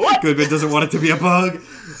Gariyama. What? Goodbid doesn't want it to be a bug.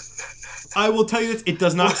 I will tell you this, it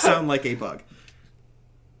does not sound like a bug.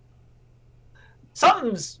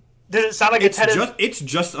 Does it sound like It's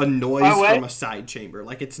just a noise from a side chamber.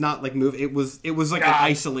 Like it's not like move. It was like an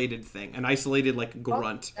isolated thing, an isolated like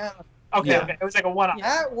grunt. Okay, it was like a one-off.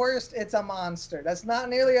 At worst, it's a monster. That's not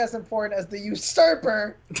nearly as important as the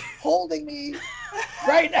usurper holding me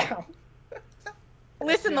right now.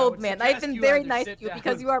 Listen, old man, I've been very nice to you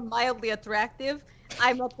because you are mildly attractive.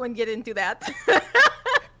 I'm not going to get into that.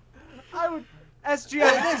 I would... SG,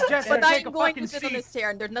 it is just but take I'm a going fucking to sit on seat. this chair,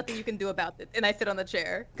 and there's nothing you can do about it. And I sit on the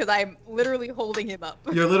chair because I'm literally holding him up.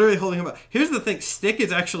 You're literally holding him up. Here's the thing: Stick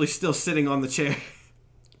is actually still sitting on the chair.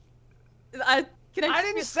 I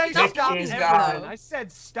didn't say Stick stop is everyone. gone. I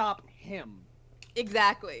said stop him.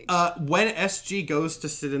 Exactly. When SG goes to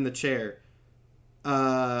sit in the chair,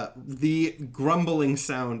 the grumbling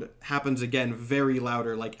sound happens again, very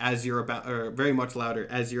louder, like as you're about, or very much louder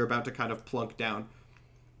as you're about to kind of plunk down.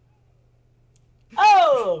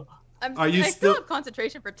 Oh! I still have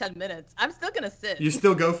concentration for 10 minutes. I'm still gonna sit. You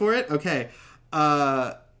still go for it? Okay.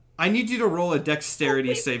 I need you to roll a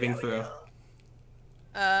dexterity saving throw.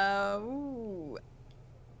 Ooh.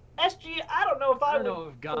 SG, I don't know if I don't know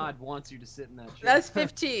if God wants you to sit in that chair. That's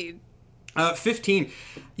 15. 15.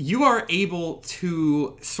 You are able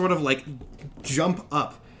to sort of like jump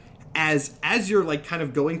up as you're like kind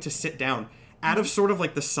of going to sit down. Out of sort of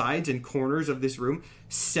like the sides and corners of this room,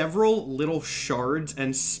 several little shards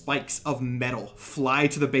and spikes of metal fly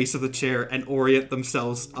to the base of the chair and orient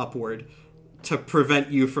themselves upward to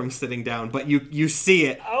prevent you from sitting down. But you see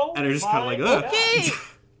it and are just kind of like, ugh. Okay.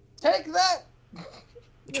 Take that!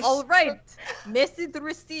 All right. Message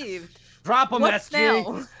received. Drop him, What's SG.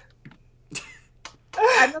 now?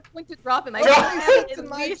 I'm not going to drop him. I Drop have him to at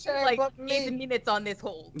my least chair, like but me. 8 minutes on this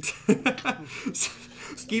hold.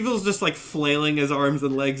 Skeevel's just like flailing his arms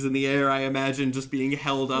and legs in the air, I imagine, just being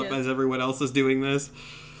held up as everyone else is doing this.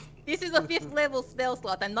 This is a 5th level spell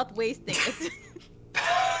slot. I'm not wasting it.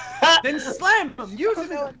 Then slam him. Use I him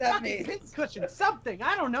don't know as what a that fucking means. pincushion. Something.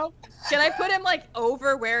 I don't know. Can I put him like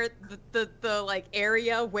over where the like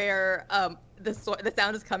area where the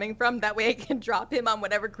sound is coming from? That way I can drop him on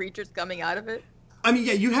whatever creature's coming out of it. I mean,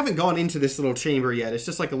 yeah, you haven't gone into this little chamber yet. It's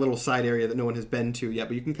just like a little side area that no one has been to yet,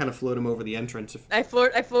 but you can kind of float him over the entrance. I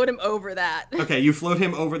float him over that. Okay, you float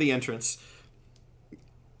him over the entrance.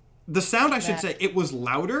 The sound, I should say, it was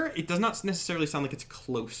louder. It does not necessarily sound like it's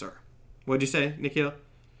closer. What'd you say, Nikhil?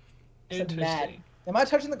 Interesting. Am I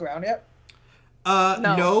touching the ground yet?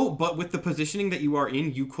 No, but with the positioning that you are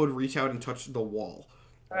in, you could reach out and touch the wall.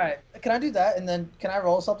 Alright, can I do that, and then can I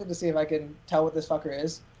roll something to see if I can tell what this fucker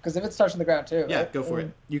is? Because if it's touching the ground too, Yeah, right? go for it.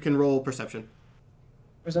 You can roll perception.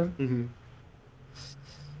 Perception?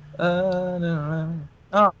 Mm-hmm.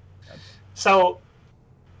 Oh. So,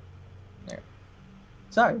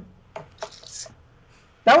 Sorry.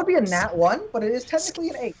 That would be a nat 1, but it is technically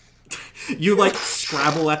an 8. You like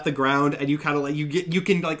scrabble at the ground, and you kind of like you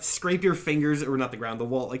can like scrape your fingers, or not the ground, the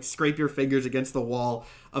wall, like scrape your fingers against the wall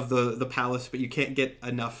of the palace, but you can't get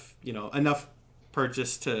enough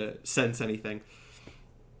purchase to sense anything.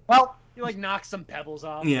 Well, You like knock some pebbles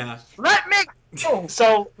off. Yeah. Let me. Oh,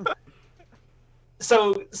 so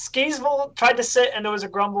Skeezville tried to sit and there was a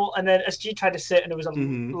grumble, and then SG tried to sit and there was a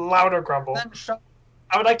louder grumble. Then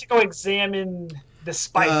I would like to go examine the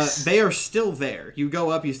spikes. They are still there. You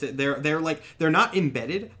go up. You sit. They're like they're not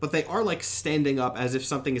embedded, but they are like standing up as if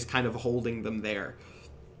something is kind of holding them there.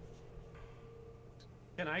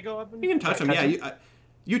 Can I go up and... You can touch them. Yeah,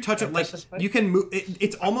 you touch it like you can move.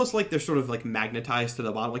 It's almost like they're sort of like magnetized to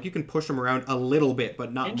the bottom. Like you can push them around a little bit,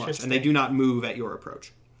 but not much, and they do not move at your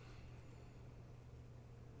approach.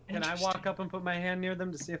 Can I walk up and put my hand near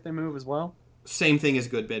them to see if they move as well? Same thing as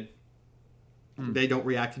good bid. They don't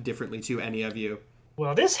react differently to any of you.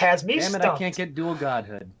 Well, this has me Damn it! stumped. I can't get dual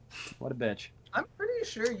godhood. What a bitch. I'm pretty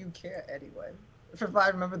sure you can't anyway. If I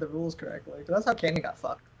remember the rules correctly. 'Cause that's how Canyon got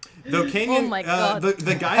fucked. Though Canyon, Oh my God.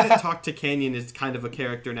 The guy that talked to Canyon is kind of a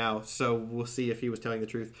character now, so we'll see if he was telling the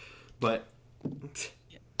truth. But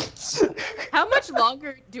How much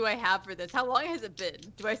longer do I have for this? How long has it been?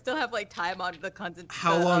 Do I still have like time on the content?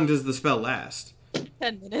 how long does the spell last?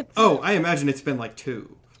 10 minutes. Oh, I imagine it's been like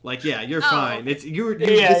 2. Like, yeah, you're fine. Okay. It's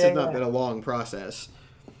this Yeah, has not been a long process.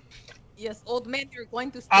 Yes, old man, you're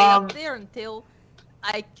going to stay up there until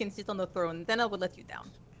I can sit on the throne. Then I will let you down.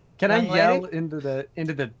 Can I Young yell lady? into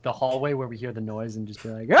the hallway where we hear the noise and just be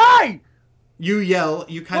like, "Hey!" You yell,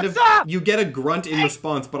 you kind What's of up? you get a grunt in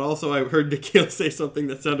response, but also I heard Nikhil say something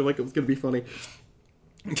that sounded like it was going to be funny.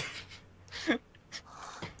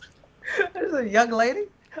 There's a young lady.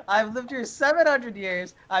 I've lived here 700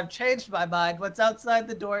 years. I've changed my mind. What's outside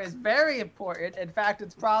the door is very important. In fact,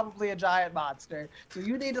 it's probably a giant monster. So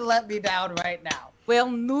you need to let me down right now. Well,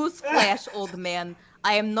 newsflash, old man.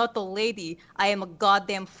 I am not a lady. I am a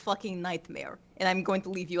goddamn fucking nightmare. And I'm going to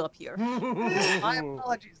leave you up here. My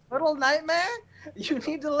apologies. Little nightmare, you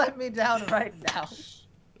need to let me down right now.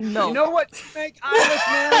 No. You know what you make, Irish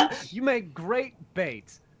man? You make great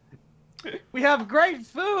bait. We have great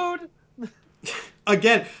food.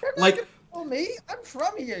 Again, You're not like gonna kill me. I'm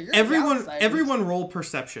from here. You're the outsiders. everyone roll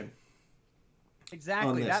perception. on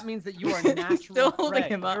Exactly. this. That means that you are naturally Still holding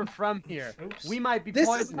bred. him up. You're from here. Oops. We might be This is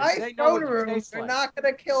poisonous. my They know what throne you room. taste You're like. not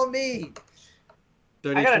gonna kill me.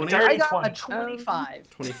 30, I got a 20, dirty- I got 20. a 25.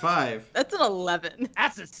 25. That's an 11.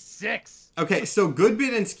 That's a 6. Okay, so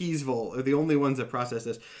Goodbid and Skeezville are the only ones that process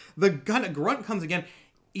this. The kind of grunt comes again.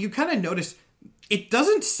 You kind of notice it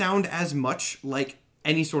doesn't sound as much like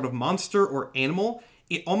any sort of monster or animal.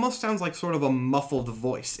 It almost sounds like sort of a muffled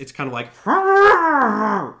voice. It's kind of like...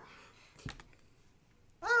 Oh,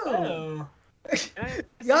 Oh.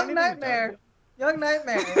 young nightmare. Young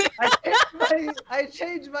nightmare. I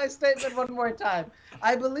changed my statement one more time.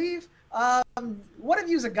 I believe one of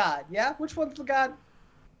you's a god. Yeah, which one's the god?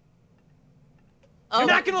 You're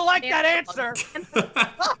not gonna like that answer.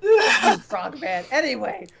 Frogman.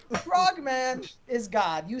 Anyway, Frogman is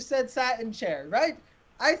God. You said sat in chair, right?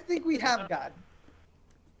 I think we have God.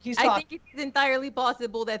 He's I talking. think it is entirely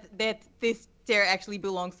possible that this chair actually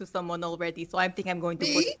belongs to someone already. So I think I'm going to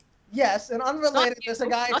put... Me? Yes, and unrelated, Not there's a you,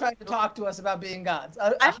 guy not trying to you. talk to us about being gods.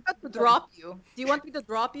 I'm about to drop you. Do you want me to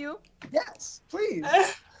drop you? Yes, please.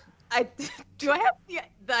 Do I have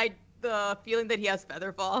the feeling that he has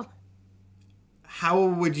Featherfall? How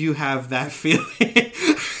would you have that feeling?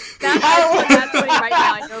 That's what's happening right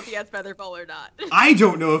now. I know if he has Featherfall or not. I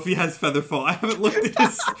don't know if he has Featherfall. I haven't looked at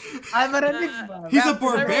his... I'm an enigma. He's a Wrapped in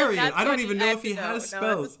barbarian. That's I don't what even he know if he actually has knows. No,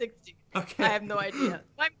 spells. that's a 16. Okay. I have no idea.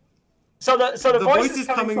 So the voice is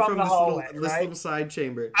coming from the this, hallway, little, this right? little side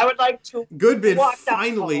chamber. I would like to Goodbid walk down the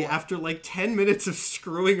finally, hallway. after like 10 minutes of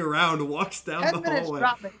screwing around, walks down 10 the minutes, hallway.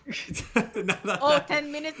 drop me. Oh,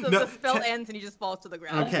 10 minutes, No, the spell 10 ends and he just falls to the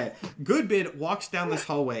ground. Okay. Goodbid walks down this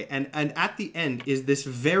hallway, and at the end is this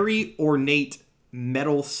very ornate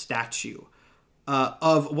metal statue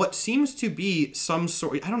of what seems to be some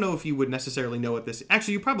sort... I don't know if you would necessarily know what this...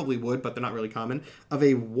 Actually, you probably would, but they're not really common. Of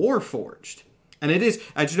a Warforged. And it is...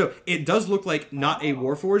 I just know, it does look like not a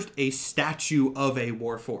Warforged, a statue of a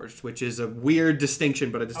Warforged, which is a weird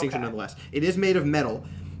distinction, but a distinction nonetheless. It is made of metal,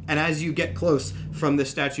 and as you get close from this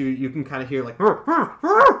statue, you can kind of hear like... Oh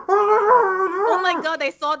my god, I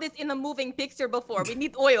saw this in a moving picture before. We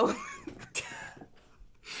need oil.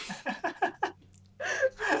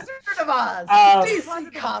 Wizard of Oz.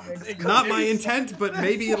 DC Comics. Not my intent, but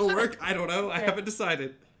maybe it'll work. I don't know. I haven't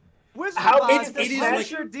decided. Wizard How of big Oz, is this the statue?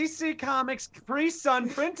 publisher, DC Comics, pre-Sun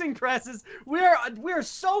printing presses. We're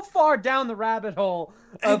so far down the rabbit hole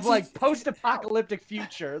of like post-apocalyptic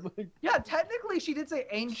future. Yeah, technically she did say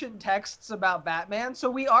ancient texts about Batman, so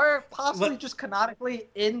we are possibly just canonically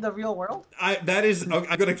in the real world. I'm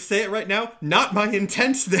gonna say it right now. Not my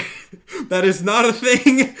intent there. That is not a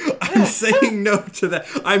thing. I'm saying no to that.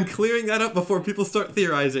 I'm clearing that up before people start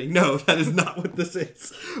theorizing. No, that is not what this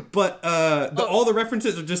is. But all the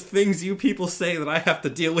references are just things you people say that I have to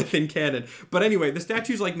deal with in canon. But anyway, the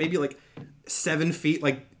statue's like maybe like 7 feet,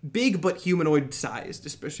 like big but humanoid sized,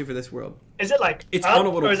 especially for this world. Is it like It's up, on a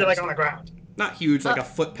little or is it like pedestal. on the ground? Not huge, like a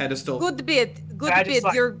foot pedestal. Good bit. Good I just bit.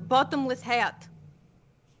 like- Your bottomless hat.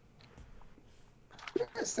 You're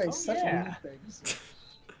gonna say such yeah. mean things.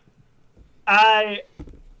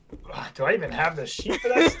 Do I even have the sheet for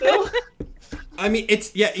that still? I mean,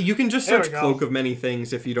 you can just There we search go. Cloak of Many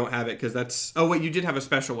Things if you don't have it, because that's... Oh, wait, you did have a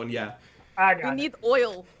special one, yeah. I You got it. need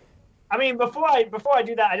oil. I mean, before I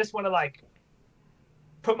do that, I just want to like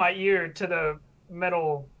put my ear to the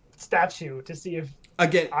metal statue to see if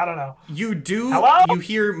Again, I don't know. you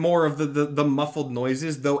hear more of the muffled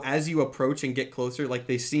noises, though as you approach and get closer, like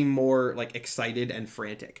they seem more like excited and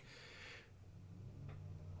frantic.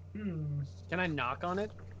 Hmm. Can I knock on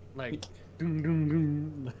it? Like, dun, dun,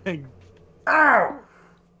 dun, like Ow!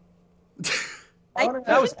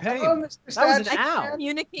 that was pain. Oh, Mr. That was an Statue ow. Man.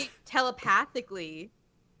 Communicate telepathically,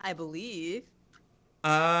 I believe.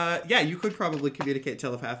 Yeah, you could probably communicate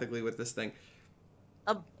telepathically with this thing.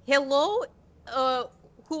 Hello?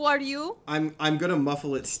 Who are you? I'm gonna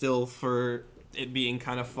muffle it still for it being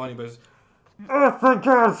kind of funny, but it's, Oh, thank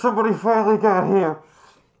God, somebody finally got here.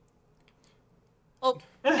 Oh,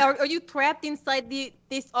 are you trapped inside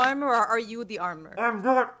this armor, or are you the armor? I'm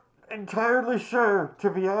not entirely sure,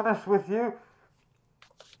 to be honest with you.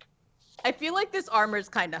 I feel like this armor is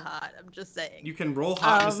kind of hot. I'm just saying. you can roll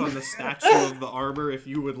hotness on the statue of the armor if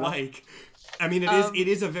you would like. I mean, it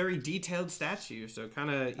is a very detailed statue, so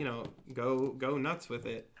kind of, go nuts with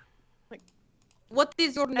it. What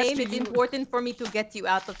is your name? It's important for me to get you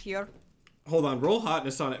out of here. Hold on, roll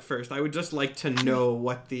hotness on it first. I would just like to know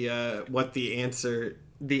what the answer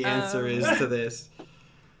is to this.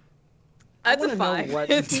 That's a wanna know 5. what-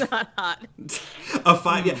 It's not hot. A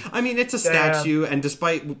 5, yeah. I mean, it's a statue, and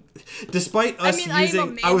despite us mean, I am a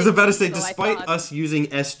using, I was about to say, mannequin, so I despite thought- us using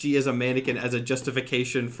SG as a mannequin as a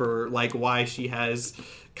justification for like why she has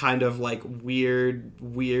kind of like weird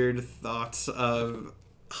thoughts of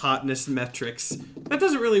hotness metrics, that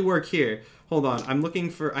doesn't really work here. Hold on, I'm looking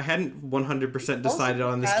for. I hadn't 100% decided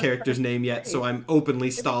on this character's name yet, so I'm openly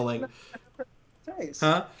stalling. Taste.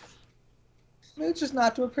 Huh? Maybe it's just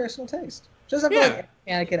not to a personal taste. Just have Yeah.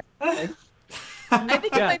 like Anakin. I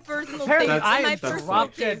think Yeah. my personal Apparently, taste. I My am personal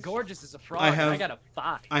drop dead taste. gorgeous as a frog. I and have- I got a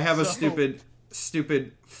 5. I have a So-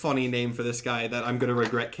 stupid, funny name for this guy that I'm gonna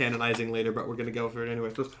regret canonizing later, but we're gonna go for it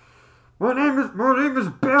anyway. So, My name is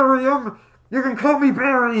Barium. You can call me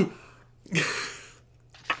Barry.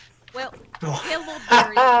 Well, hello,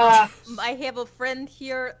 Barry. I have a friend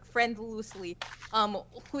here, friend loosely,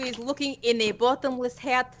 who is looking in a bottomless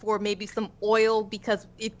hat for maybe some oil because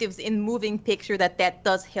it gives in moving picture that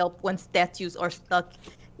does help when statues are stuck.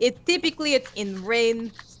 Typically it's in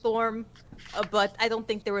rainstorm, but I don't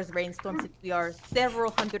think there was rainstorm since we are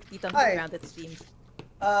several hundred feet underground. It seems.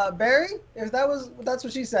 Barry, if that's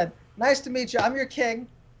what she said. Nice to meet you. I'm your king.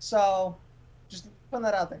 So, just putting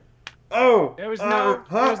that out there. Oh, There was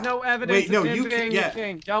no evidence Wait, no, of him you being yeah. the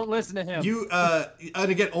king. Don't listen to him. You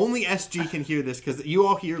and again, only SG can hear this because you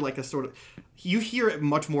all hear like a sort of, you hear it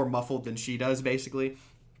much more muffled than she does, basically,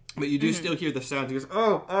 but you do still hear the sound. He goes,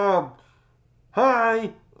 oh,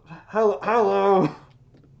 hi, hello.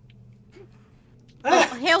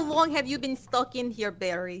 How long have you been stuck in here,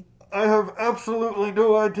 Barry? I have absolutely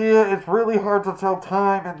no idea. It's really hard to tell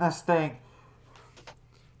time in this thing.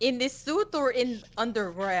 In this suit or in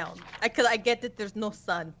underground? Cause I get that there's no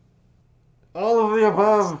sun. All of the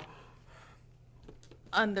above.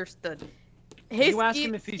 Understood. Hey, You ask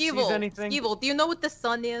him if he sees anything? Skeevel, do you know what the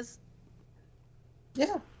sun is?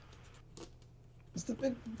 Yeah. It's the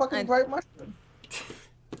big fucking I- bright mushroom.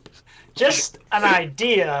 Just an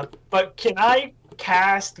idea, but can I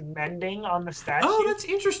cast mending on the statue? "Oh, that's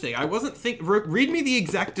interesting. I wasn't read me the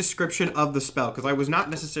exact description of the spell because I was not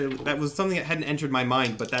necessarily. That was something that hadn't entered my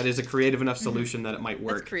mind, but that is a creative enough solution that it might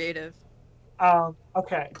That's work." creative.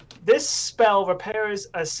 Okay. This spell repairs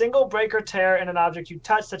a single break or tear in an object you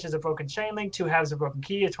touch, such as a broken chain link, 2 halves of a broken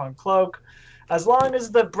key, a torn cloak. As long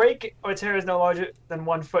as the break or tear is no larger than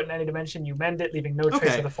 1 foot in any dimension, you mend it, leaving no trace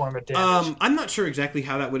Okay. of the form of damage. I'm not sure exactly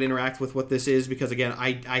how that would interact with what this is because again,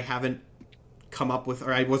 I haven't come up with,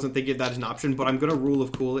 or I wasn't thinking of that as an option, but I'm gonna rule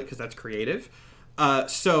of cool it because that's creative.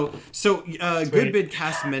 Goodbid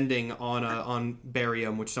cast Mending on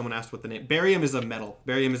barium, which someone asked what the name. Barium is a metal.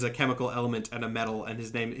 Barium is a chemical element and a metal, and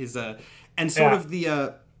his name is and sort of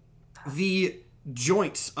the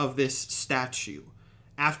joints of this statue,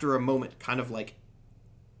 after a moment, kind of like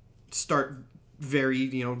start very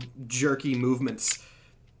jerky movements,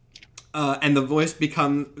 and the voice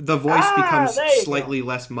becomes slightly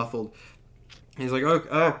less muffled. He's like,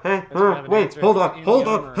 oh, hey, wait, hold on.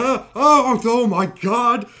 Oh my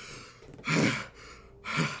God.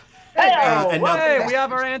 Hey, we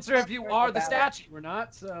have our answer if you are the statue or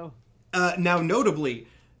not, so. Now, notably,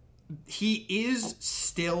 he is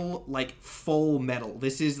still, like, full metal.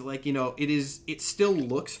 This is, like, it still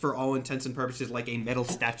looks, for all intents and purposes, like a metal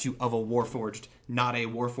statue of a Warforged, not a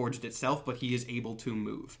Warforged itself, but he is able to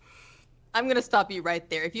move. I'm gonna stop you right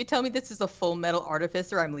there. If you tell me this is a full metal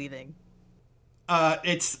artificer, I'm leaving. That'd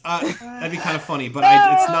be kind of funny, but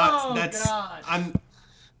it's not. That's God. I'm.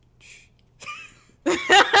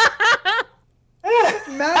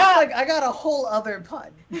 Matt's like, I got a whole other pun.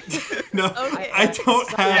 No, Okay. I don't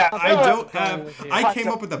have. I don't Going have. with you. I came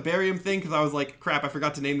up with the barium thing because I was like, crap, I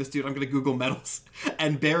forgot to name this dude. I'm gonna Google metals,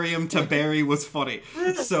 and barium to bury was funny.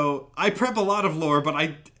 So I prep a lot of lore, but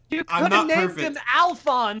I'm not named perfect. him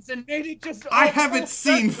Alphonse and made it just. I haven't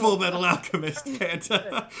seen Full Metal Alchemist,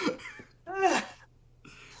 Panta.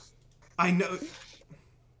 I know.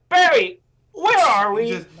 Barry, where are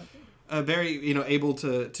we? Just, Barry, able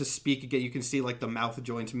to speak again. You can see like the mouth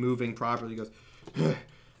joints moving properly. He goes,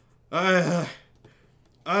 I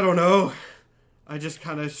don't know. I just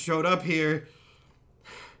kind of showed up here.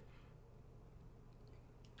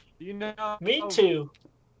 Do you know? Me too.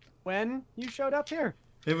 When you showed up here?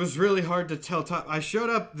 It was really hard to tell time. I showed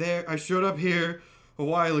up here a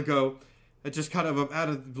while ago. I just kind of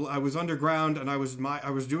I was underground and I was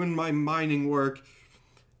doing my mining work,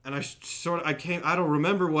 and I don't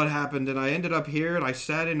remember what happened, and I ended up here and I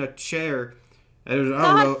sat in a chair. And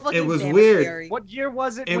I don't know. It was weird. Barry. What year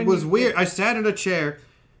was it? It was weird. I sat in a chair,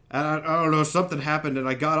 and I don't know, something happened, and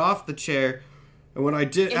I got off the chair, and when I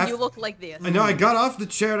did, And you look like this. I know I got off the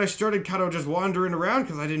chair and I started kind of just wandering around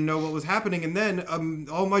because I didn't know what was happening, and then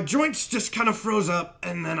all my joints just kind of froze up,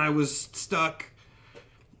 and then I was stuck.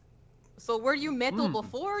 So were you metal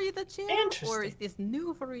before the chair? Interesting. Or is this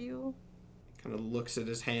new for you? Kind of looks at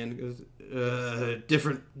his hand, goes,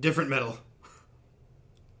 different metal.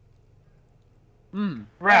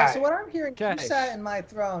 Right. So what I'm hearing, you Okay. sat in my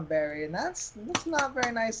throne, Barry, and that's not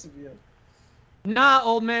very nice of you. Nah,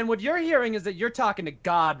 old man. What you're hearing is that you're talking to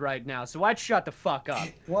God right now, so I'd shut the fuck up.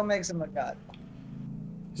 What makes him a god?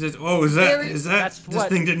 He says, "Oh, is that That's this what-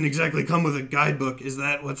 thing didn't exactly come with a guidebook? Is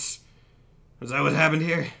that what happened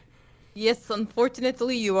here?" Yes,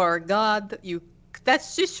 unfortunately, you are a god. That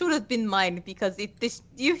just should have been mine because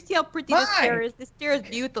you see how pretty this chair Mine! is. This chair is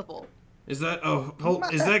beautiful. Is that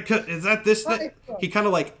is that this thing? He kind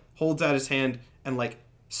of like holds out his hand, and like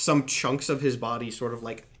some chunks of his body sort of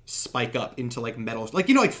like spike up into like metal, like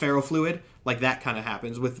like ferrofluid, like that kind of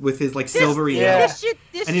happens with his like silvery metal.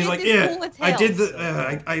 This And he's shit like, is yeah, cool as I hell. did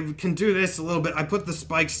I can do this a little bit. I put the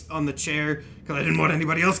spikes on the chair because I didn't want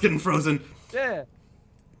anybody else getting frozen. Yeah.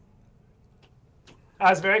 I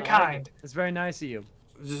was very I like kind. it. It's very nice of you.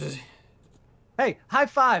 Hey, high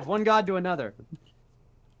five, one god to another.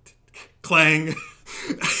 Clang.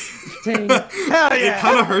 Ting. Hell It yeah!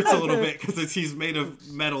 kind of hurts a little bit because he's made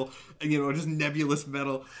of metal, and just nebulous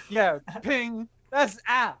metal. Yeah, ping. That's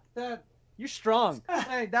you're strong.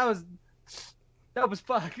 Hey, that was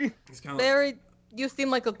fuck. He's kind of Barry, you seem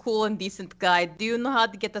like a cool and decent guy. Do you know how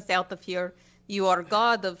to get us out of here? You are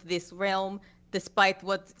god of this realm, despite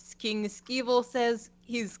what King Skeevel says.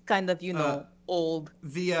 He's kind of, old.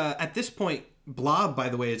 the at this point, Blob, by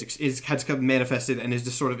the way, has come manifested and is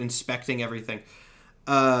just sort of inspecting everything.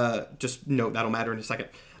 Just note that'll matter in a second.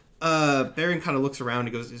 Baron kind of looks around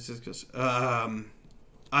and goes,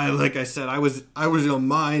 like I said, I was in a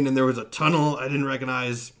mine and there was a tunnel I didn't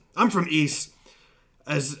recognize. I'm from East.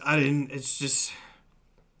 It's just,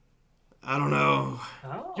 I don't know.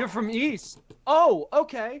 Oh. You're from East. Oh,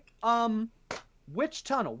 okay. Which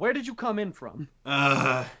tunnel? Where did you come in from?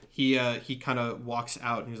 He kind of walks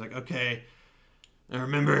out and he's like, okay, I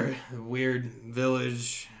remember the weird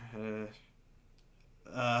village.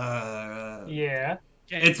 Yeah.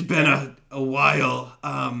 It's been a while.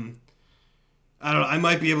 I don't know. I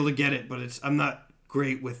might be able to get it, but I'm not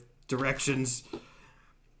great with directions.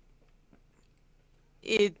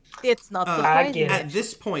 It's not I surprising. get it. At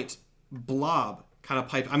this point, Blob kind of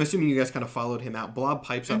pipes. I'm assuming you guys kind of followed him out. Blob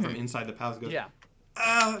pipes up from inside the palace and goes, Yeah.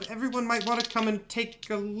 everyone might want to come and take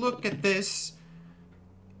a look at this.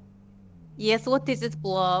 Yes, what is it,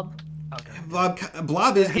 Blob?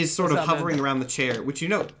 Blob is sort of What's up, hovering man? around the chair, which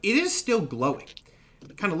it is still glowing.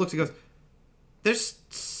 It kind of looks and goes, there's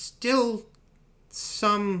still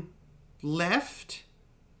some left?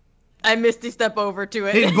 I misty step over to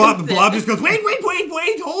it. Hey, Blob just goes, wait,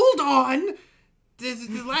 hold on!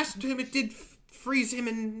 The last time it did freeze him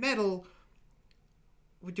in metal.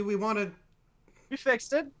 Do we want to... We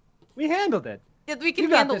fixed it. We handled it. Yeah, we You can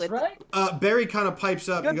got handle this, it. right? Barry kind of pipes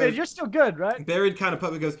up Good, and man. goes... You're still good, right? Barry kind of pipes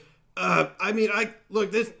up and goes, I mean,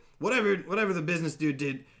 look, this... Whatever the business dude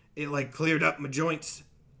did, it, like, cleared up my joints.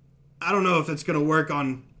 I don't know if it's gonna work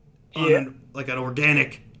on an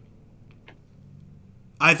organic...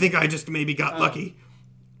 I think I just maybe got lucky.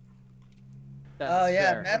 That's Oh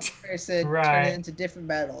yeah, fair. Metal person turn Right. it into different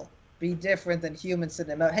metal. Be different than humans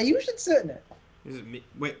sitting in metal. Hey, you should sit in it. Is it me?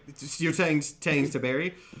 Wait, you're saying to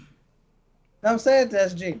Barry? No, I'm saying to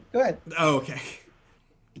SG. Go ahead. Oh, okay.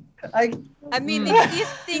 I I mean, if this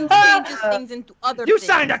thing changes things into other You things.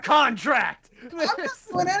 signed a contract. I'm not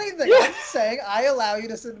doing anything. I'm just saying I allow you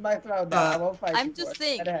to sit in my throne now. I won't fight you I'm for just it.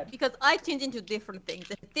 saying, Head ahead. because I change into different things.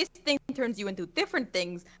 If this thing turns you into different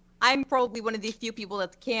things, I'm probably one of the few people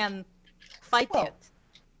that can fight Well, it.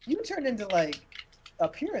 You turn into like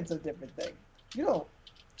appearance of different thing. You don't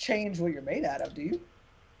change what you're made out of, do you?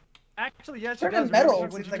 Actually, yes, she Turning does. metal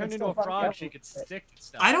Remember, when seems she like turned it's into still a fucking frog, metal. she could stick to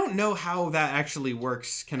stuff. I don't know how that actually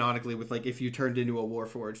works canonically with, like, if you turned into a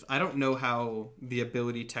Warforged. I don't know how the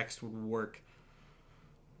ability text would work.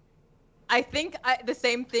 I think the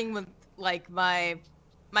same thing with like my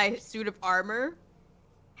suit of armor,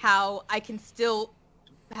 how I'm still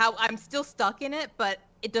stuck in it, but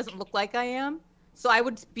it doesn't look like I am. So I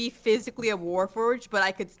would be physically a Warforged, but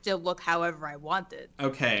I could still look however I wanted.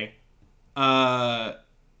 Okay. Well,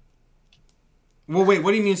 wait,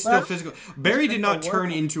 what do you mean still Well, physical? Barry did not a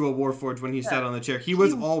turn Warforged. into a Warforged when he sat on the chair. He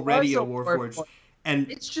was He already a was a Warforged. Warforged. And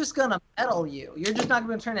It's just gonna metal you. You're just not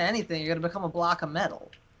gonna turn to anything. You're gonna become a block of metal.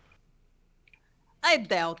 I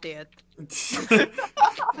doubt it. SG,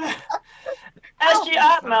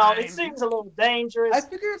 I don't know. It seems a little dangerous. I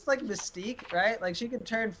figure it's like Mystique, right? Like she can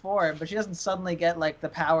turn form, but she doesn't suddenly get like the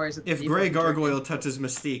powers. That the if people Grey can turn Gargoyle into. touches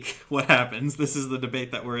Mystique, what happens? This is the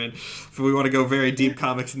debate that we're in. If we want to go very deep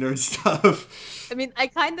comics nerd stuff. I mean, I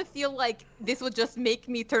kind of feel like this would just make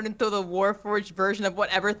me turn into the Warforged version of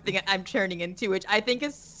whatever thing I'm turning into, which I think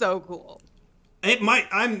is so cool. It might.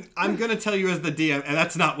 I'm gonna tell you as the DM, and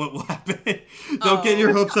that's not what will happen. Don't get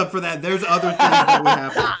your hopes up for that. There's other things that would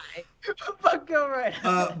happen. Fuck, go right.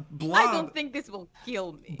 Blob. I don't think this will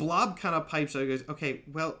kill me. Blob kind of pipes out and goes, okay,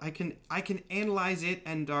 well, I can analyze it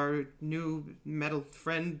and our new metal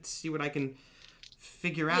friend see what I can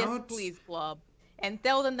figure Yes, out. please, Blob. And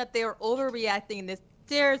tell them that they are overreacting and this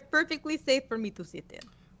chair is perfectly safe for me to sit in.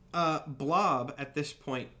 Blob, at this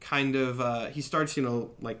point, kind of, he starts,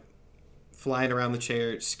 like, flying around the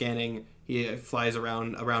chair, scanning. He flies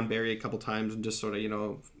around Barry a couple times and just sort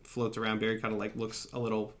of, floats around. Barry kind of, like, looks a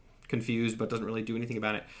little confused but doesn't really do anything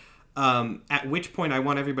about it. At which point I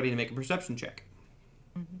want everybody to make a perception check.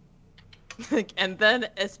 And then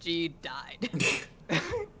SG died.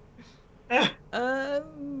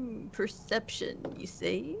 Perception, you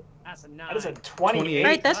say? That's a 9. That is a 28.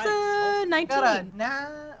 Alright, that's a 19. Got a nah.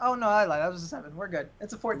 Oh no, I lied. That was a 7. We're good.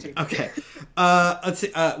 It's a 14. Okay. Let's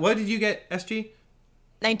see. What did you get, SG?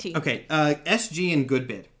 19. Okay. SG and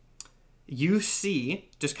Goodbid. You see,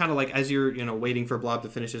 just kind of like as you're, waiting for Blob to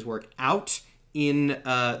finish his work, out in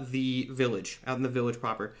the village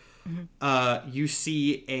proper, you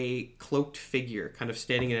see a cloaked figure kind of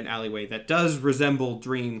standing in an alleyway that does resemble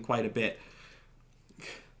Dream quite a bit.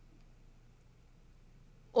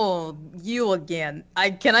 Oh, you again.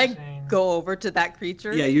 Can I go over to that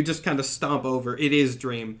creature? Yeah, you just kind of stomp over. It is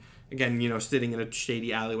Dream. Again, sitting in a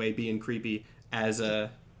shady alleyway being creepy as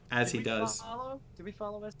he does. Did we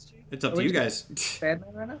follow SG? It's up to you guys. Bad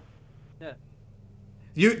man right now? Yeah.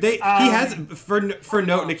 He has for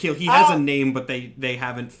note, Nikhil, he has a name, but they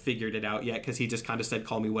haven't figured it out yet because he just kind of said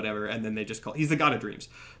call me whatever, and then they just he's the god of dreams,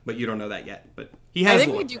 but you don't know that yet. But he has I think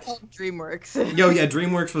lore. we do call him DreamWorks. Yo, yeah,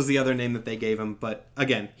 DreamWorks was the other name that they gave him, but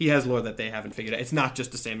again, he has lore that they haven't figured out. It's not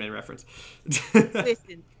just a Sandman reference.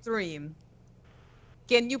 Listen, Dream.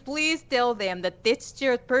 Can you please tell them that this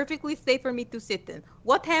chair is perfectly safe for me to sit in?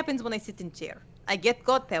 What happens when I sit in chair? I get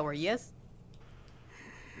god power, yes?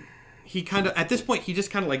 He kind of, at this point, he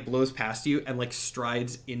just kind of like blows past you and like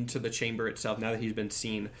strides into the chamber itself now that he's been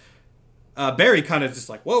seen. Barry kind of just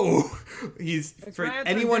like, whoa. He's, for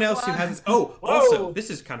anyone else who hasn't, also, this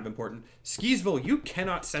is kind of important. Skeesville, you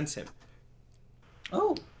cannot sense him.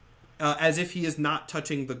 Oh. As if he is not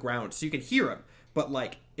touching the ground. So you can hear him, but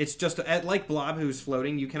like, It's just like Blob, who's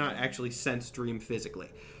floating. You cannot actually sense Dream physically.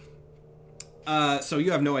 So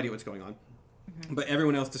you have no idea what's going on. But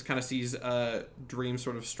everyone else just kind of sees Dream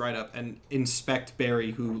sort of stride up and inspect Barry,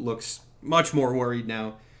 who looks much more worried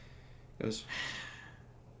now. Goes,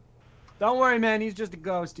 Don't worry, man. He's just a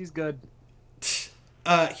ghost. He's good.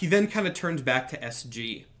 he then kind of turns back to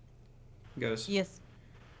SG. Goes, Yes.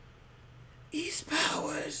 these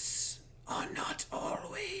powers are not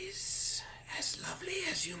always as lovely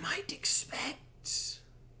as you might expect.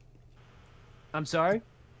 I'm sorry?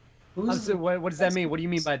 Who's What does that mean? What do you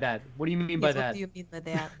mean by that? What do you mean by Yes, that? what do you mean by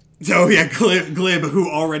that? Oh yeah, Glib, who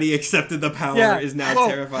already accepted the power, Yeah. is now Whoa,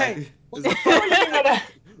 terrified. hey. What do you mean by that?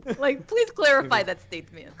 Like, please clarify that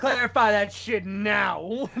statement. Clarify that shit now.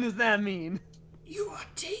 What does that mean? You are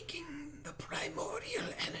taking the primordial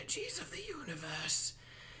energies of the universe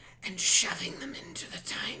and shoving them into the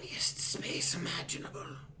tiniest space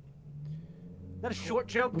imaginable. Is that a short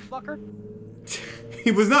joke, fucker?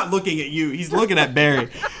 He was not looking at you. He's looking at Barry,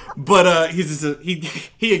 but he's just,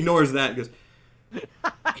 he ignores that and goes,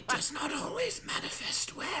 it does not always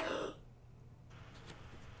manifest well.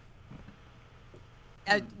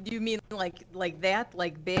 Do you mean like that?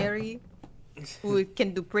 Like Barry, who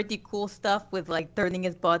can do pretty cool stuff with like turning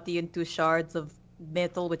his body into shards of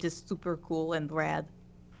metal, which is super cool and rad.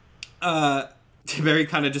 Barry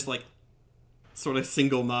kind of just like sort of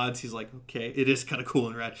single nods. He's like, okay, it is kind of cool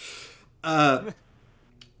and rad.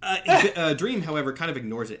 Dream, however, kind of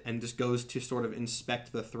ignores it and just goes to sort of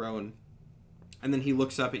inspect the throne. And then he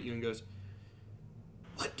looks up at you and goes,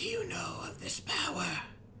 what do you know of this power?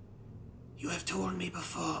 You have told me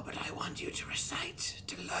before, but I want you to recite,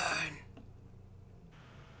 to learn.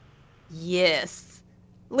 Yes.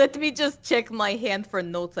 Let me just check my hand for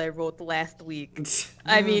notes I wrote last week.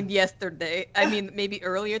 I mean, yesterday. I mean, maybe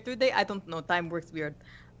earlier today. I don't know. Time works weird.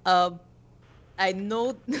 I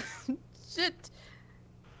know... Shit.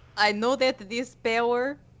 I know that this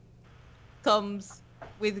power comes...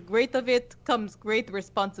 With great of it comes great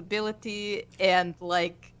responsibility and,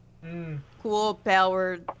 like, cool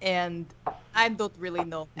power, and I don't really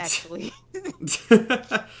know, actually.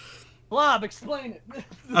 Blob, explain it.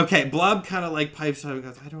 Okay, Blob kind of like pipes up and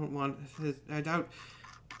goes, I don't...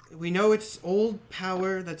 We know it's old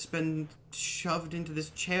power that's been shoved into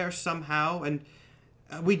this chair somehow, and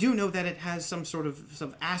we do know that it has some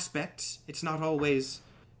aspects. It's not always,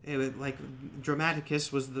 like,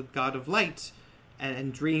 Dramaticus was the god of light,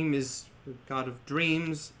 and Dream is the god of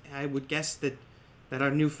dreams. I would guess that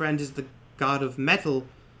our new friend is the god of metal.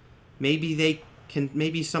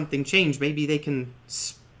 Maybe something changed. Maybe they can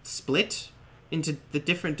split into the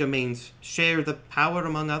different domains, share the power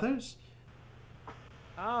among others?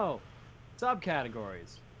 Oh,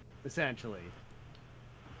 subcategories, essentially.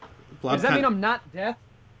 Blob Does that mean I'm not deaf?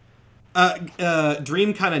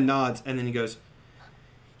 Dream kind of nods, and then he goes,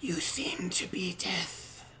 you seem to be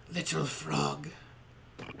death, little frog.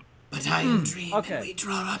 But I am Dream, okay. and we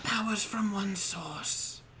draw our powers from one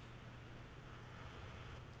source.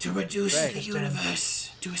 To reduce the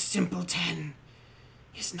universe to a simple 10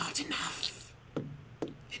 is not enough.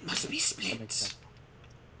 It must be split.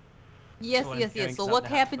 Yes. getting So something what to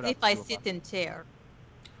have to happens put up if I to a sit in chair?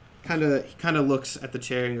 He kind of looks at the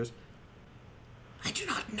chair and goes, I do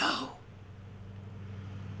not know.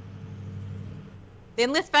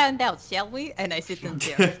 Then let's find out, shall we? And I sit in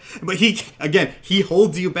chair. But he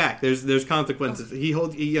holds you back. There's consequences. He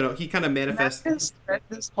kind of manifests.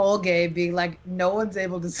 This whole game being like no one's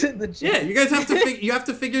able to sit in the chair. Yeah, you guys have to you have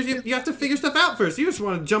to figure stuff out first. You just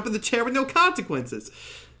want to jump in the chair with no consequences.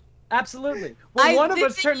 Absolutely. Well, one of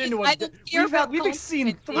us turned into a. I don't care about We've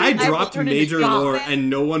seen three. I people dropped turn into major gods. lore, and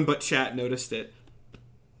no one but chat noticed it.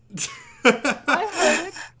 I heard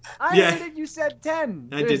it. I Yeah. heard it. You said 10.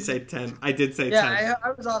 I did say 10. I did say 10. Yeah,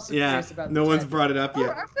 I was also Yeah, curious about no the one's chair. brought it up Oh,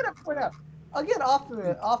 yet. I'm gonna point out. I'll get off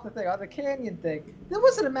the thing on the canyon thing. It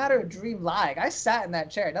wasn't a matter of Dream lying. I sat in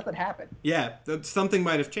that chair. Nothing happened. Yeah, something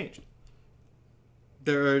might have changed.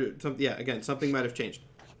 Something might have changed.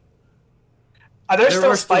 Are there There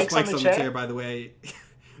still are still spikes spikes on on the the chair? chair, by the way.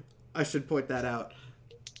 I should point that out.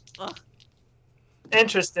 Ugh.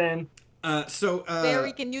 Interesting.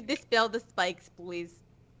 Barry, can you dispel the spikes, please?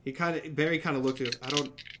 Barry kind of looked at it.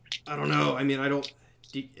 I don't know. I mean,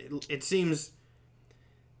 it seems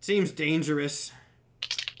dangerous.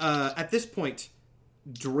 At this point,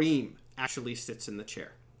 Dream actually sits in the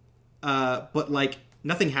chair. But like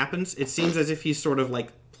nothing happens. It seems as if he's sort of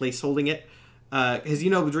like place holding it. Because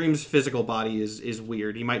Dream's physical body is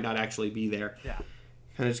weird. He might not actually be there. Yeah.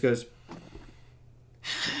 Kind of just goes,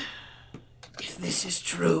 if this is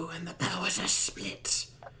true and the powers are split,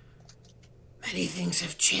 many things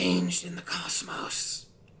have changed in the cosmos.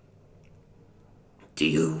 Do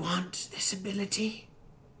you want this ability?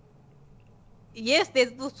 Yes,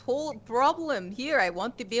 there's this whole problem here. I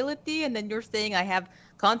want the ability, and then you're saying I have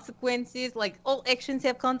consequences. Like, all actions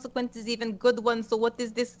have consequences, even good ones. So what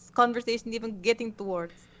is this conversation even getting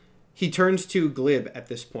towards? He turns to Glib at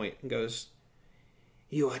this point and goes,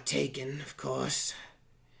 "You are taken, of course.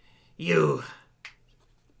 You,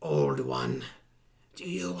 old one. Do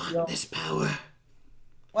you want this power?"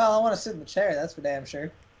 Well, I want to sit in the chair, that's for damn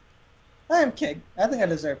sure. I am king. I think I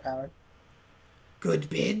deserve power. Good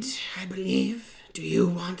bid, I believe. Do you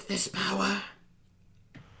want this power?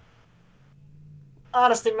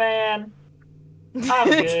 Honestly, man, I'm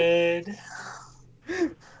good.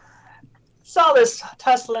 Saw this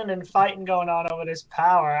tussling and fighting going on over this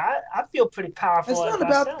power. I feel pretty powerful. It's as not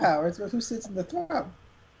about the myself. power, it's about who sits in the throne.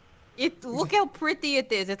 Look how pretty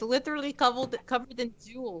it is. It's literally covered in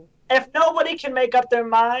jewels. If nobody can make up their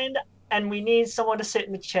mind and we need someone to sit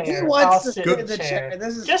in the chair, He I'll wants to sit sit in the chair.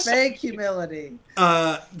 This is Just fake humility.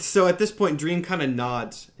 So at this point, Dream kind of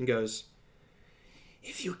nods and goes,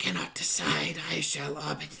 "If you cannot decide, I shall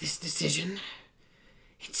arbit this decision.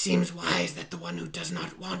 It seems wise that the one who does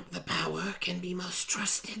not want the power can be most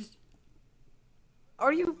trusted."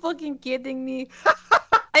 Are you fucking kidding me?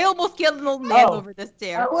 I almost killed an old man over this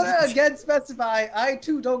chair. I want to again specify, I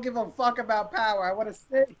too don't give a fuck about power. I want to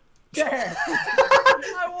sit in the chair.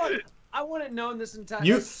 I want it known this entire.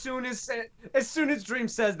 You- As soon as Dream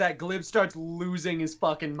says that, Glib starts losing his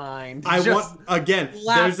fucking mind. I Just want, again,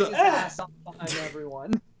 laughs there's his a... ass off behind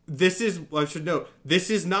everyone. This is, I should note, this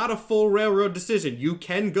is not a full railroad decision. You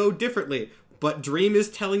can go differently, but Dream is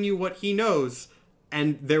telling you what he knows,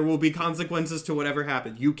 and there will be consequences to whatever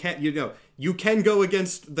happens. You can go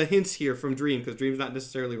against the hints here from Dream, because Dream's not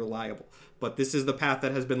necessarily reliable. But this is the path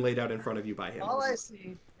that has been laid out in front of you by him. All I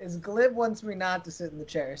see is Glib wants me not to sit in the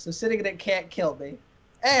chair, so sitting in it can't kill me.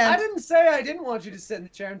 I And didn't say I didn't want you to sit in the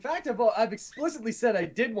chair. In fact, I've explicitly said I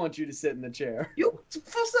did want you to sit in the chair. you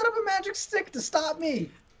set up a magic stick to stop me.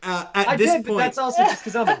 At I this did, but point, that's also just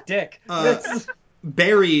because I'm a dick.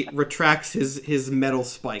 Barry retracts his metal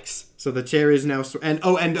spikes, so the chair is now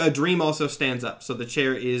and Dream also stands up, so the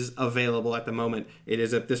chair is available at the moment. It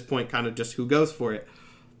is at this point kind of just who goes for it.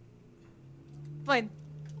 Fine.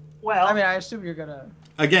 Well, I mean, I assume you're gonna...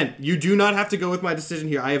 Again, you do not have to go with my decision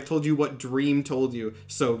here. I have told you what Dream told you,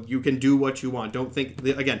 so you can do what you want. Don't think...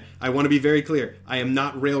 Again, I want to be very clear. I am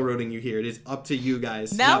not railroading you here. It is up to you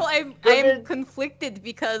guys. Now I am conflicted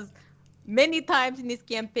because many times in this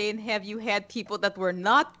campaign have you had people that were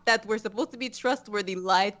supposed to be trustworthy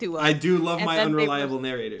lie to us. I do love and my then they unreliable were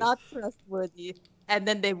narrators. Not trustworthy, and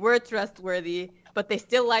then they were trustworthy, but they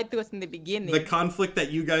still lied to us in the beginning. The conflict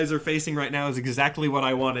that you guys are facing right now is exactly what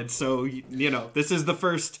I wanted, so, this is the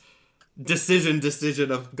first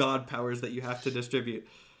decision of god powers that you have to distribute.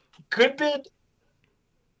 Goodbid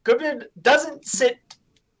doesn't sit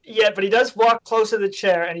yet, but he does walk closer to the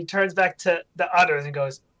chair, and he turns back to the others and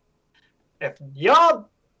goes, "If y'all...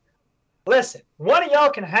 Listen, one of y'all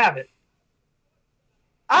can have it.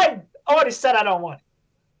 I already said I don't want it.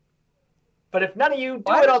 But if none of you do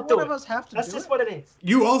Why it, does I'll do one it. of us have to That's do just it? what it is."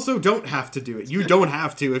 You also don't have to do it. You don't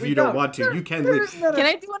have to if you don't want to. You can leave. Can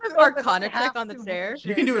I do an Arcana check on the chair?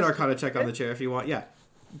 You can do an Arcana check on the chair if you want, yeah.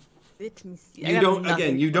 Let me see. You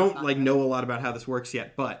don't know a lot about how this works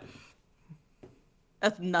yet, but...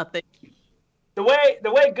 That's nothing. The way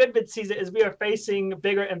Goodbid sees it is we are facing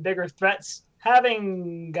bigger and bigger threats.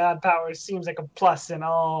 Having god powers seems like a plus in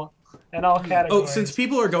all categories. Oh, since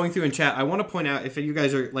people are going through in chat, I want to point out, if you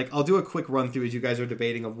guys are, I'll do a quick run through as you guys are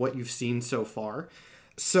debating of what you've seen so far.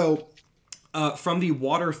 So, from the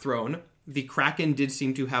Water Throne, the Kraken did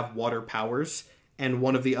seem to have water powers, and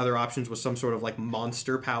one of the other options was some sort of,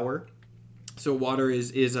 monster power. So water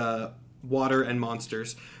is water and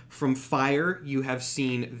monsters. From Fire, you have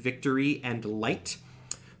seen Victory and Light.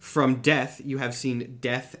 From Death, you have seen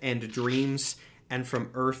Death and Dreams. And from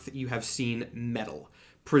Earth, you have seen Metal.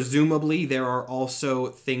 Presumably, there are also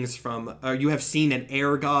things from... you have seen an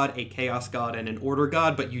air god, a chaos god, and an order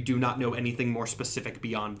god, but you do not know anything more specific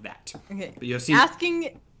beyond that. Okay. But you have seen...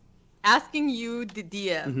 Asking you, the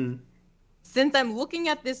DM, Mm-hmm. since I'm looking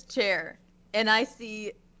at this chair and I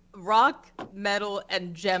see rock, metal,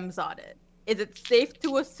 and gems on it, is it safe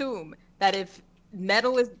to assume that if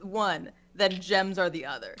metal is one, then gems are the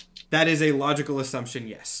other? That is a logical assumption,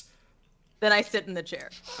 yes. Then I sit in the chair.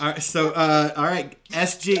 All right, so, all right,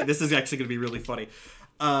 SG, this is actually going to be really funny.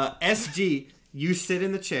 SG, you sit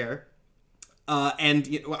in the chair, and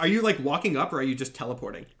are you, walking up, or are you just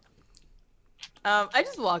teleporting? I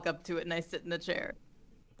just walk up to it and I sit in the chair.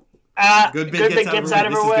 Good bit gets out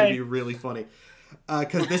of her way. This is going to be really funny.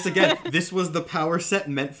 Because this was the power set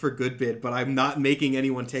meant for Goodbid, but I'm not making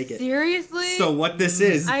anyone take it. Seriously? So what this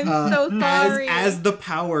is, I'm so sorry. as the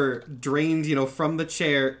power drained, from the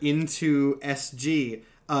chair into SG,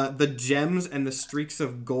 the gems and the streaks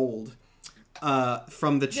of gold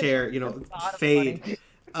from the chair, fade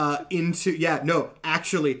into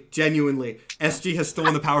actually, genuinely, SG has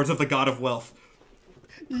stolen the powers of the god of wealth.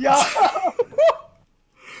 Yo!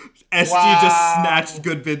 SG just snatched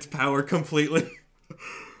Goodbid's power completely.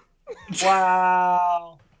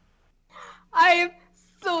 Wow. I am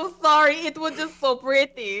so sorry. It was just so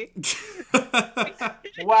pretty.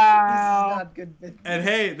 Wow. Not good. And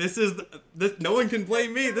hey, this no one can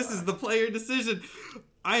blame me. This is the player decision.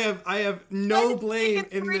 I have no blame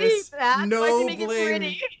in this.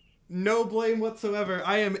 No blame whatsoever.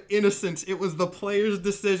 I am innocent. It was the player's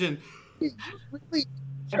decision. Really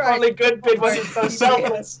If only Goodbid wasn't so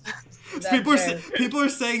selfless. People are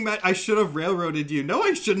saying that I should have railroaded you. No,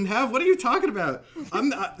 I shouldn't have. What are you talking about?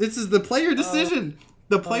 This is the player decision.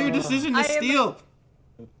 The player decision to steal.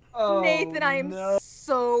 Nathan, I am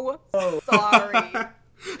so sorry.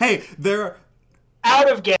 Hey, there.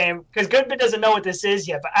 Out of game, because Goodbid doesn't know what this is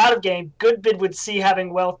yet, but out of game, Goodbid would see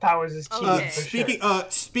having wealth powers as cheating. Okay.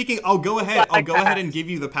 Speaking, I'll go ahead. I'll go ahead and give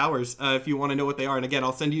you the powers if you want to know what they are. And again,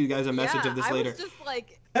 I'll send you guys a message of this later. I was just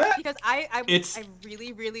like, because I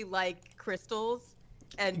really, really like crystals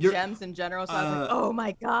and gems in general, so I was like, oh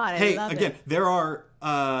my god, I love it. There are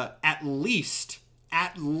at least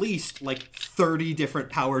like 30 different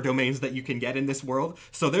power domains that you can get in this world.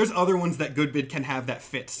 So there's other ones that Goodbid can have that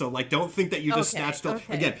fit. So like, don't think that you just snatched them.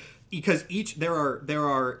 Again, because there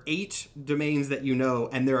are 8 domains that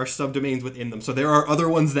and there are subdomains within them. So there are other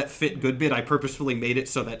ones that fit Goodbid. I purposefully made it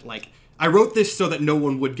so that like I wrote this so that no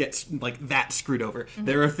one would get like that screwed over. Mm-hmm.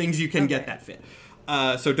 There are things you can get that fit.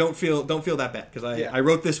 So don't feel that bad, because I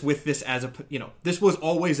wrote this with this as a this was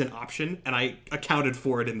always an option, and I accounted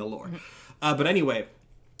for it in the lore. But anyway,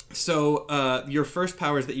 so your first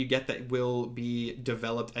powers that you get that will be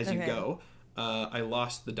developed as you go. I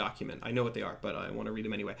lost the document. I know what they are, but I want to read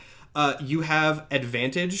them anyway. You have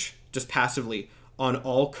advantage just passively on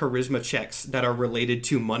all charisma checks that are related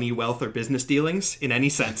to money, wealth, or business dealings in any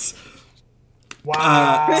sense.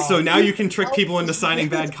 Wow. So now you can trick people into signing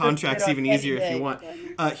bad contracts even easier if you want.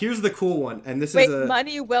 Here's the cool one, and this is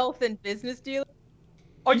money, wealth, and business dealings?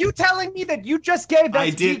 Are you telling me that you just gave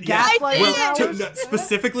I did, gaslighting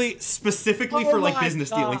powers? Specifically for like business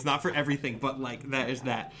dealings, not for everything, but like that is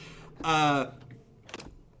that.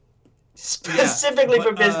 Specifically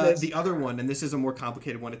for business. The other one, and this is a more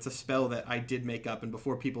complicated one, it's a spell that I did make up, and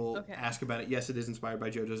before people ask about it, yes, it is inspired by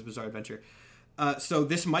JoJo's Bizarre Adventure. So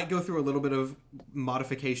this might go through a little bit of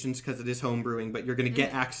modifications because it is homebrewing, but you're going to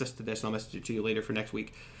get access to this, and I'll message it to you later for next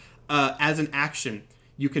week. As an action,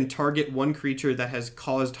 you can target one creature that has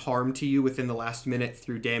caused harm to you within the last minute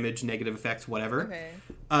through damage, negative effects, whatever.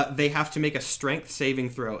 Okay. They have to make a strength saving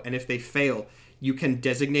throw, and if they fail, you can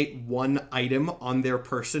designate one item on their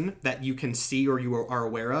person that you can see or you are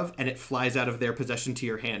aware of, and it flies out of their possession to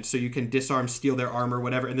your hand. So you can disarm, steal their armor,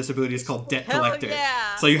 whatever, and this ability is called Debt Collector.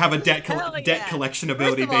 Yeah. So you have a debt collection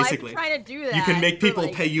ability, First of all, basically. I'm trying to do that. You can make people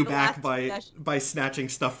pay you the back last by snatching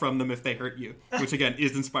stuff from them if they hurt you, which again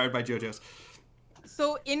is inspired by JoJo's.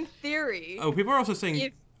 So in theory, People are also saying,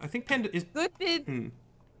 if I think Panda is... Goodbid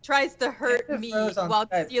tries to hurt me while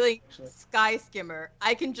stealing Sky Skimmer,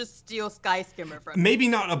 I can just steal Sky Skimmer from him. Maybe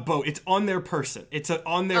not a boat. It's on their person. It's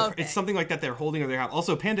It's something like that they're holding or they have.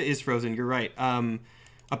 Also, Panda is frozen. You're right.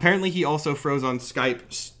 Apparently, he also froze on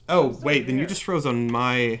Skype. Oh wait, then you just froze on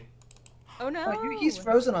my. Oh no. He's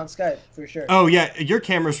frozen on Skype for sure. Oh yeah, your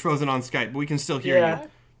camera's frozen on Skype, but we can still hear you.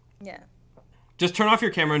 Yeah. Just turn off your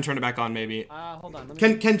camera and turn it back on, maybe. Hold on.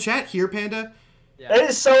 Can chat hear Panda? Yeah. It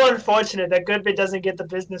is so unfortunate that Goodbid doesn't get the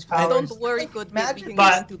business powers. Don't worry, Goodbid. We can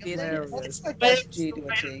But- go into business. It's like SG to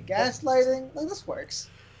a T. Gaslighting, like this works.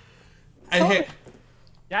 And hey,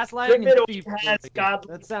 Gaslighting Goodbid and thief. has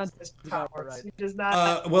godly That sounds powers. about right. He does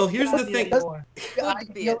not. well, here's the thing. anymore. The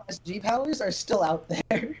ideal SG powers are still out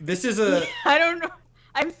there. This is a I don't know.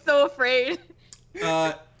 I'm so afraid.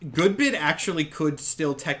 Goodbid actually could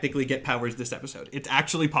still technically get powers this episode. It's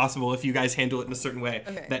actually possible if you guys handle it in a certain way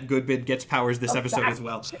that Goodbid gets powers this episode as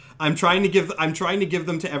well. I'm trying to give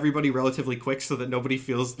them to everybody relatively quick so that nobody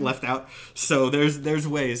feels left out. So there's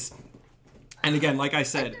ways. And again, like I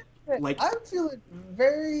said, I'm feeling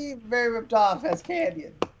very, very ripped off as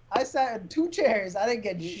Canyon. I sat in 2 chairs. I didn't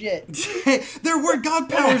get shit. there were god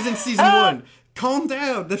powers in season 1. Calm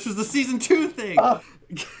down. This was the season 2 thing.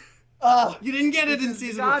 You didn't get it in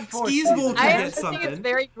season 1. Skeezville I can get just think something. it's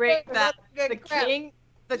very great that the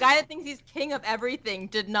guy that thinks he's king of everything,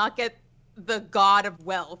 did not get the god of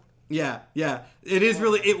wealth. Yeah. It is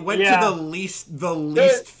really. It went Yeah. to the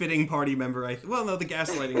least fitting party member. Well, no, the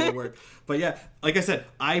gaslighting will work. But yeah, like I said,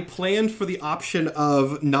 I planned for the option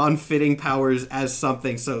of non-fitting powers as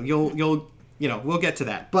something. So we'll get to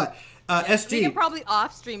that. But SG. We can probably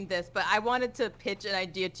off-stream this, but I wanted to pitch an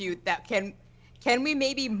idea to you that can we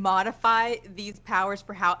maybe modify these powers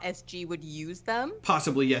for how SG would use them?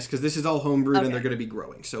 Possibly, yes, because this is all homebrewed and they're going to be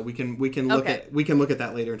growing. So we can look at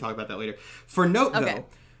that later and talk about that later. For note though.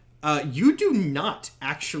 You do not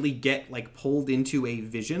actually get like pulled into a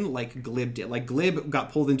vision like Glib did. Like Glib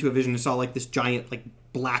got pulled into a vision and saw like this giant like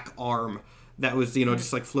black arm that was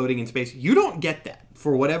just like floating in space. You don't get that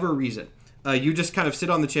for whatever reason. You just kind of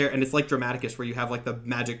sit on the chair and it's like Dramaticus where you have like the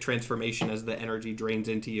magic transformation as the energy drains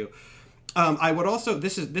into you. I would also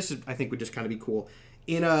this is I think would just kind of be cool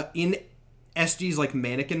in SG's like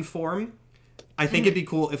mannequin form. I think it'd be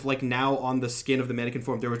cool if, like, now on the skin of the mannequin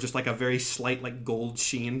form, there was just, like, a very slight, like, gold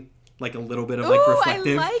sheen. Like, a little bit of, like,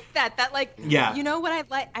 reflective. I like that. That, like, yeah. You know what I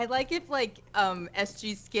like? I like if, like,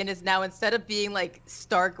 SG's skin is now, instead of being, like,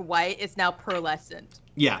 stark white, it's now pearlescent.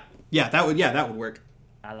 Yeah, that would work.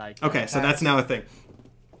 I like that. Okay, so that's now a thing.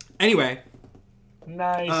 Anyway.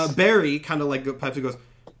 Nice. Barry kind of, like, pipes and goes,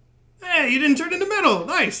 hey, you didn't turn into metal.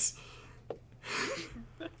 Nice.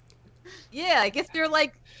 Yeah, I guess we're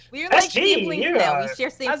like siblings now. We share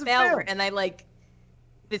same power, and I like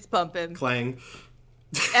fist pump him. Clang.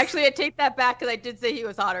 Actually, I take that back because I did say he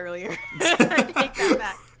was hot earlier. I take that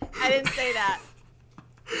back. I didn't say that.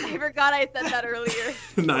 I forgot I said that earlier.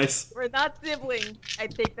 Nice. We're not siblings. I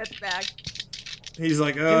take that back. He's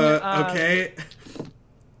like, okay.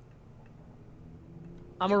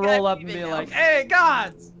 I'm gonna roll up and be like, hey,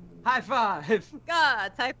 gods! High five!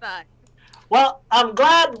 Gods, high five. Well, I'm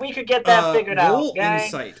glad we could get that figured out, Roll gang.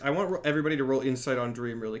 insight. I want everybody to roll insight on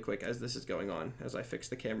Dream really quick as this is going on, as I fix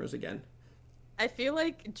the cameras again. I feel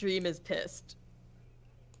like Dream is pissed.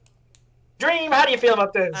 Dream, how do you feel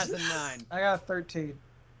about this? That's a 9. I got 13.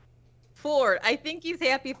 4. I think he's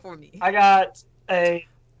happy for me. I got a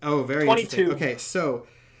Oh, very 22. interesting. Okay, so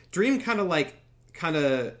Dream kind of,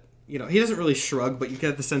 he doesn't really shrug, but you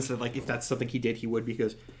get the sense that, like, if that's something he did, he would,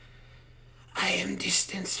 because I am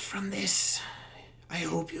distanced from this. I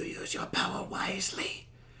hope you use your power wisely.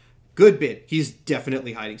 Good bid. He's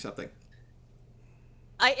definitely hiding something.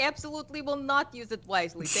 I absolutely will not use it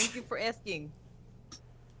wisely. Thank you for asking.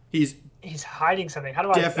 He's hiding something. How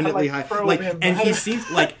do definitely I hiding. Like, and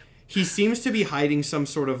he seems to be hiding some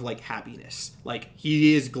sort of like happiness. Like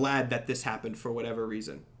he is glad that this happened for whatever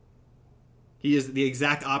reason. He is the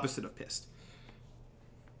exact opposite of pissed.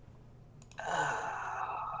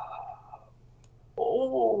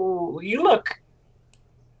 Oh, you look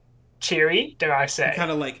cheery, dare I say. He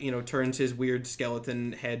kind of like, turns his weird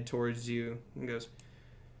skeleton head towards you and goes,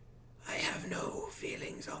 I have no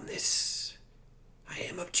feelings on this. I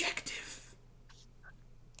am objective.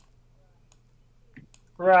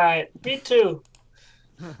 Right, me too.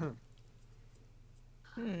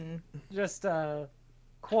 Just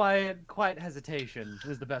quiet hesitation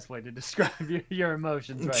is the best way to describe your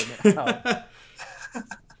emotions right now.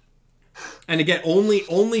 And again,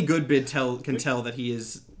 only Good Bid can tell that he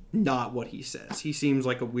is not what he says. He seems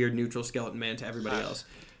like a weird neutral skeleton man to everybody else.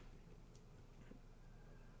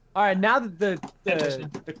 All right, now that the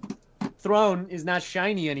throne is not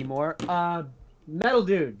shiny anymore, Metal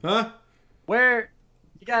Dude. Huh? Where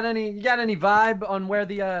you got any vibe on where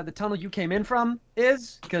the tunnel you came in from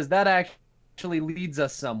is? Because that actually leads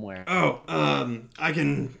us somewhere. Oh, I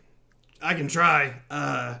can try.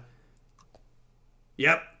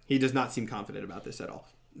 Yep. He does not seem confident about this at all.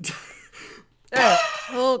 Yeah.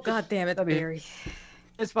 Oh, god damn it, Barry.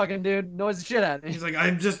 This fucking dude knows the shit out of me. He's like,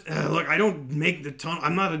 I'm just look. I don't make the tunnel.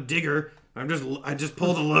 I'm not a digger. I just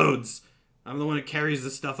pull the loads. I'm the one that carries the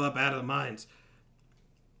stuff up out of the mines.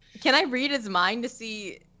 Can I read his mind to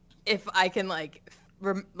see if I can like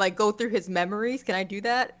go through his memories? Can I do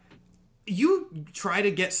that? You try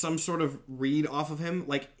to get some sort of read off of him.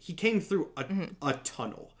 Like he came through a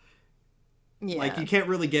tunnel. Yeah. Like you can't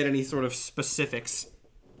really get any sort of specifics.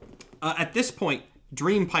 At this point,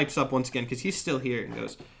 Dream pipes up once again because he's still here and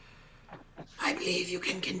goes, I believe you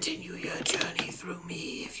can continue your journey through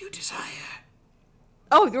me if you desire.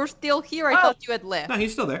 Oh, you're still here? I thought you had left. No,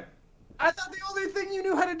 he's still there. I thought the only thing you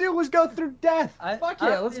knew how to do was go through death. Fuck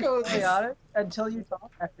yeah, let's go. Chaotic until you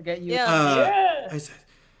talk. I forget you. Yeah. I said,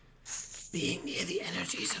 being near the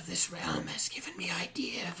energies of this realm has given me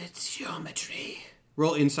idea of its geometry.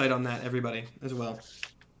 Roll insight on that, everybody, as well.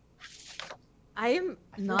 I am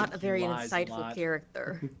not a very insightful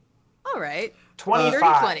character. All right. 25.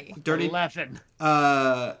 Dirty 20. Dirty. 11.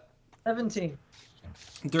 17.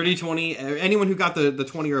 Dirty 20. Anyone who got the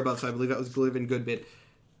 20 or above, so I believe that was Gliv and Goodbit.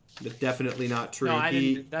 But definitely not true. No, I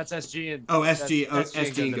didn't. That's SG and. SG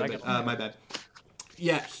and Goodbit. Goodbit. My bad.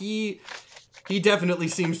 Yeah, he definitely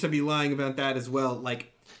seems to be lying about that as well.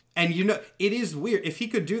 Like, and you know, it is weird. If he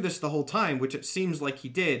could do this the whole time, which it seems like he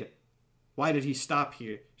did, why did he stop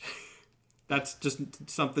here? That's just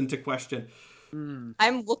something to question.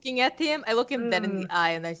 I'm looking at him. I look him dead in the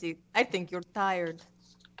eye, and I think you're tired.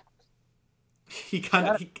 He kind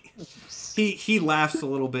of he laughs a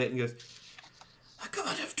little bit and goes, "A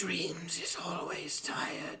god of dreams is always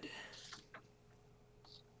tired."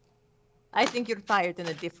 I think you're tired in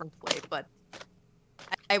a different way, but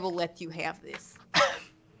I will let you have this.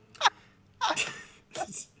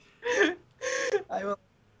 I will.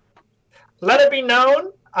 Let it be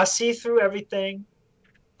known, I see through everything,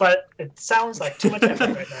 but it sounds like too much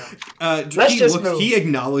effort right now. Let's just move. He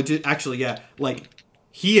acknowledges. Actually, yeah, like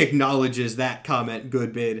he acknowledges that comment.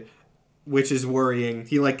 Good bid, which is worrying.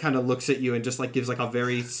 He like kind of looks at you and just like gives like a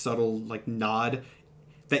very subtle like nod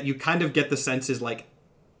that you kind of get the sense is like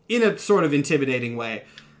in a sort of intimidating way.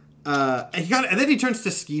 And then he turns to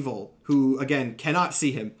Skeevil, who again cannot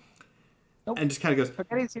see him, and just kind of goes,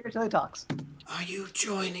 Forget he's here till he talks. "Are you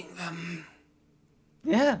joining them?"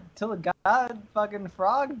 Yeah, till a god fucking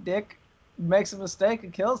frog dick makes a mistake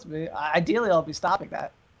and kills me. Ideally, I'll be stopping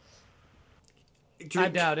that. I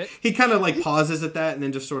doubt it. He kind of like pauses at that and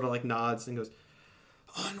then just sort of like nods and goes,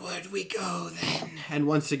 "Onward we go then." And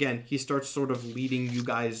once again, he starts sort of leading you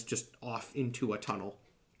guys just off into a tunnel.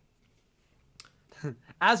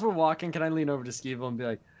 As we're walking, can I lean over to Skeevil and be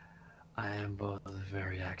like, I am both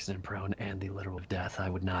very accident prone and the literal of death. I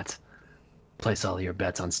would not place all your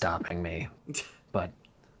bets on stopping me. But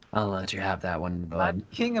I'll let you have that one, bud. I'm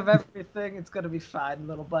king of everything. It's gonna be fine,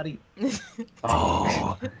 little buddy.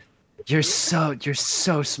 Oh, you're so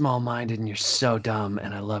small-minded and you're so dumb,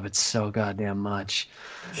 and I love it so goddamn much.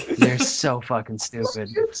 You're so fucking stupid.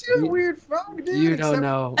 You're too weird frog, dude. You don't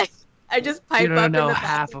know. I just pipe You up don't in know the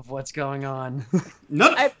half back. of what's going on.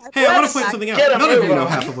 Hey, I want to point something out. Get him, None of you move know on.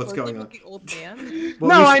 half of what's going on. The old man. What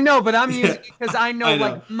No, was- I know, but I'm using it because I know, I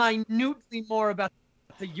know. like minutely more about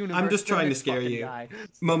the universe. I'm just trying than to this scare fucking you. guy.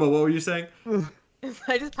 Momo, what were you saying?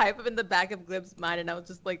 I just pipe up in the back of Glib's mind, and I was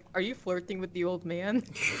just like, "Are you flirting with the old man?"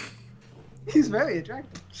 He's very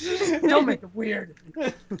attractive. Don't make it weird.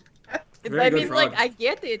 Very I good mean, frog. like, I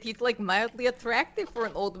get it. He's like mildly attractive for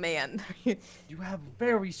an old man. You have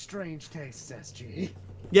very strange tastes, SG.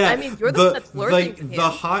 Yeah, I mean, you're the one that's flirting with the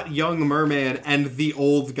him. hot young merman and the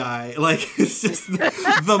old guy. Like, it's just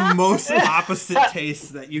the most opposite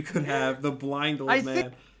taste that you could have. The blind old I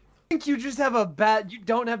man. think you just have you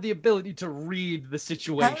don't have the ability to read the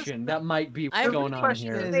situation that might be I'm going on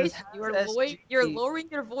question here. is- You're lowering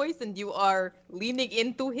your voice and you are leaning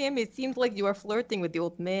into him. It seems like you are flirting with the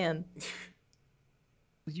old man.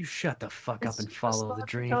 Will you shut the fuck up and follow the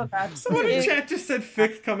dream? Someone in chat just said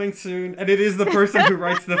fic coming soon, and it is the person who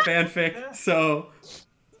writes the fanfic, so...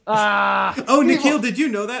 Ah! Oh, Nikhil, did you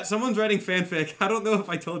know that? Someone's writing fanfic. I don't know if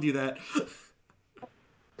I told you that.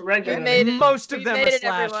 Regularly. made it. Most of We them made are it,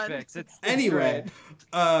 slash everyone. fics. It's Anyway,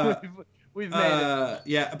 great. We've made it.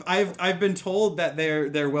 yeah, I've been told that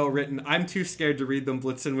they're well written. I'm too scared to read them,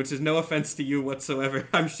 Blitzen, which is no offense to you whatsoever.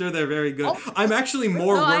 I'm sure they're very good. Oh. I'm actually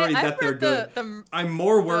more No, worried I've that they're read good. the I'm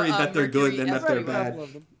more worried that they're good Mercury than that they're I've read a bad. couple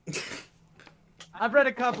of them. I've read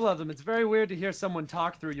a couple of them. It's very weird to hear someone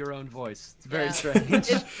talk through your own voice. It's very Yeah. strange.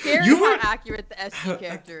 It's scary You were- how accurate the SG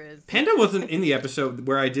character is. Panda wasn't in the episode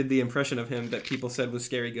where I did the impression of him that people said was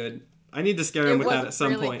scary good. I need to scare him It with was that at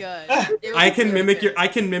some really point. good. It I was can really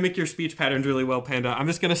mimic good. your speech patterns really well, Panda. I'm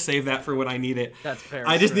just gonna save that for when I need it. That's fair.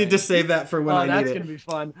 I just need to save that for when Oh, I that's need gonna it. be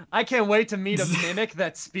fun. I can't wait to meet a mimic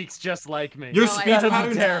that speaks just like me. Your No, I speech don't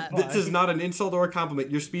patterns. want that. This is not an insult or a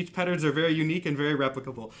compliment. Your speech patterns are very unique and very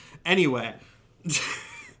replicable. Anyway,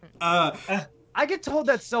 I get told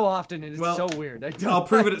that so often, and it's Well, so weird. I don't I'll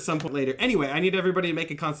prove it at some point later. Anyway, I need everybody to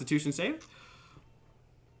make a Constitution save.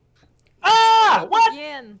 Ah! What?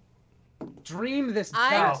 Again, dream this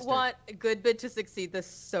I bastard. want a good bit to succeed this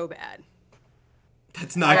so bad.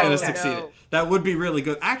 That's not Oh, gonna no. succeed. It. That would be really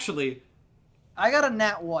good. Actually, I got a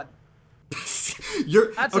nat 1.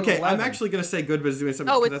 you're That's an okay. I'm 11. actually gonna say good, but is doing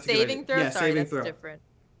something. Oh, 'cause it's that's a good saving idea. throw? Yeah, Sorry, saving that's throw. different.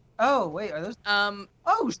 Oh, wait, are those...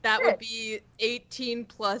 Oh, That shit. would be 18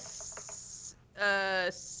 plus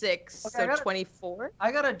 6, Okay, I so got it. 24.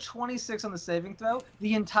 I got a 26 on the saving throw.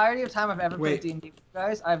 The entirety of time I've ever Wait. played D&D with you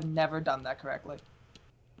guys, I've never done that correctly.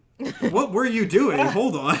 What were you doing?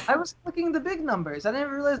 Hold on. I was clicking the big numbers. I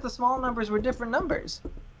didn't realize the small numbers were different numbers.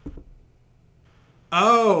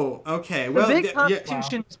 Oh, okay. The Well, big yeah.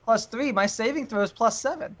 constitution is +3. My saving throw is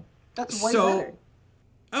 +7. That's way So, better.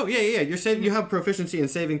 Oh yeah. You're saving. You have proficiency in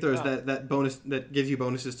saving throws that bonus that gives you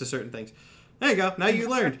bonuses to certain things. There you go. Now you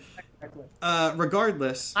learned.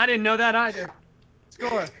 Regardless. I didn't know that either.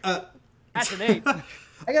 Score. That's an 8.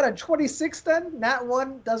 I got a 26 then. Nat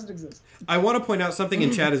 1 doesn't exist. I want to point out something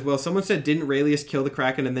in chat as well. Someone said, didn't Raelius kill the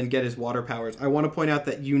Kraken and then get his water powers? I want to point out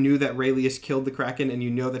that you knew that Raelius killed the Kraken and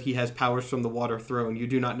you know that he has powers from the water throne. You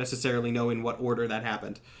do not necessarily know in what order that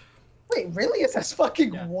happened. Wait, really? Is that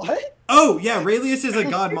fucking what? Oh, yeah, Raelius is a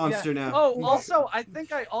god monster now. Oh, also, I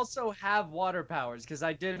think I also have water powers because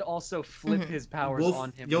I did also flip his powers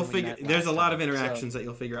on him. You'll figure. There's a lot of interactions that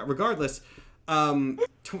you'll figure out. Regardless, go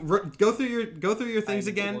through your things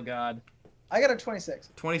again. Oh God. I got a 26.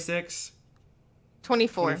 26.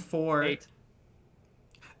 24. 24. 8.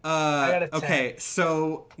 I got a 10. Okay,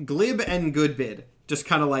 so Glib and Goodbid just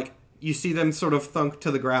kind of like you see them sort of thunk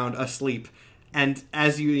to the ground asleep, and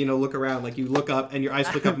as you look around, like you look up and your eyes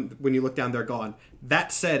flick up, and when you look down, they're gone.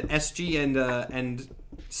 That said, SG and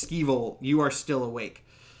Skeevil, you are still awake.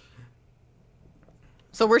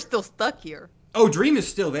 So we're still stuck here. Oh, Dream is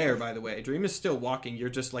still there, by the way. Dream is still walking. You're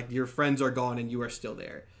just like your friends are gone and you are still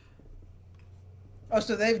there. Oh,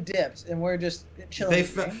 so they've dipped and we're just chilling.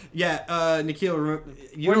 Nikhil, We're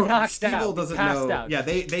knocked Skeevil out. doesn't Passed know. out. Yeah,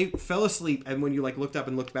 they fell asleep, and when you looked up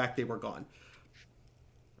and looked back, they were gone.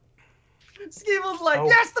 Skeevil's like,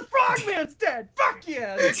 yes, the frogman's dead. Fuck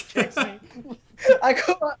yeah! And he kicks me. I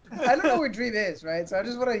don't know where Dream is, right? So I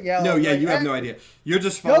just want to yell. No, yeah, you have no idea. You're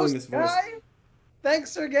just following this voice. Guy?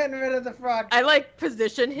 Thanks for getting rid of the frog. I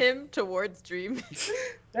position him towards Dream.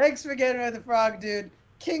 Thanks for getting rid of the frog, dude.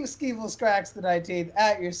 King Skeevil Scrax the 19th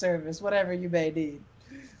at your service, whatever you may need.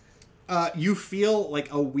 You feel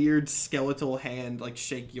like a weird skeletal hand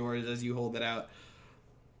shake yours as you hold it out.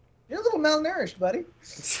 You're a little malnourished, buddy.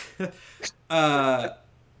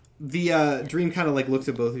 The Dream kind of looks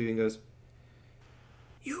at both of you and goes,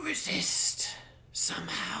 "You resist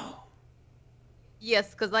somehow."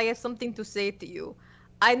 Yes, because I have something to say to you.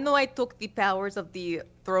 I know I took the powers of the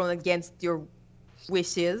throne against your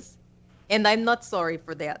wishes, and I'm not sorry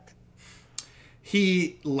for that.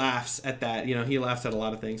 He laughs at that. He laughs at a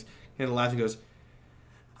lot of things. And he laughs and goes,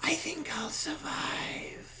 "I think I'll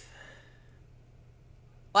survive."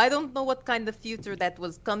 I don't know what kind of future that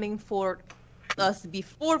was coming for us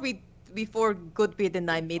before Goodbid and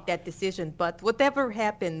I made that decision, but whatever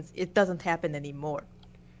happens, it doesn't happen anymore.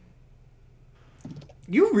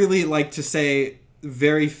 You really like to say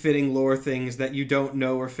very fitting lore things that you don't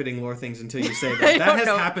know are fitting lore things until you say that. That has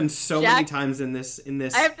happened so many times in this.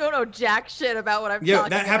 I don't know jack shit about what I'm talking about.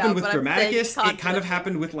 Yeah, that happened with but Dramaticus. It kind of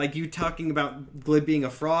happened with you talking about Glib being a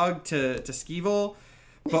frog to Skeevil.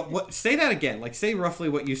 But say that again. Say roughly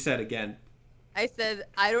what you said again. I said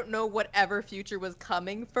I don't know whatever future was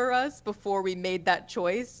coming for us before we made that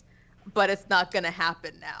choice, but it's not gonna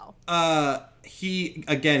happen now. He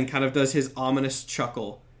again kind of does his ominous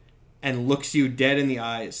chuckle and looks you dead in the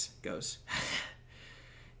eyes, goes,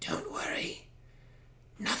 "Don't worry,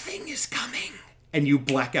 nothing is coming," and you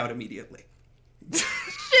black out immediately.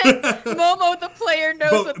 Shit, Momo the player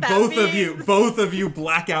knows what that means. Both of you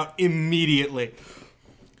black out immediately.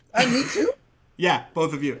 Me too? Yeah,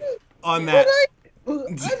 both of you. On that.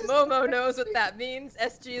 Momo knows what that means.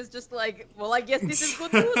 SG is just like, well, I guess this is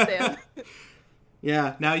good news then.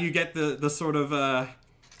 Yeah, now you get the sort of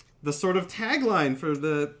tagline for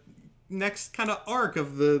the next kind of arc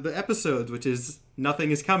of the episodes, which is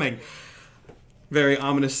 "Nothing is coming." Very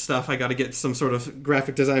ominous stuff. I got to get some sort of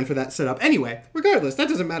graphic design for that set up. Anyway, regardless, that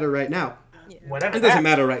doesn't matter right now. Yeah. Whatever. It doesn't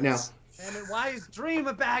matter right now. And why is Dream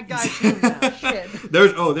a bad guy too now? Shit.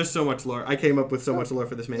 There's so much lore. I came up with so much lore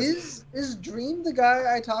for this man. Is Dream the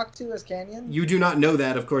guy I talked to as Canyon? You do not know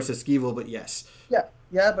that, of course, as Skeevil, but yes. Yeah,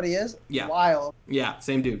 but he is? Yeah. Wild. Yeah,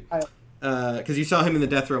 same dude. Because you saw him in the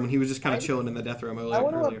death room, and he was just kind of chilling in the death room earlier. I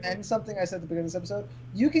want to amend something I said at the beginning of this episode.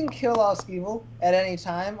 You can kill all Skeevil at any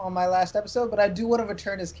time on my last episode, but I do want to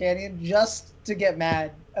return as Canyon just to get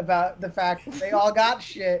mad about the fact that they all got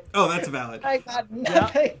shit. Oh, that's valid. I got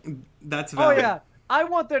nothing. That's valid. Oh yeah, I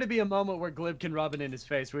want there to be a moment where Glib can rub it in his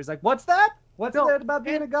face, where he's like, "What's that? What's that about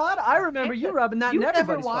being a god? I remember you rubbing that in everybody's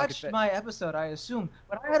never fucking watched face." my episode, I assume.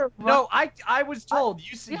 But I had a No, I was told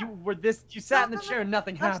you sat in the chair and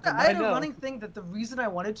nothing happened. I had a know. running thing that the reason I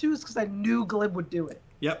wanted to is because I knew Glib would do it.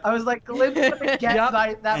 Yep. I was like, Glib's gonna get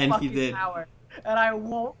that And he fucking did. power, and I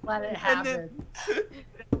won't let it happen.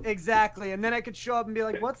 Exactly, and then I could show up and be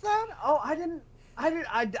like, "What's that? Oh, I didn't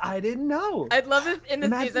know." I'd love if in the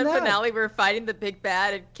Imagine season that. finale we're fighting the big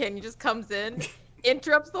bad and Kenny just comes in,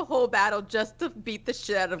 interrupts the whole battle just to beat the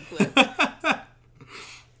shit out of Glib.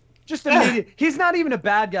 Just immediate. He's not even a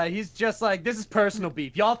bad guy. He's just like, this is personal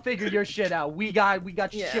beef. Y'all figure your shit out. We got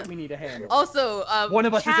shit we need to handle. Also, one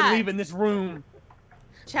of us chat, isn't leaving this room.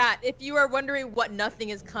 Chat, if you are wondering what nothing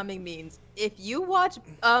is coming means, if you watch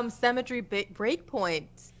Cemetery Breakpoint,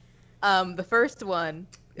 the first one,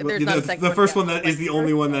 there's not a second the first one that is the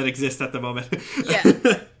only one that exists at the moment. Yeah.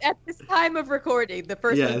 At this time of recording, the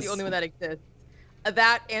first one is the only one that exists.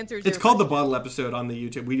 That answers. It's called the bottle episode on the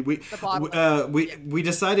YouTube. We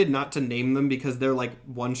decided not to name them because they're like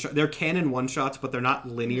one shot. They're canon one shots, but they're not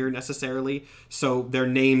linear necessarily. So they're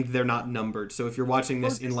named. They're not numbered. So if you're watching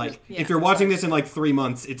this if you're watching this in like 3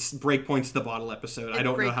 months, it's Breakpoint's the bottle episode. I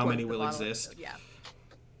don't know how many will exist. Yeah.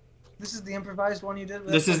 This is the improvised one you did.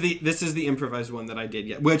 This is the improvised one that I did.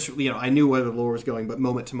 Yeah, which I knew where the lore was going, but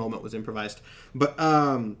moment to moment was improvised. But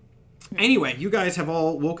anyway, you guys have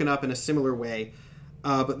all woken up in a similar way.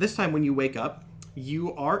 But this time when you wake up,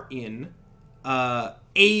 you are in who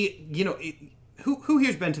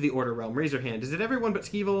here's been to the Order Realm? Raise your hand. Is it everyone but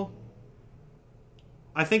Skeevil?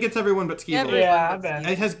 I think it's everyone but Skeevil. Yeah, I bet.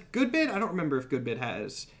 It has Goodbid? I don't remember if Goodbid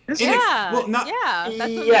has. Yeah. Well, not. Yeah.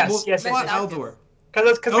 That's what Yes. What Aldor?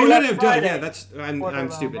 Because Oh no, yeah, that's I'm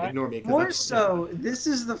stupid. Right? Ignore me. More so, this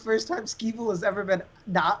is the first time Skeevil has ever been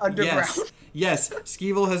not underground. Yes,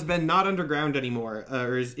 Skeevil has been not underground anymore,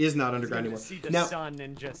 or is not underground anymore. See the Now, sun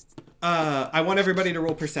and just. I want everybody to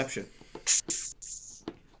roll perception.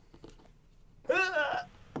 Come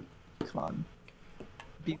on.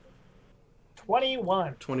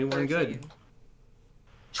 21. 21 good.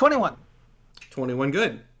 21. 21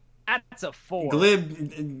 good. That's a 4.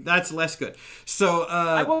 Glib, that's less good. So,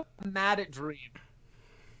 I woke up mad at Dream.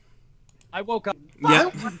 I woke up. Yeah. I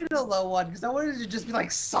wanted a low one because I wanted to just be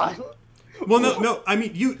like silent. Well, no. I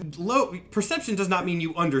mean, perception does not mean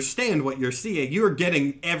you understand what you're seeing. You are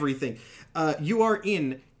getting everything. You are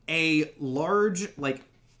in a large,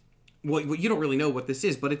 well, you don't really know what this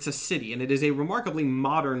is, but it's a city, and it is a remarkably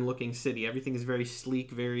modern-looking city. Everything is very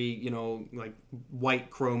sleek, very, like white,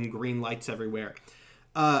 chrome, green lights everywhere.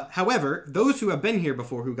 However, those who have been here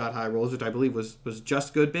before who got high rolls, which I believe was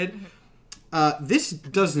just Goodbid, this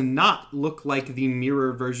does not look like the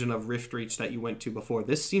mirror version of Rift Reach that you went to before.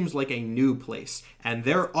 This seems like a new place, and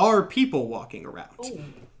there are people walking around.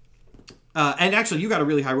 And actually, you got a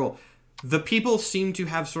really high roll. The people seem to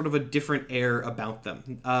have sort of a different air about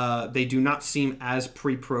them. They do not seem as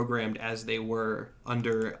pre-programmed as they were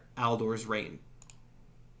under Aldor's reign.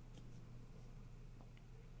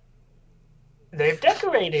 They've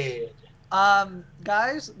decorated.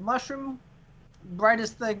 Guys, mushroom,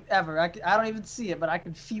 brightest thing ever. I don't even see it, but I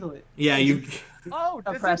can feel it. Yeah, you. Oh, is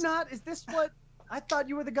Oppressed. it not? Is this what? I thought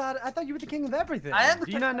you were the god. I thought you were the king of everything. I am.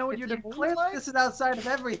 Do you not know what you're doing? This is outside of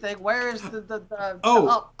everything. Where is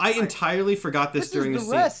the I entirely forgot this during is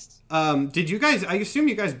the the rest. scene. Did you guys? I assume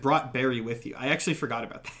you guys brought Barry with you. I actually forgot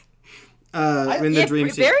about that. In the dream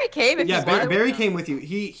scene. Barry came. If Yeah, you wanted. Barry came with you.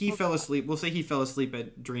 He fell asleep. We'll say he fell asleep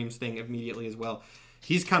at Dream's thing immediately as well.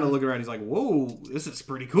 He's kind of looking around. He's like, "Whoa, this is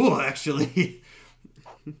pretty cool, actually."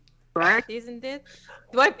 Isn't it?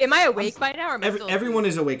 Am I awake by now? Or am I still Everyone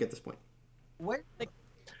is awake at this point. Where?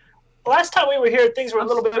 Last time we were here, things were a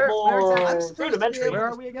little bit I'm more supposed to be rudimentary. able Where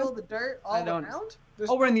to are we again? feel the dirt all I don't- around.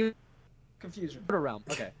 There's Oh, we're in the confusion. Order realm.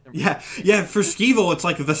 Okay. Yeah. For Skeevil, it's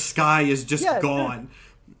like the sky is just gone.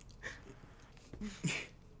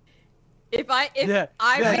 If I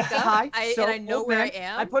wake up and I know where I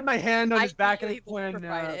am, I put my hand on his back and I immediately look for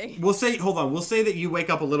Friday. We'll say, hold on. We'll say that you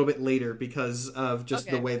wake up a little bit later because of just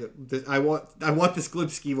the way that I want this Glib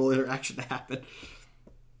Skeevil interaction to happen.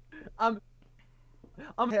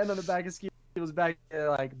 I'm hand on the back of Skeevil's back,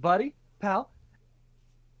 like, buddy, pal.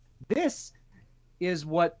 This is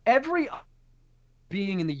what every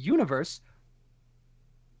being in the universe.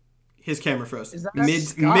 His camera froze. Is that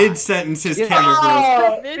Mid sentence, his Yeah. camera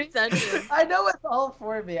froze. Mid-sentence. I know it's all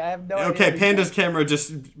for me. I have no idea. Okay, Panda's camera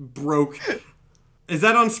just broke. Is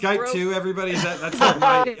that on Skype too, everybody? That's not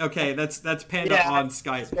my. Okay, that's Panda on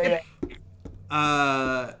Skype.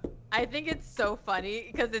 I think it's so funny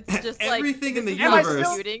because it's just like Everything in the this is like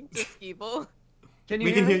universe. shooting to Skeevil.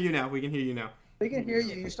 We can hear you now. We can hear you now. We can hear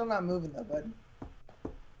you. You're still not moving though, bud.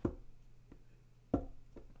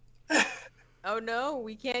 Oh no,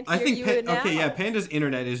 we can't I hear think you now. okay, yeah, Panda's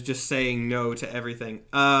internet is just saying no to everything.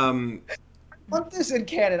 I want this in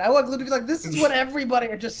canon. I want Glue to be like, this is what everybody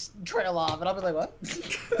are just trail off, and I'll be like, what?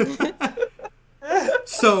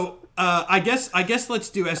 So I guess let's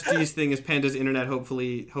do SG's thing as Panda's internet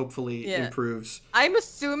hopefully improves. I'm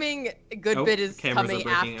assuming Goodbid is cameras are coming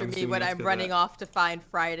breaking. after I'm me assuming when that's I'm 'cause of running that. off to find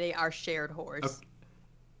Friday, our shared horse. Okay.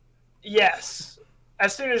 Yes.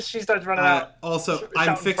 as soon as she starts running out. Also, I'm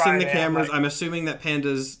shouting fixing the Friday, cameras. like, I'm assuming that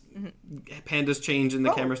Panda's change in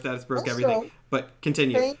the Oh, camera status broke also, everything. But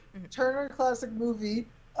continue. Faint Turner classic movie.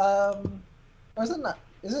 Or is it not?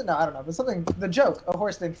 Is it? No, I don't know. But something. The joke, A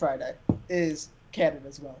Horse Named Friday, is canon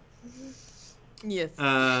as well. Yes.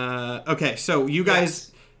 Okay, so you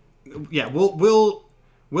guys, yeah, we'll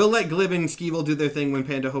let Glib and Skeevel do their thing when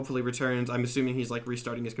Panda hopefully returns. I'm assuming he's like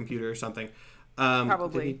restarting his computer or something.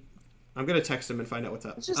 Probably. I'm gonna text him and find out what's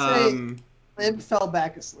up. Let's just say Lib fell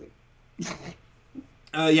back asleep.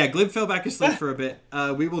 Yeah, Glib fell back asleep for a bit.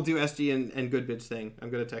 We will do SG and Goodbid's thing. I'm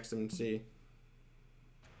gonna text him and see.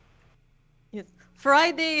 Yes.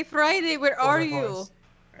 Friday, where are you?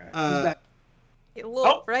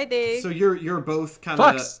 Hello, Friday. So you're both kind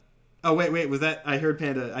of. Oh wait, was that? I heard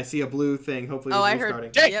Panda. I see a blue thing. Hopefully, I he's heard.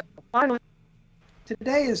 restarting. Yep. Finally.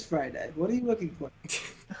 Today is Friday. What are you looking for?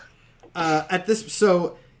 At this,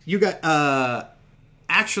 so you got.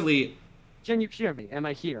 Actually, Can you hear me? Am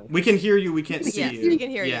I here? we can hear you. We can't see Yes, you. we can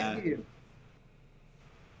hear you. Yeah.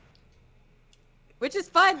 Which is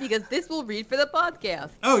fine because this will read for the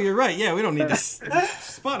podcast. Oh, you're right. Yeah, we don't need to.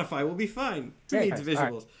 Spotify will be fine. Who Okay, needs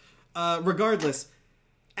visuals? Regardless,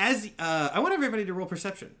 as I want everybody to roll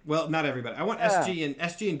perception. Well, not everybody. I want SG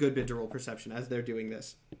and Goodbid to roll perception as they're doing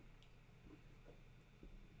this.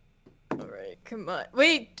 All right, come on.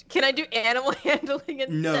 Wait, can I do animal handling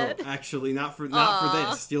instead? No, actually, not for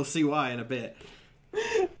this. You'll see why in a bit.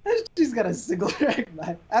 She's got a single track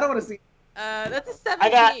mind. I don't want to see. That's a 17. I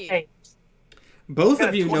got 8. Both Got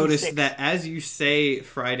of a you 26. notice that as you say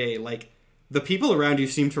Friday, like the people around you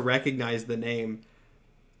seem to recognize the name.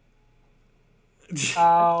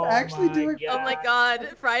 Oh, Actually doing- Oh my god,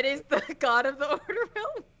 Friday's the god of the order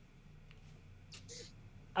realm.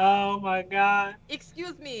 Oh my god.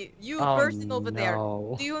 Excuse me, you Oh, person over there.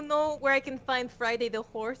 no. Do you know where I can find Friday the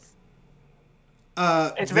horse?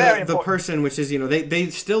 It's very The important. person, which is, they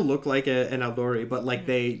still look like an Aldori, but like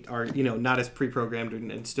they are, not as pre-programmed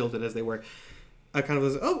and instilted as they were. Kind of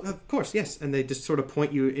was, oh, of course, yes. And they just sort of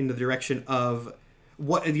point you in the direction of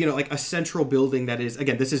what, like a central building that is,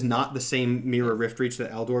 again, this is not the same mirror rift reach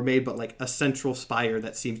that Aldor made, but like a central spire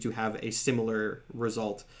that seems to have a similar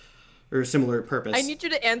result or a similar purpose. I need you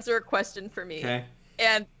to answer a question for me. Okay.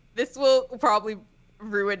 And this will probably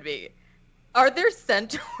ruin me. Are there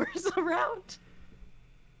centaurs around?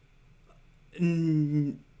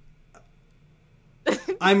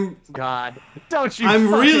 I'm God, don't you?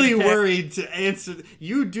 I'm really fucking dare. worried to answer.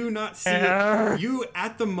 You do not see you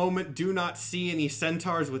at the moment do not see any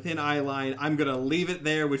centaurs within eyeline. I'm gonna leave it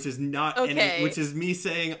there, which is not Okay. which is me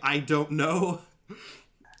saying I don't know.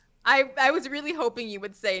 I was really hoping you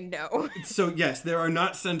would say no. So yes, there are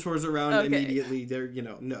not centaurs around Okay. immediately. There,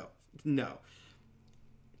 no.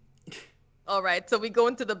 All right, so we go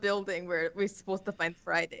into the building where we're supposed to find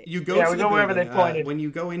Friday. You go Yeah, to we the go wherever building. they pointed. When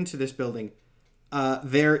you go into this building,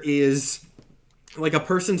 there is like a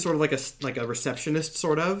person, sort of like a receptionist,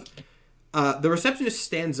 sort of. The receptionist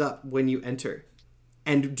stands up when you enter,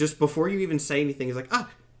 and just before you even say anything, is like,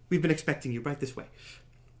 we've been expecting you right this way.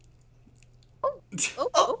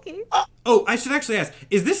 Oh, okay. Oh, I should actually ask,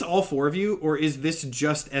 is this all four of you, or is this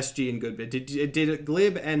just SG and Goodbid? Did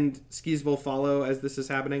Glib and Skeesville follow as this is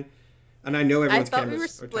happening? And I know I everyone's thought we were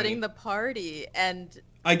cameras are splitting tiny. the party, and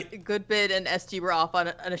I- Goodbid and SG were off on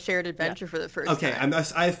a shared adventure for the first Okay, time.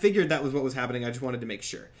 I figured that was what was happening. I just wanted to make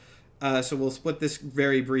sure. So we'll split this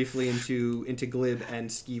very briefly into Glib and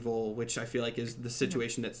Skeevil, which I feel like is the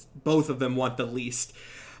situation that both of them want the least.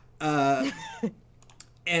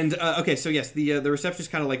 And okay, so yes, the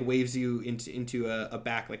receptionist kind of like waves you into a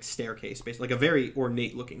back like staircase, basically like a very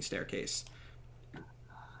ornate looking staircase.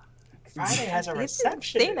 Friday has a It's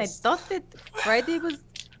insane. I receptionist. thought that Friday was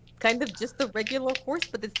kind of just a regular horse,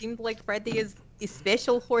 but it seems like Friday is a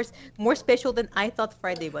special horse, more special than I thought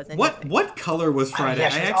Friday was. Anyway. What color was Friday? Yeah, I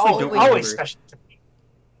she's actually don't always remember. special to me.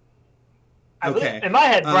 Okay. In my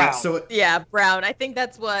head, brown. So Yeah, brown. I think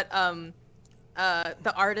that's what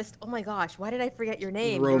the artist. Oh my gosh, why did I forget your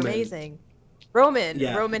name? Roman. You're amazing. Roman.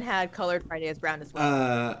 Yeah. Roman had colored Friday as brown as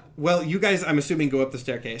well. well, you guys, I'm assuming go up the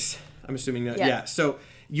staircase. I'm assuming that. Yeah. Yeah. So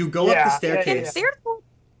you go up the Yeah, yeah, staircase. Can stairs go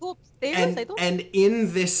upstairs? I don't. And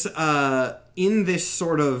in this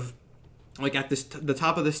sort of like at the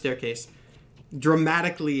top of the staircase,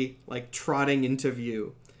 dramatically like trotting into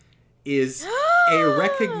view, is a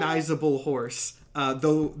recognizable horse.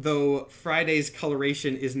 Though Friday's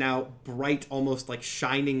coloration is now bright, almost like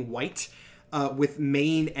shining white, with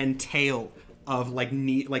mane and tail of like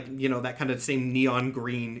that kind of same neon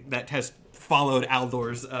green that has followed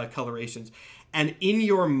Aldor's colorations. And in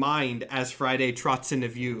your mind, as Friday trots into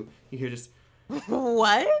view, you hear just,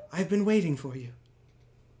 What? "I've been waiting for you."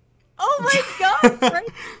 Oh my god, Friday!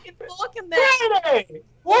 You can walk in there. Friday!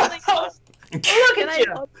 Oh my gosh. Look Can at I you!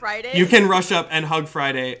 hug Friday? You can rush up and hug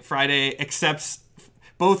Friday. Friday accepts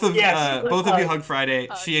both of Yes, both of you hug. hug Friday.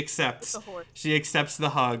 Hug. She accepts. With the horse. She accepts the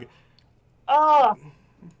hug. Oh,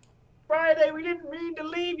 Friday, we didn't mean to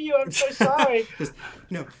leave you. I'm so sorry. Just,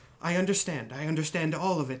 no, I understand. I understand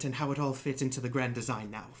all of it and how it all fits into the grand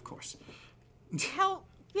design now, of course. How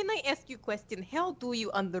can I ask you a question? How do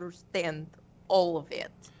you understand all of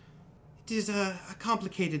it? It is a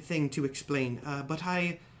complicated thing to explain, but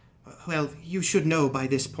well, you should know by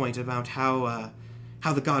this point about how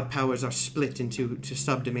the god powers are split into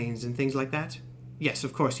subdomains and things like that. Yes,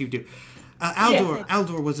 of course you do.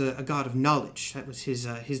 Aldor was a god of knowledge. That was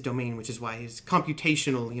his domain, which is why his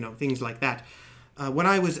computational, things like that. When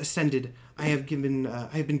I was ascended, I have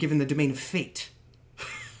been given the domain of fate.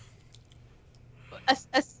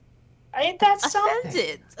 Ain't that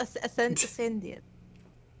something? Ascended.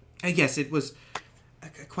 Yes, it was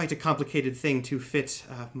quite a complicated thing to fit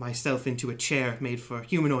myself into a chair made for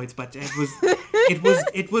humanoids, but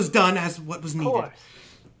it was done as what was Of needed. course.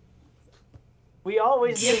 We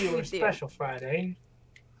always knew Yes, you we were did. special, Friday.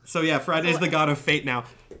 So yeah, Friday's the god of fate now.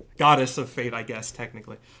 Goddess of fate, I guess,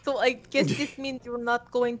 technically. So I guess this means you're not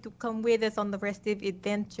going to come with us on the rest of the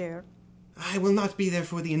adventure. I will not be there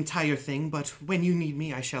for the entire thing, but when you need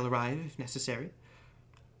me, I shall arrive if necessary.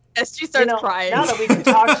 As she starts You know, crying. now that we can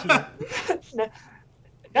talk to you,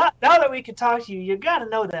 now that we can talk to you, you gotta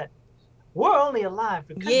know that we're only alive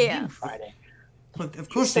because of Yeah. you, Friday. Well, of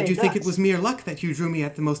course, I do saved think it us. was mere luck that you drew me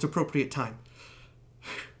at the most appropriate time.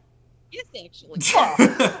 Yes, actually.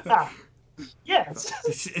 Yes.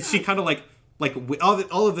 She kind of like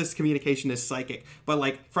all of this communication is psychic, but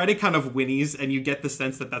like Friday kind of whinnies, and you get the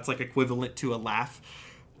sense that that's like equivalent to a laugh,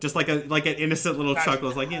 just like an innocent little chuckle.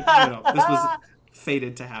 It's like this was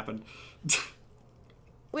fated to happen.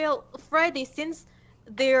 Well, Friday, since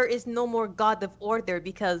there is no more God of Order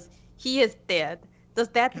because he is dead, does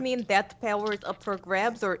that mean that power is up for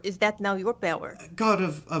grabs, or is that now your power? God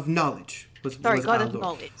of knowledge was God of Aldor.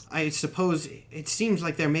 knowledge. I suppose it seems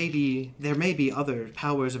like there may be other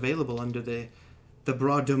powers available under the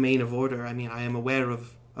broad domain of order. I mean, I am aware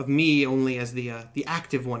of me only as the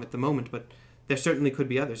active one at the moment, but there certainly could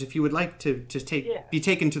be others. If you would like to be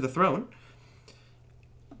taken to the throne,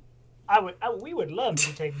 We would love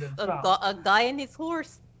to take them. A guy and his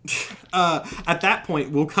horse. at that point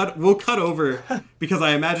we'll cut over, because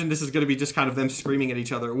I imagine this is going to be just kind of them screaming at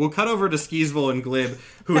each other. We'll cut over to Skeezville and Glib,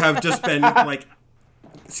 who have just been like,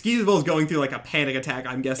 Skeezville's going through like a panic attack,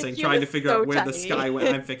 I'm guessing, She trying to was figure so out where the tiny. sky went.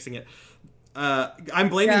 I'm fixing it. I'm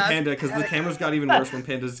blaming Yeah, Panda because the cameras got even worse when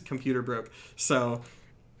Panda's computer broke. So,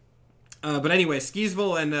 but anyway,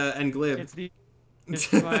 Skeezville and Glib.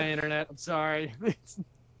 It's my internet. I'm sorry.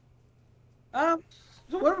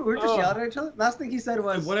 So what, we're just yelling at each other. Last thing he said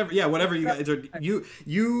was, Whatever you guys are.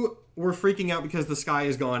 You were freaking out because the sky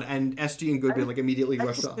is gone, and SG and Goodwin like immediately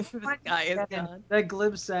rushed off. This guy is gone. that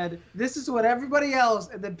Glib said, "This is what everybody else,"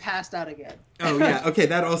 and then passed out again. Oh yeah, okay,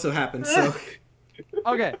 that also happened. So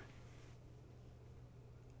Okay.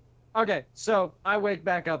 Okay, so I wake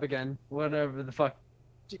back up again. Whatever the fuck.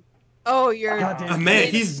 Oh, you're. Goddamn. man,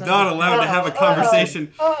 he's not allowed to have a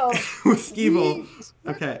conversation with Skeevil.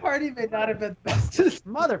 Okay. The party may not have been the best.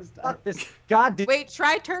 Motherfucker, this goddamn. Wait,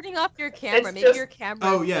 try turning off your camera. It's Maybe just- your camera.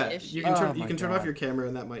 Oh is yeah, the issue. you can turn Oh, my turn off God. your camera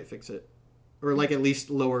and that might fix it, or like at least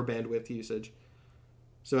lower bandwidth usage.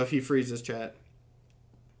 So if he freezes chat,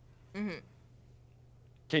 Mhm.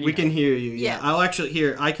 we can hear you. Yeah, Yeah. I'll actually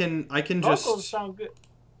here. I can Vocals just sound good.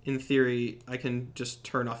 in theory I can just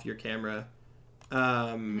turn off your camera,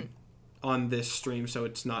 on this stream so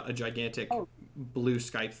it's not a gigantic blue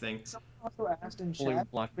Skype thing. Someone also asked in Blue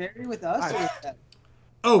chat, block. Barry with us or with them?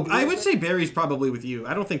 Oh, I would say Barry's probably with you.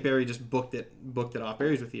 I don't think Barry just booked it off.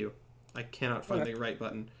 Barry's with you. I cannot find the right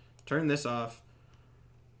button. Turn this off.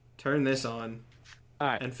 Turn this on. All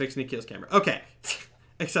right. And fix Nikhil's camera. Okay.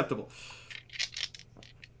 Acceptable.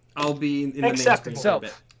 I'll be in the main Acceptable. screen for a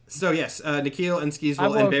bit. So yes, Nikhil and I Skeezville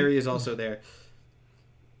woke- and Barry is also there.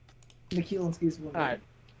 Nikhil and Skis will. All right.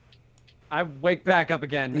 I wake back up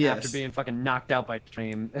again Yes. after being fucking knocked out by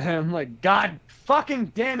stream. And I'm like, God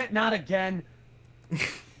fucking damn it, not again.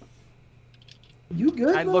 You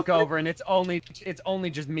good? I look motherfucker? over and it's only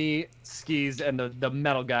just me, Skis, and the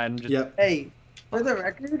metal guy. And I'm just Yep. Hey, for the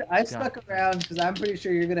record, I stuck around because I'm pretty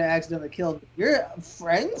sure you're gonna accidentally kill me. Your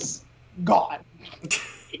friends gone.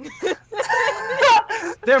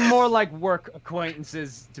 they're more like work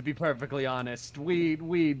acquaintances, to be perfectly honest. We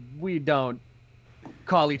don't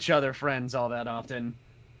call each other friends all that often.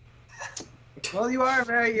 Well, you are a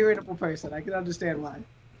very irritable person. I can understand why.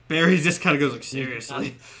 Barry just kind of goes like,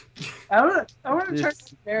 seriously. I want to turn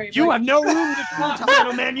to Barry. You like, have no room to talk,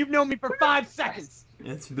 little man. You've known me for 5 seconds.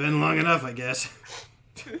 It's been long enough, I guess.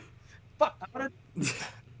 Fuck.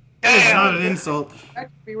 It's not an insult. What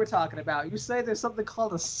we were talking about. You say there's something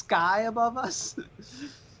called a sky above us?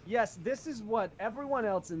 Yes, this is what everyone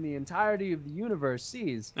else in the entirety of the universe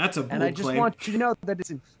sees. That's a bold And I just claim. want you to know that it's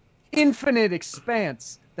an infinite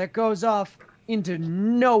expanse that goes off into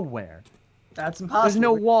nowhere. That's impossible. There's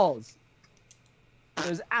no walls.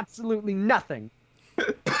 There's absolutely nothing.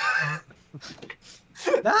 That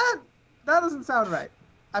doesn't sound right.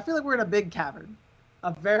 I feel like we're in a big cavern. I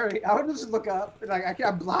want to just look up. Like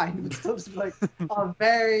I'm blind, but still just like a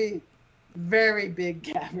very, very big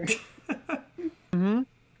cavern. Mm-hmm.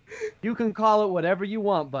 You can call it whatever you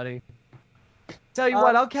want, buddy. Tell you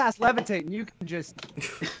what, I'll cast levitate, and you can just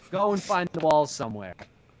go and find the walls somewhere.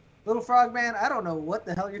 Little frog man, I don't know what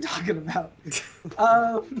the hell you're talking about.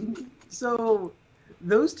 So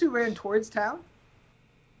those two ran towards town.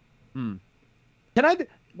 Can I?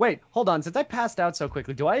 Wait, hold on. Since I passed out so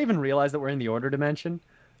quickly, do I even realize that we're in the order dimension?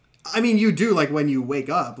 I mean, you do, like, when you wake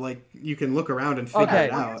up. Like, you can look around and figure Okay.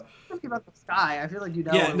 it out. Talking about the sky, I feel like you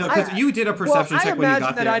know. Yeah, no, because you did a perception I check when you imagine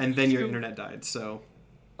got that there, I'd and then your assume- internet died, so...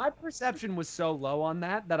 My perception was so low on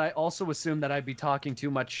that I also assumed that I'd be talking too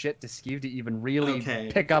much shit to Skeeve to even really Okay.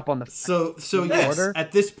 pick up on the So the yes, order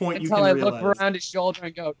at this point, you until can I realize... look around his shoulder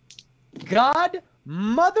and go, God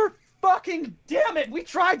motherfucking damn it! We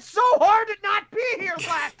tried so hard to not be here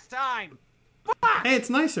last time. Fuck! Hey, it's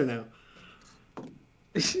nicer now.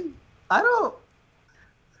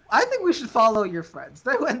 I think we should follow your friends.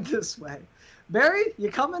 They went this way. Barry, you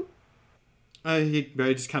coming?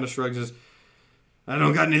 Barry just kind of shrugs his... I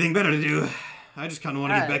don't got anything better to do. I just kind of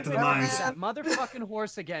want to get back to the mines. That motherfucking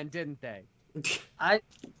horse again, didn't they? I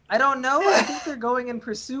don't know. I think they're going in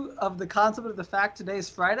pursuit of the concept of the fact today's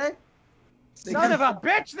Friday. Son of a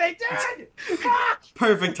bitch, they did! Fuck!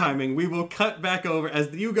 Perfect timing. We will cut back over,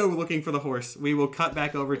 as you go looking for the horse, we will cut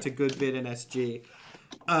back over to Goodbid and SG.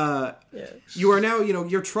 You are now,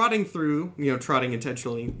 you're trotting through, trotting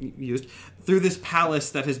intentionally used, through this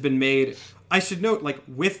palace that has been made, I should note, like,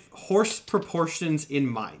 with horse proportions in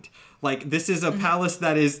mind. Like, this is a palace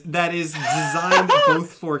that is designed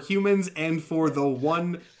both for humans and for the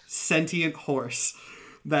one sentient horse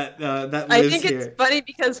that lives I think here. it's funny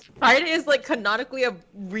because Friday is like canonically a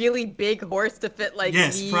really big horse to fit like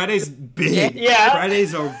Yes, me. Friday's big. Yeah.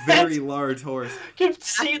 Friday's a very large horse. You can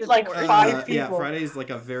seat like 5 people. Yeah, Friday's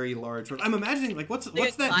like a very large horse. I'm imagining, like, what's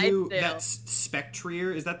Like that a new, Clydesdale. that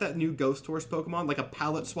Spectrier? Is that new Ghost Horse Pokemon? Like a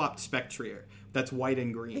palette swapped Spectrier that's white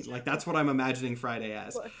and green. Like, that's what I'm imagining Friday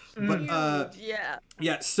as. But,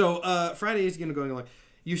 yeah. so Friday is going along.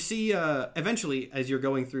 You see, eventually, as you're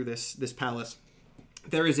going through this palace,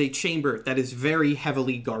 there is a chamber that is very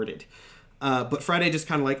heavily guarded. But Friday just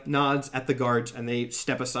kind of like nods at the guards, and they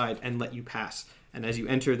step aside and let you pass. And as you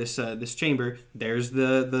enter this chamber, there's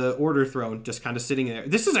the Order Throne just kind of sitting there.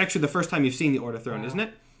 This is actually the first time you've seen the Order Throne, isn't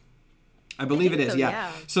it? I believe it is, so, yeah.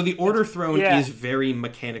 yeah. So the Order Throne Yeah. is very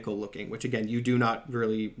mechanical looking, which again, you do not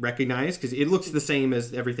really recognize because it looks the same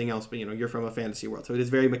as everything else, but you're from a fantasy world. So it is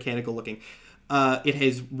very mechanical looking. It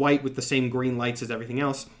is white with the same green lights as everything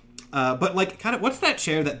else. But like, kind of, what's that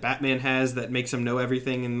chair that Batman has that makes him know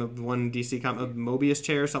everything in the one DC comic, Mobius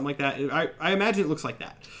chair or something like that? I imagine it looks like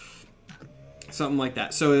that. Something like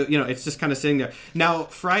that. So, it's just kind of sitting there. Now,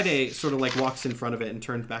 Friday sort of like walks in front of it and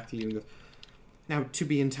turns back to you and goes, now, to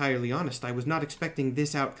be entirely honest, I was not expecting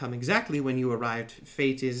this outcome exactly when you arrived.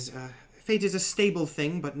 Fate is a stable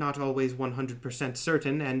thing, but not always 100%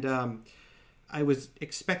 certain, and I was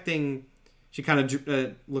expecting... She kind of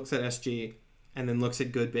looks at SG and then looks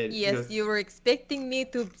at Goodbid. Yes, you were expecting me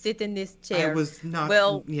to sit in this chair. I was not...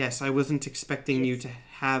 Well, yes, I wasn't expecting you to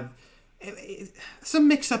have... Some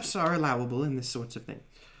mix-ups are allowable in this sorts of thing.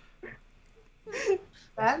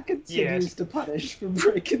 That continues to punish for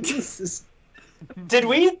breaking the system. Did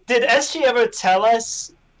SG ever tell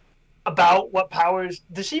us about what powers?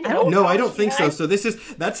 Does she even know? No, what I powers don't think she so. had? So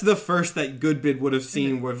that's the first that Goodbid would have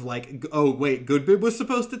seen with like, oh wait, Goodbid was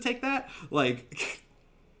supposed to take that? Like,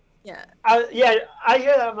 yeah. I hear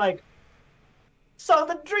that. I'm like, so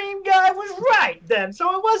the dream guy was right then.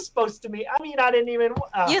 So it was supposed to be. I mean, I didn't even.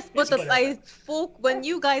 Yes, but whatever. I spoke when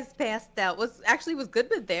you guys passed out. Was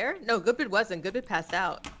Goodbid there? No, Goodbid wasn't. Goodbid passed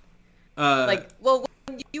out. When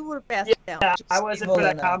you were passed out. Yeah, I wasn't for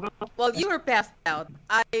that combo. Well, you were passed out.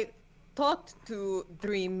 I talked to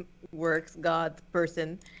DreamWorks God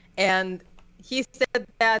person, and he said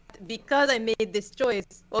that because I made this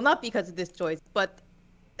choice, well, not because of this choice, but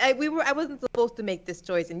I wasn't supposed to make this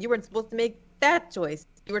choice, and you weren't supposed to make that choice.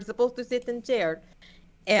 You were supposed to sit in chair,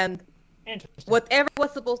 And Interesting. whatever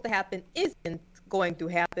was supposed to happen isn't going to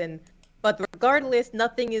happen. But regardless,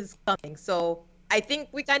 nothing is coming. So I think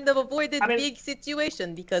we kind of avoided big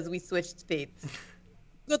situation because we switched fates.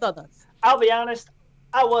 Good on us. I'll be honest,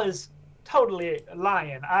 I was totally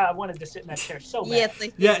lying. I wanted to sit in that chair so bad. Yes,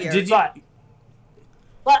 I Yeah, figured. did you?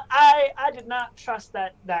 But I did not trust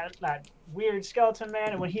that weird skeleton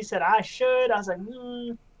man, and when he said I should, I was like,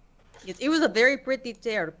 It was a very pretty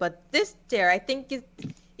chair, but this chair, I think, is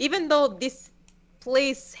even though this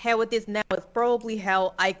place how it is now is probably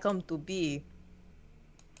how I come to be.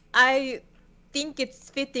 I think it's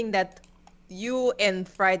fitting that you and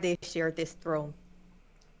Friday share this throne.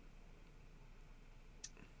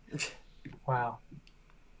 wow.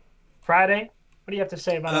 Friday, what do you have to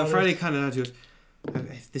say about all Friday this? kind of nods to us.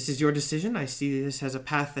 If this is your decision, I see this as a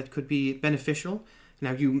path that could be beneficial.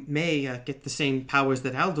 Now, you may get the same powers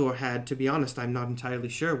that Aldor had. To be honest, I'm not entirely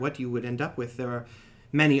sure what you would end up with. There are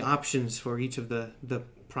many options for each of the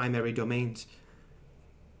primary domains.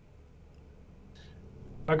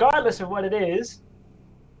 Regardless of what it is,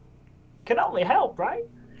 can only help, right?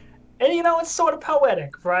 And you know, it's sort of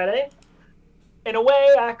poetic, Friday. In a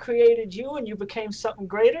way, I created you and you became something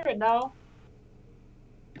greater, and now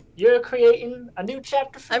you're creating a new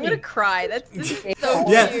chapter for I'm me. gonna cry. This is so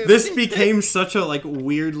Yeah, cute. this became such a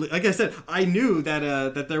weirdly. Like I said, I knew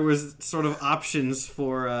that that there was sort of options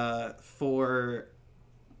for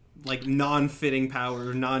like non-fitting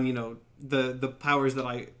power, the powers that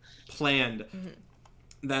I planned.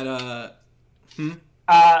 That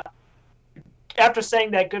After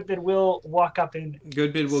saying that, Goodbid will walk up and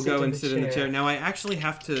Goodbid will sit go in and the sit in the chair. chair. Now I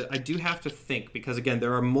do have to think, because again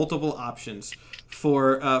there are multiple options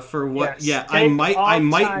for what. Yes. Yeah, Take I all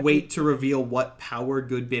might time. wait to reveal what power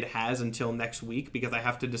Goodbid has until next week, because I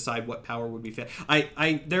have to decide what power would be fit.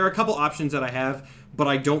 There are a couple options that I have, but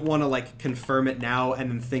I don't want to confirm it now and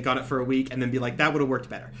then think on it for a week and then be like, that would have worked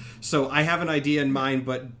better. So I have an idea in mind,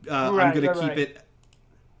 but I'm gonna keep it.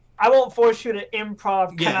 I won't force you to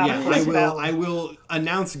improv. I will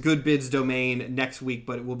announce Goodbid's domain next week,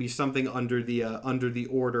 but it will be something under the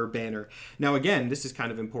order banner. Now, again, this is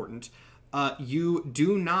kind of important. You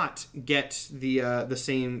do not get the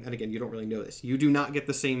same, and again, you don't really know this. You do not get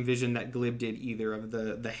the same vision that Glib did either of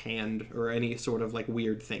the hand or any sort of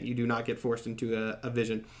weird thing. You do not get forced into a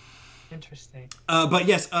vision. Interesting. But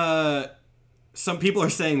yes, some people are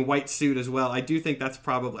saying white suit as well. I do think that's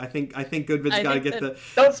probably. I think Goodbid's got to get the.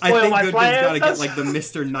 Don't spoil I think my Goodbid's plan. got to get the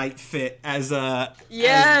Mr. Knight fit as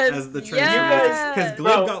Yes, as the transformation, yes. because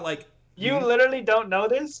Glib Bro, got You literally don't know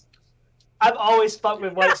this. I've always fucked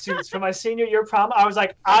with white suits. For my senior year prom, I was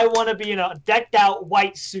like, I want to be in a decked out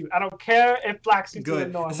white suit. I don't care if black suits are the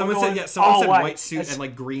good. norm. Someone We're said going all white suit That's-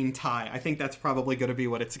 and green tie. I think that's probably going to be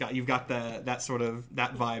what it's got. You've got that sort of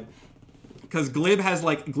that vibe. Because Glib has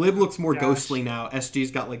Glib looks more ghostly now.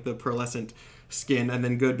 SG's got the pearlescent skin, and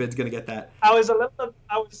then Goodbid's gonna get that. I was a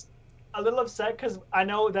little upset because I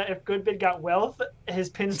know that if Goodbid got wealth, his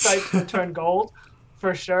pinstripes would turn gold,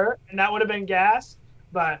 for sure, and that would have been gas.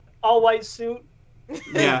 But all white suit.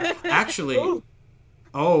 Yeah, actually.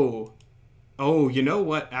 Oh, you know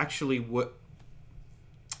what? Actually, what?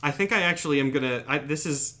 I think I actually am gonna. This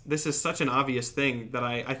is such an obvious thing that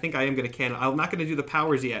I think I am gonna canon. I'm not gonna do the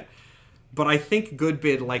powers yet. But I think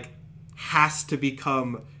Goodbid has to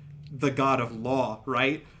become the god of law,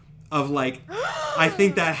 right? I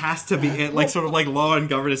think that has to be it, sort of law and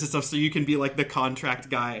governance and stuff. So you can be the contract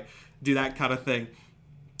guy, do that kind of thing.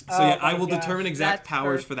 So yeah, I will determine exact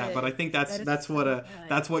powers for that. But I think that's what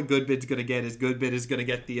Goodbid's gonna get. Is Goodbid is gonna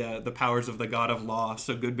get the powers of the god of law.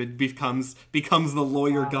 So Goodbid becomes the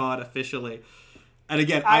lawyer god officially. And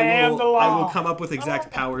again, I will come up with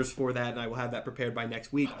exact powers for that, and I will have that prepared by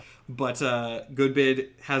next week. But Goodbid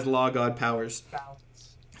has law god powers.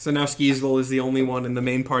 So now Skeezville is the only one in the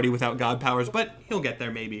main party without god powers, but he'll get there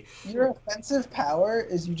maybe. Your offensive power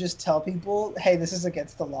is you just tell people, hey, this is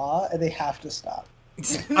against the law, and they have to stop.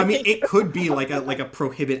 I mean, it could be like a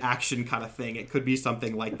prohibit action kind of thing. It could be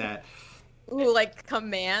something like that. Ooh,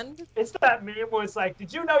 command? It's that meme where it's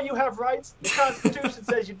did you know you have rights? The Constitution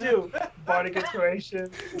says you do. Bardic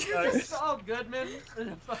inspiration. Saul Goodman in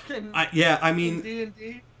a fucking I mean,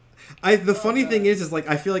 D&D. the funny thing is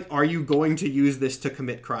I feel are you going to use this to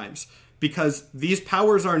commit crimes? Because these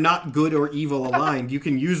powers are not good or evil aligned. You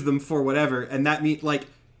can use them for whatever, and that means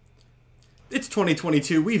it's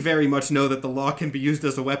 2022. We very much know that the law can be used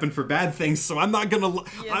as a weapon for bad things. So I'm not gonna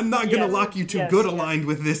lock you to good aligned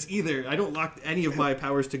with this either. I don't lock any of my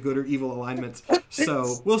powers to good or evil alignments.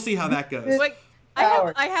 So we'll see how that goes.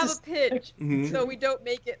 I have a pitch, Mhm. so we don't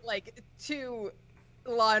make it too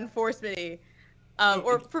law enforcement-y.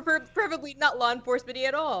 or preferably not law enforcement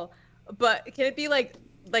at all. But can it be like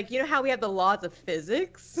you know how we have the laws of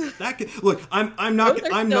physics? Look, I'm not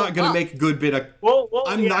gonna make Goodbid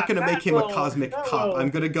I'm not gonna make him a cosmic cop. I'm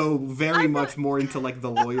gonna go very much more into like the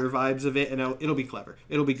lawyer vibes of it, and it'll be clever.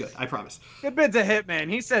 It'll be good. I promise. Goodbid's a hitman.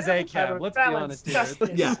 He says ACAB. Let's be honest here.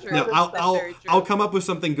 Yeah, no, I'll come up with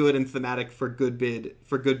something good and thematic for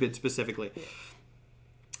Goodbid specifically.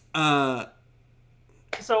 So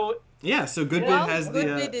Goodbid has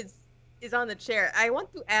Goodbid is on the chair. I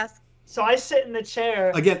want to ask. So I sit in the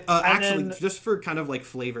chair. Again, actually, just for kind of like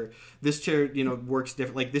flavor, this chair, works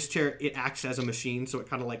different. Like this chair, it acts as a machine, so it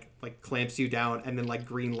kind of like clamps you down, and then like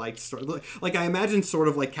green lights. Like I imagine, sort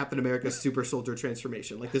of like Captain America's super soldier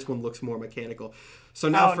transformation. Like this one looks more mechanical. So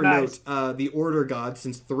now note, the Order God,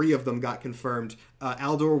 since 3 of them got confirmed,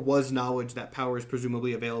 Aldor was knowledge. That power is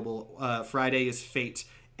presumably available. Friday is fate,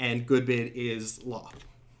 and Goodbid is law.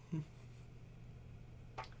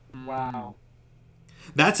 Wow.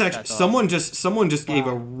 That's actually awesome. someone just gave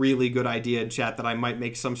a really good idea in chat that I might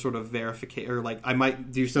make some sort of verification, or like I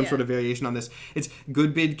might do some sort of variation on this. It's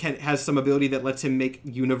Goodbid has some ability that lets him make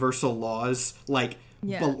universal laws, but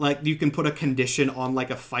like you can put a condition on like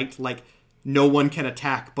a fight, like no one can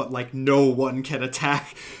attack, but like no one can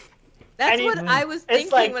attack. That's what I was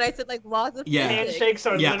thinking when I said like laws of physics. Handshakes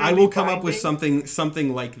are I will come up with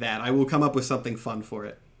something like that. I will come up with something fun for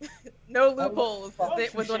it. No loopholes.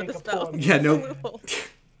 It was one of the spells. Yeah, no loopholes.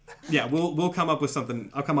 Yeah, we'll come up with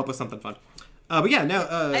something. I'll come up with something fun. But yeah, now.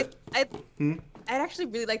 I'd actually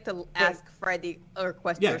really like to ask Friday a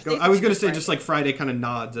question. Yeah, I was gonna say just like Friday kind of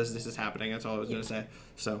nods as this is happening. That's all I was gonna say.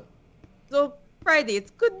 So Friday,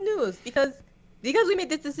 it's good news because we made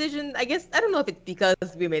this decision. I guess I don't know if it's because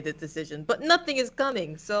we made this decision, but nothing is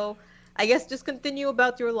coming. So I guess just continue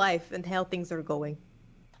about your life and how things are going.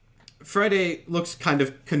 Friday looks kind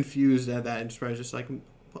of confused at that, and Friday's just like,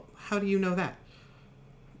 how do you know that?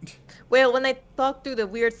 Well, when I talked to the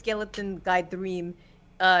weird skeleton guy Dream,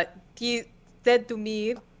 he said to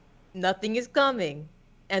me, nothing is coming.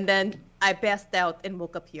 And then I passed out and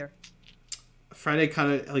woke up here. Friday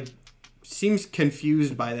kind of like seems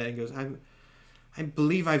confused by that and goes, I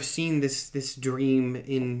believe I've seen this dream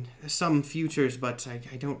in some futures, but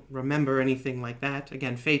I don't remember anything like that.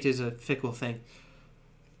 Again, fate is a fickle thing.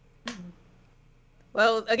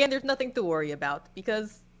 Well, again, there's nothing to worry about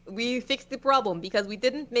because we fixed the problem because we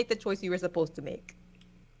didn't make the choice we were supposed to make.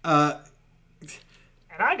 And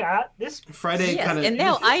I got this. Friday kind of. And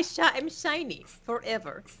now I'm shiny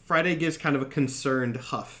forever. Friday gives kind of a concerned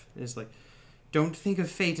huff. It's like, don't think of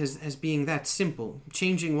fate as being that simple.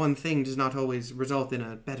 Changing one thing does not always result in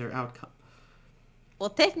a better outcome.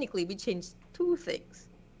 Well, technically, we changed 2 things.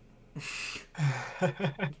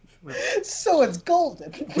 So it's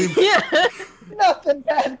golden. Yeah. Nothing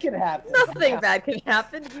bad can happen. Nothing bad can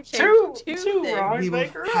happen. You changed 2 things. wrongs We will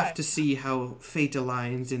make a have right. to see how fate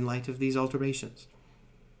aligns in light of these alterations.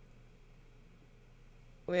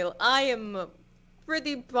 Well, I am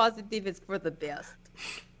pretty positive it's for the best.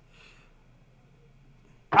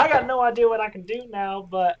 I got no idea what I can do now,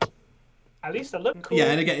 but at least I look cool. Yeah,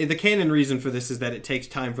 and again, the canon reason for this is that it takes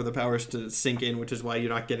time for the powers to sink in, which is why you're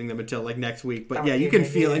not getting them until like next week. But yeah, you can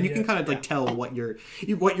feel and you can kind of like tell what your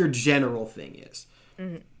general thing is.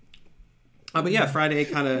 Mm-hmm. But yeah, Friday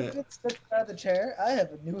kind of. Get stuck out of the chair. I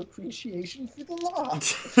have a new appreciation for the law.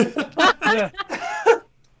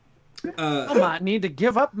 I might need to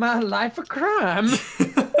give up my life of crime.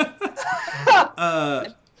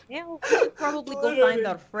 Yeah, we should probably go find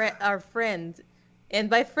our friend. And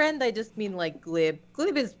by friend, I just mean like Glib.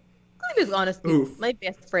 Glib is honestly my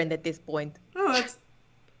best friend at this point. Oh, that's.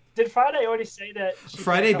 Did Friday already say that?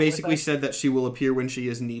 Friday basically said that she will appear when she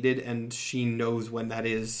is needed, and she knows when that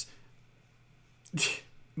is.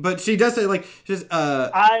 But she does say like,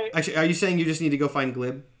 actually, are you saying you just need to go find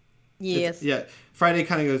Glib? Yes. Yeah. Friday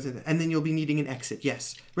kind of goes, and then you'll be needing an exit.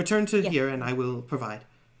 Yes. Return to here, and I will provide.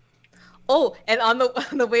 Oh, and on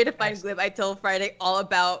the way to find Glib, I told Friday all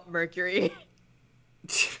about Mercury.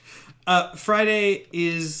 Friday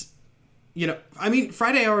is,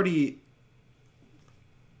 Friday already.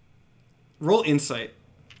 Roll insight.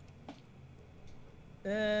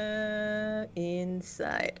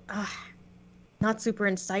 Insight. Not super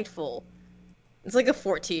insightful. It's like a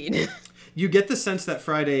 14. You get the sense that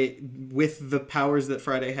Friday, with the powers that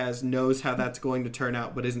Friday has, knows how that's going to turn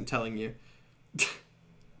out, but isn't telling you.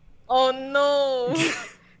 Oh no!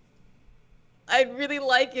 I'd really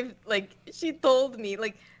like if she told me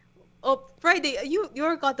oh Friday,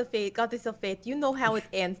 you're goddess of fate. You know how it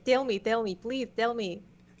ends. Tell me, please tell me.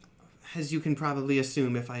 As you can probably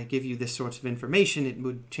assume, if I give you this sort of information, it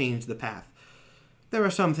would change the path. there are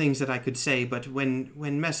some things that I could say, but when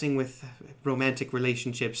messing with romantic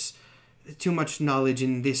relationships, too much knowledge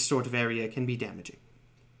in this sort of area can be damaging.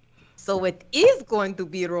 So it is going to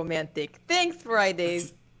be romantic. Thanks, Friday.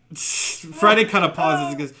 Friday kind of pauses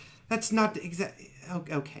and goes, "That's not exactly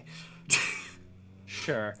okay."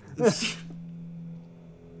 Sure.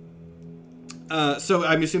 So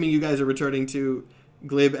I'm assuming you guys are returning to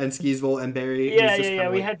Glib and Skeezville and Barry. Yeah.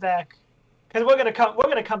 We head back because we're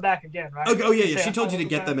gonna come back again, right? Oh yeah. She told you to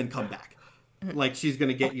get them and come back. Like she's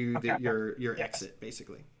gonna get you your exit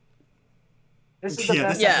basically. This is the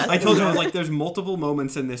best. Yeah. I told you, I was like, there's multiple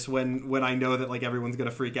moments in this when I know that like everyone's gonna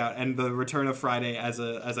freak out, and the return of Friday as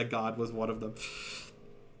a god was one of them.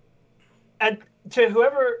 And to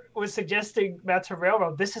whoever was suggesting Mountain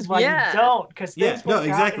Railroad, this is why you don't, because things work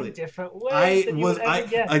out in different ways than you would ever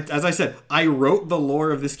guess. As I said, I wrote the lore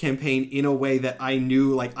of this campaign in a way that I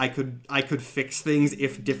knew like I could fix things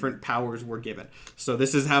if different powers were given. So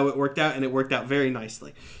this is how it worked out, and it worked out very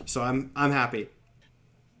nicely. So I'm happy.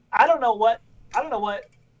 I don't know what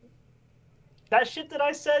that shit that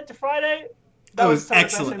I said to Friday. That was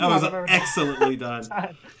excellent. That was excellently done.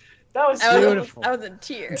 That was beautiful. I was in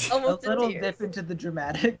tears. Almost A little in tears. dip into the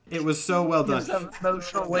dramatic. It was so well done. Some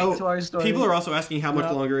emotional weight to our story. People are also asking how much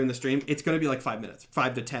longer in the stream. It's going to be like 5 minutes,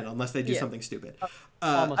 5 to 10, unless they do something stupid.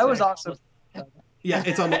 I was also. Yeah,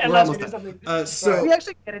 it's on. We're almost done. So we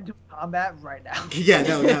actually get into combat right now.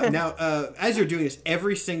 Yeah, now, as you're doing this,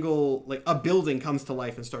 every single like a building comes to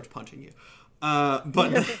life and starts punching you.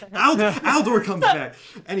 But Aldor comes back.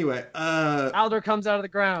 Anyway, Aldor comes out of the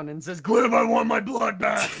ground and says, "Glib, I want my blood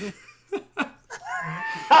back."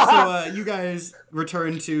 So you guys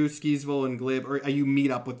return to Skeezville and Glib, or you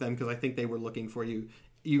meet up with them because I think they were looking for you.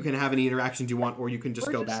 You can have any interactions you want, or you can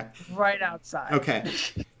just go back. Right outside. Okay.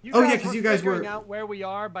 Because you guys were figuring out where we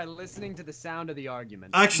are by listening to the sound of the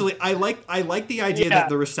argument. Actually, I like the idea that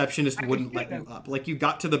the receptionist wouldn't let you up. Like you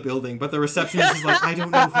got to the building, but the receptionist is like, "I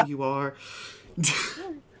don't know who you are."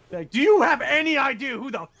 Like, do you have any idea who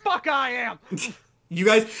the fuck I am? You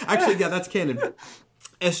guys, actually, yeah, that's canon.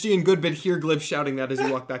 SG and Goodbit hear Glib shouting that as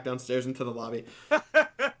you walk back downstairs into the lobby.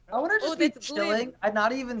 I want to just be that's chilling, and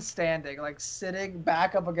not even standing, like sitting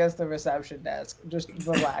back up against the reception desk, just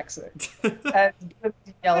relaxing, and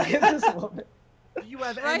yelling at this woman. Do you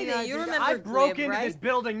have Friday, any idea? you remember I broke Glib, into this right?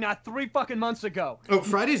 building not 3 fucking months ago. Oh,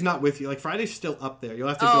 Friday's not with you. Like Friday's still up there. You'll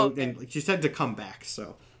have to go and like, she said to come back.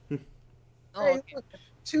 So. Hey, look,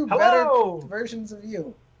 two Hello. better versions of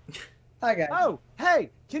you. Hi guys. Oh, hey,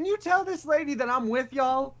 can you tell this lady that I'm with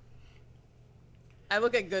y'all? I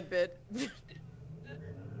look at Goodbit.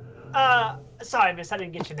 Sorry, miss, I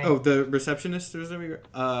didn't get your name. Oh, the receptionist was there?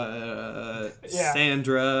 Yeah.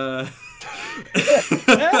 Sandra.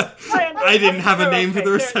 I didn't have a name for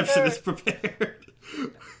the receptionist prepared.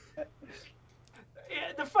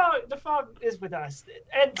 Yeah, the frog is with us,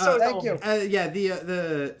 and so is thank you. Yeah,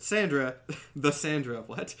 the Sandra,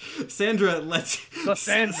 what? Sandra lets The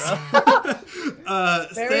Sandra.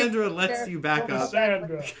 Sandra lets you back up.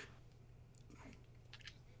 Sandra.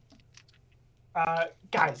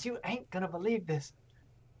 Guys, you ain't gonna believe this.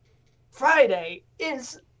 Friday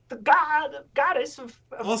is the goddess of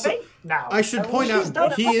Also, fate now. I should point She's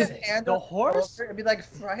done out it. he is. And The horse? It'd be like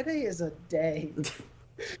Friday is a day.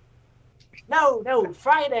 No,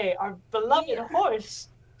 Friday, our beloved horse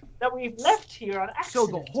that we've left here on So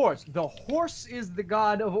accident. the horse is the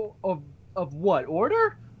god of what?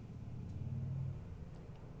 Order?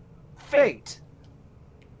 Fate.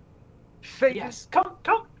 Fate. Yes, come,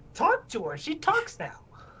 talk to her. She talks now.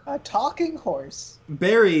 A talking horse.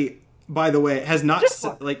 Barry, by the way, has not Just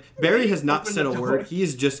what? Barry has not Open said the a door. word. He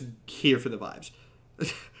is just here for the vibes.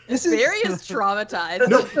 This is Barry is traumatized.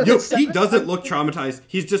 No, he doesn't look traumatized.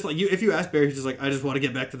 He's just like you. If you ask Barry, he's just like, I just want to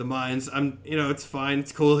get back to the mines. It's fine.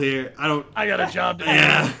 It's cool here. I got a job to do.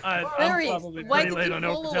 Yeah. Barry, why did you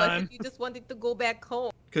follow us if you just wanted to go back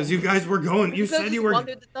home? Because you guys were going. You said you were.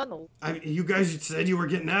 Wandered the tunnel. You guys said you were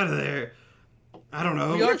getting out of there. I don't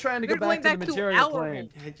know. We are trying to go We're back going to the back to material our plane.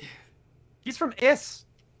 home. He's from Is.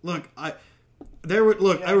 Look, there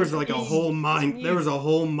was like a whole mine. There was a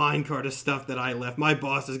whole mine cart of stuff that I left. My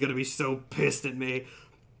boss is gonna be so pissed at me.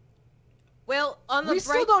 Well, on the We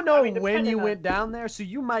bright, still don't know when depending you on- went down there, so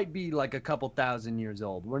you might be like a couple thousand years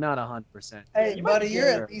old. We're not 100%. Hey, You might buddy, be you're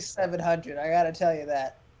there. at least 700. I gotta tell you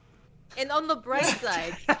that. and on the bright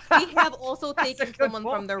side, we have also That's a taken good someone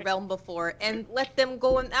from point. their realm before and let them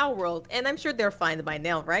go in our world, and I'm sure they're fine by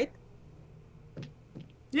now, right?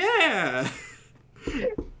 Yeah.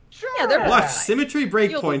 Sure. Yeah, they're Watch fine. Symmetry You'll be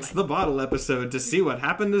Breakpoints, fine. the bottle episode, to see what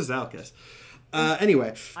happened to Zalkus.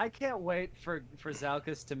 Anyway. I can't wait for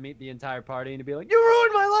Zalkus to meet the entire party and to be like, "You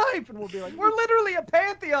ruined my life," and we'll be like, "We're literally a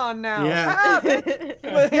pantheon now." Yeah.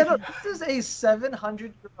 You know, this is a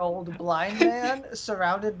 700-year-old blind man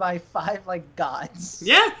surrounded by 5 like gods.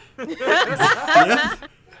 Yeah. Yeah.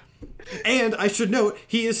 And I should note,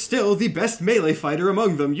 he is still the best melee fighter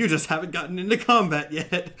among them. You just haven't gotten into combat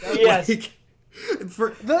yet. Yes. Like,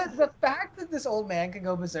 The fact that this old man can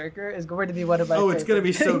go berserker is going to be one of my it's going to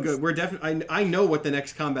be so things. good. We're definitely. I know what the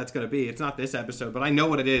next combat's going to be. It's not this episode, but I know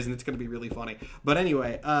what it is, and it's going to be really funny. But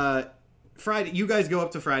anyway, Friday. You guys go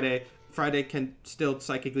up to Friday. Friday can still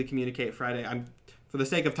psychically communicate. Friday. For the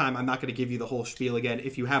sake of time, I'm not going to give you the whole spiel again.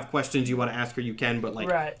 If you have questions you want to ask her, you can.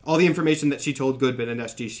 But all the information that she told Goodbin and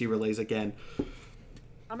SG, she relays again.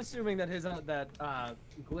 I'm assuming that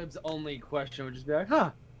Glib's only question would just be like,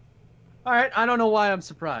 "Huh. All right, I don't know why I'm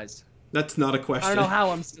surprised." That's not a question. I don't know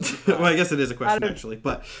how I'm still surprised. Well, I guess it is a question, actually.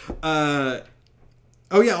 But,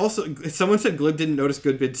 oh yeah, also, someone said Glib didn't notice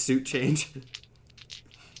Goodbid's suit change.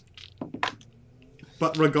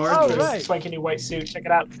 But regardless... Oh, right. Swanky new white suit. Check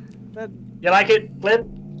it out. That- You like it, Glib?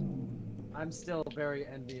 I'm still very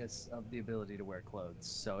envious of the ability to wear clothes,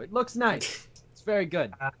 so it looks nice. It's very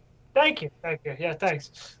good. Thank you. Thank you. Yeah,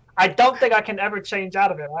 thanks. I don't think I can ever change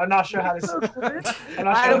out of it. I'm not sure how this.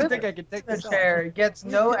 I don't think I can take The this off. chair gets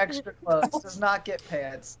no extra clothes, does not get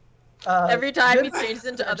pants. Every time he Good- changes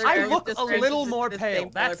into other I areas, look just a turns little into more the pale. same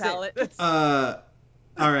color That's it. palette.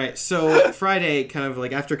 All right, so Friday, kind of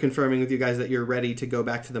like after confirming with you guys that you're ready to go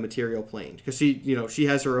back to the material plane, because she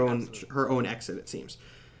has her own exit, it seems.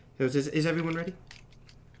 Is everyone ready?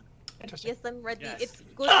 Interesting. Yes, I'm ready. Yes. It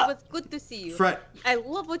was good to see you. Fred, I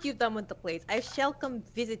love what you've done with the place. I shall come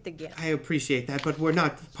visit again. I appreciate that, but we're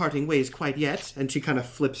not parting ways quite yet. And she kind of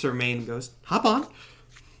flips her mane and goes, "Hop on."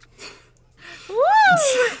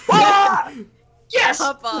 Woo! Yes.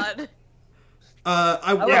 Hop on.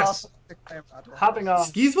 I would Yes. also declare about that. Hopping on.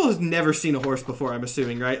 Skeezville has never seen a horse before, I'm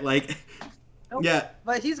assuming, right? Like, Nope. yeah.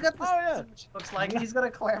 But he's got this. Oh, yeah. Looks like he's gonna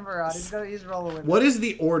clamber on. He's rolling with What it. is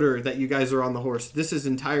the order that you guys are on the horse? This is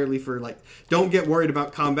entirely for, like, don't get worried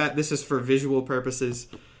about combat. This is for visual purposes.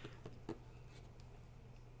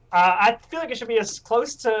 I feel like it should be as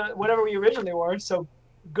close to whatever we originally were. So,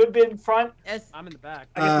 good bid in front. I'm in the back.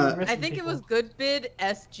 I, guess we're Uh, missing I think it people. was good bid,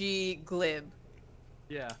 SG, Glib.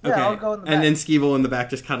 Yeah. Yeah, Okay. I'll go in the And back. then Skeevil in the back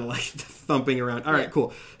just kind of, like, thumping around. All right, Yeah.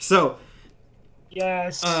 cool. So,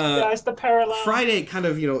 Yes. Yes, the parallel. Friday kind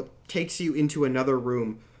of, takes you into another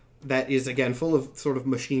room that is, again, full of sort of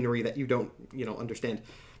machinery that you don't, understand.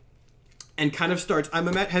 And kind of starts...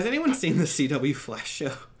 has anyone seen the CW Flash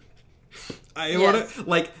show? I want Yes. to,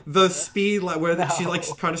 like, the speed, like, where she, like,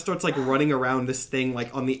 No. kind of starts, like, running around this thing,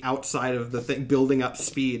 like, on the outside of the thing, building up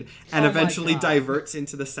speed, and Oh my eventually God. diverts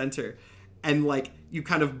into the center. And, like, you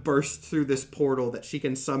kind of burst through this portal that she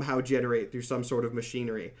can somehow generate through some sort of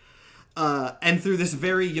machinery. And through this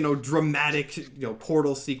very, dramatic,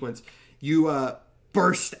 portal sequence, you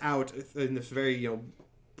burst out in this very,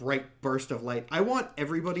 bright burst of light. I want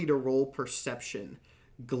everybody to roll perception.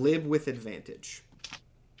 Glib with advantage.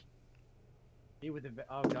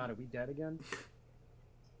 Oh god, are we dead again?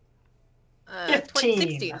 15.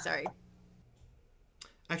 16, sorry.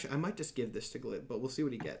 Actually, I might just give this to Glib, but we'll see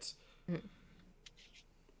what he gets.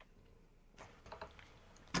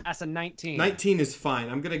 That's a 19. 19 is fine.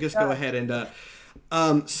 I'm going to just go ahead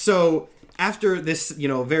and... so, after this,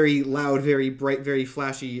 very loud, very bright, very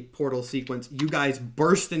flashy portal sequence, you guys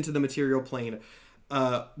burst into the material plane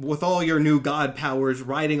with all your new god powers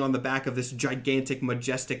riding on the back of this gigantic,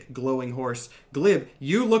 majestic, glowing horse. Glib,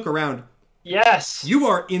 you look around. Yes. You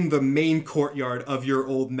are in the main courtyard of your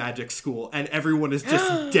old magic school, and everyone is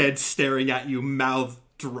just dead staring at you, mouth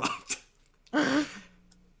dropped.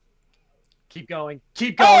 Keep going.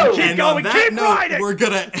 Keep going. Oh! Keep And going. on that Keep note, riding. we're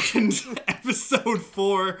gonna end episode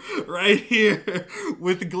 4 right here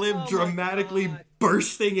with Glib Oh my dramatically God.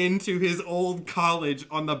 bursting into his old college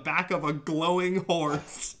on the back of a glowing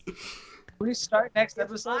horse. We start next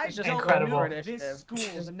episode. I It's just don't incredible. know this school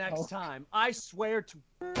the next time. I swear to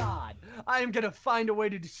God, I am gonna find a way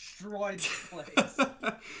to destroy this place.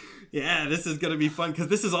 Yeah, this is gonna be fun because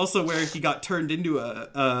this is also where he got turned into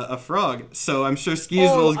a frog. So I'm sure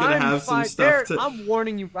Skeezville is gonna I'm have some fine. stuff to. I'm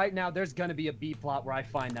warning you right now. There's gonna be a B plot where I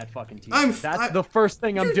find that fucking teacher. I'm- That's I- the first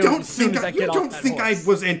thing I'm You doing don't as soon think as I get you off don't that think I horse.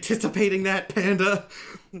 was anticipating that, Panda?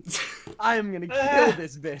 I am gonna kill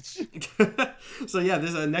this bitch. So yeah,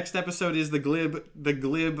 this next episode is the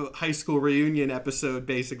Glib high school reunion episode,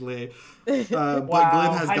 basically. But Wow,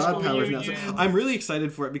 Glib has high god school powers now. So reunion. I'm really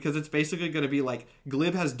excited for it because it's basically going to be like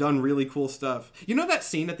Glib has done on really cool stuff. You know that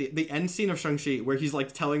scene at the end scene of Shang-Chi where he's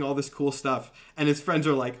like telling all this cool stuff and his friends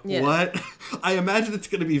are like, what? I imagine it's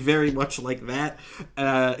going to be very much like that.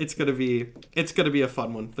 It's going to be a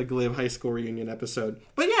fun one, the Glib High School Reunion episode.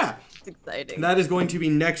 But yeah, It's exciting. that is going to be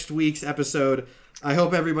next week's episode. I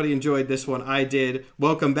hope everybody enjoyed this one. I did.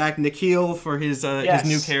 Welcome back, Nikhil, for his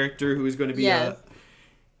new character, who is going to be a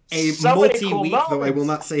So many cool multi-week, though I moments. will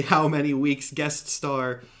not say how many weeks, guest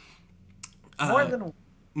star. More than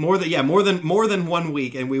More than 1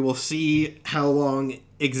 week, and we will see how long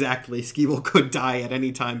exactly Skeevel could die at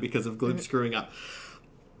any time because of Glib screwing up.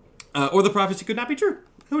 Or the prophecy could not be true.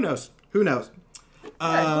 Who knows? Who knows?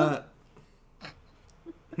 Go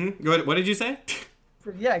ahead. What did you say?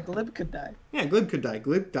 yeah, Glib could die. Yeah, Glib could die.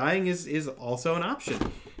 Glib dying is also an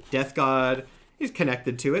option. Death God is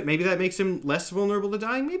connected to it. Maybe that makes him less vulnerable to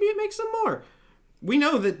dying. Maybe it makes him more. We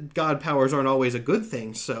know that God powers aren't always a good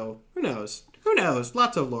thing, so who knows? Who knows?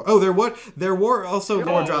 Lots of lore. Oh, there were also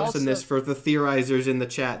lore drops in this for the theorizers in the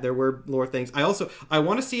chat. There were lore things. I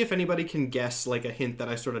want to see if anybody can guess like a hint that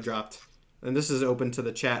I sort of dropped. And this is open to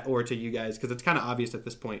the chat or to you guys because it's kind of obvious at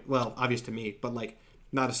this point. Well, obvious to me, but like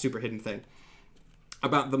not a super hidden thing.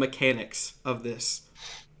 About the mechanics of this.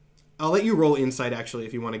 I'll let you roll insight actually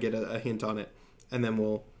if you want to get a hint on it. And then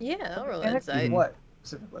we'll... Yeah, I'll roll And insight. what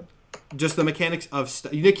specifically? Just the mechanics of...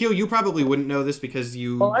 Nikhil, you probably wouldn't know this because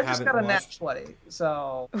you Well, I haven't just got a nat watched... 20,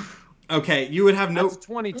 so... Okay, you would have no... That's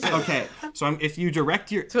 22. Okay, so if you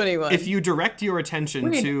direct your... 21. If you direct your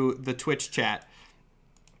attention to the Twitch chat,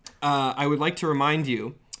 I would like to remind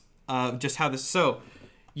you of just how this... So,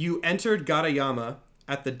 you entered Gadayama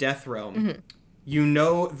at the Death Realm. Mm-hmm. You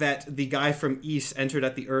know that the guy from East entered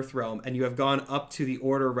at the Earth Realm, and you have gone up to the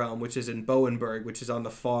Order Realm, which is in Bowenberg, which is on the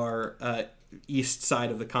far east side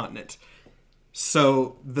of the continent.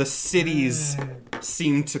 So the cities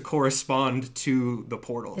seem to correspond to the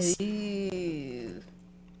portals. Ooh.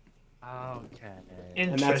 Okay.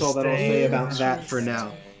 And that's all that I'll say about that for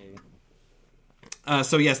now.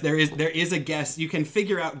 So yes, there is a guess. You can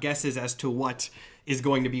figure out guesses as to what is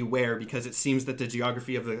going to be where because it seems that the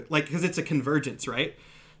geography of the because it's a convergence, right?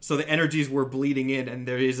 So the energies were bleeding in, and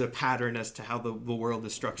there is a pattern as to how the world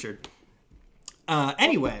is structured.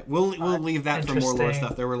 Anyway, we'll leave that for more lore Interesting.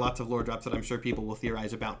 stuff. There were lots of lore drops that I'm sure people will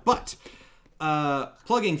theorize about. But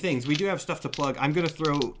plugging things, we do have stuff to plug. I'm gonna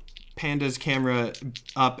throw Panda's camera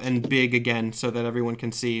up and big again so that everyone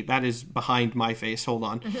can see. That is behind my face. Hold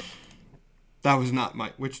on. That was not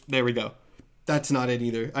my... There we go. That's not it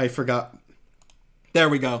either. I forgot. There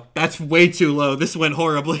we go. That's way too low. This went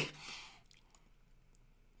horribly.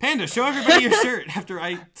 Panda, show everybody your shirt after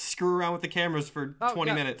I screw around with the cameras for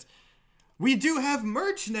 20 minutes. We do have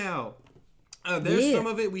merch now. There's some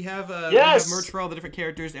of it. We have merch for all the different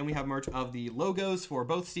characters, and we have merch of the logos for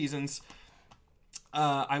both seasons.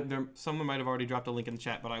 Someone might have already dropped a link in the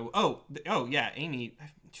chat, but yeah, Amy... I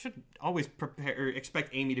should always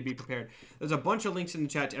expect Amy to be prepared. There's a bunch of links in the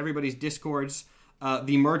chat to everybody's Discords.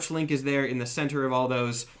 The merch link is there in the center of all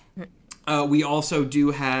those. We also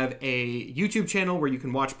do have a YouTube channel where you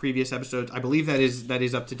can watch previous episodes. I believe that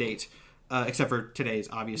is up to date, except for today's,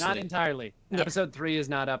 obviously. Not entirely. Yeah. Episode 3 is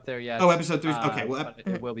not up there yet. Oh, episode 3. Okay, well,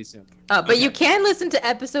 but it will be soon. But you can listen to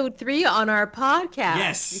episode 3 on our podcast.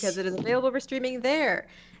 Yes. Because it is available for streaming there.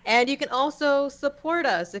 And you can also support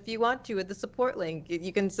us if you want to with the support link.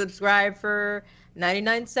 You can subscribe for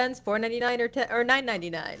 99 cents, $4.99, or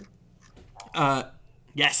 $9.99.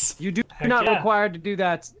 yes. You do Heck not yeah. required to do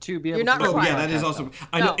that to be able You're not to. Oh required. yeah, that is also.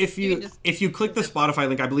 I know No, if you you can just- if you click the Spotify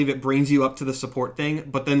link, I believe it brings you up to the support thing.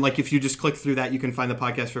 But then, like, if you just click through that, you can find the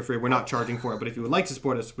podcast for free. We're not charging for it, but if you would like to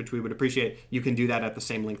support us, which we would appreciate, you can do that at the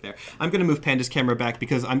same link there. I'm gonna move Panda's camera back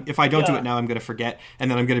because if I don't do it now, I'm gonna forget,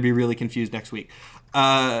 and then I'm gonna be really confused next week.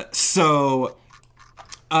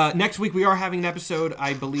 Next week we are having an episode.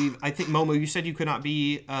 I think Momo, you said you could not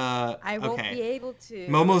be. I won't be able to.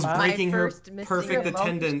 Momo's My breaking her first missing perfect of-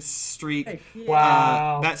 attendance streak. Hey,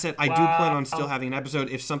 Wow. That said, I do plan on still having an episode.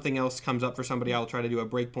 If something else comes up for somebody, I'll try to do a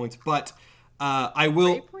breakpoints. But I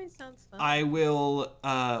will. Breakpoint sounds fun. I will.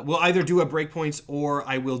 We'll either do a breakpoints or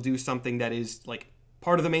I will do something that is like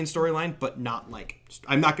part of the main storyline, but not like.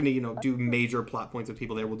 I'm not going to do major plot points with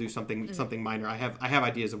people there. We'll do something minor. I have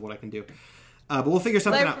ideas of what I can do. But we'll figure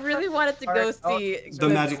something out. I really wanted to go see The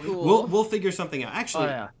magic. school. We'll figure something out. Actually, Oh,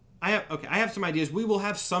 yeah. I have some ideas. We will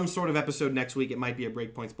have some sort of episode next week. It might be a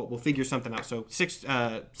breakpoints, but we'll figure something out. So 6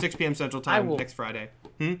 p.m. Central Time will- next Friday.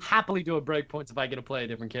 Happily do a breakpoints if I get to play a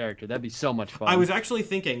different character. That'd be so much fun. I was actually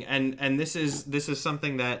thinking, and this is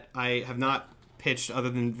something that I have not pitched other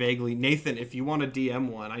than vaguely. Nathan, if you want to DM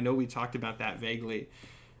one, I know we talked about that vaguely.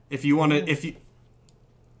 If you want to,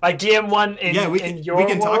 Like DM one in Yeah, we in can, your we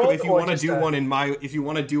can talk world, if you or want to just do a-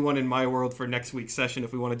 one in my world for next week's session.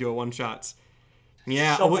 If we want to do a one shots.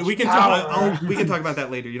 Yeah, So we much can power. we can talk about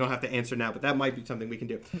that later. You don't have to answer now, but that might be something we can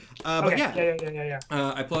do. But Okay, yeah.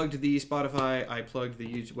 yeah. I plugged the Spotify. I plugged the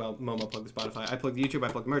YouTube. Well, Momo plugged the Spotify. I plugged the YouTube. I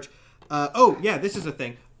plugged the merch. Oh, yeah, this is a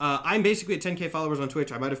thing. I'm basically at 10K followers on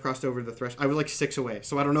Twitch. I might have crossed over the threshold. I was like 6 away,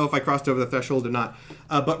 so I don't know if I crossed over the threshold or not.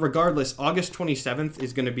 But regardless, August 27th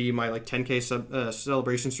is going to be my like 10K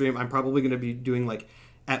celebration stream. I'm probably going to be doing like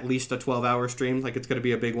at least a 12-hour stream. Like, it's going to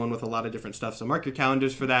be a big one with a lot of different stuff. So mark your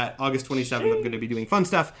calendars for that. August 27th, I'm going to be doing fun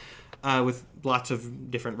stuff with lots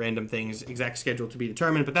of different random things. Exact schedule to be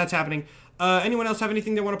determined, but that's happening. Anyone else have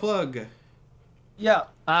anything they want to plug? Yeah,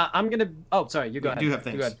 I'm gonna. Oh, sorry. You go We ahead. do have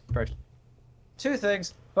things. You go ahead first. 2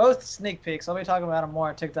 things, both sneak peeks. I'll be talking about them more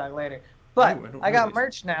on TikTok later. But Ooh, I don't I know got these.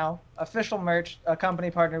 merch now, official merch. A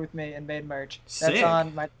company partnered with me and made merch. Sick. That's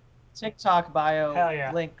on my TikTok bio Hell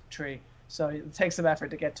yeah. link tree. So it takes some effort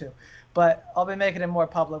to get to. But I'll be making it more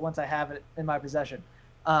public once I have it in my possession,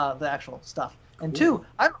 the actual stuff. And Cool. 2,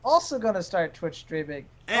 I'm also going to start Twitch streaming.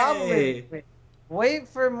 Probably Hey. wait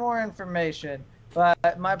for more information.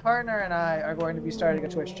 But my partner and I are going to be starting a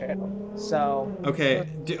Twitch channel. So Okay.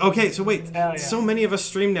 Okay, so wait. Hell yeah. So many of us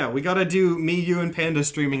stream now. We got to do me, you, and Panda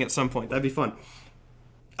streaming at some point. That'd be fun.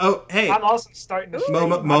 Oh, hey. I'm also starting to stream.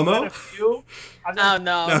 Momo- I've done Momo? a few. I've Oh done-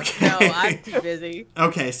 no, Okay. no, I'm too busy.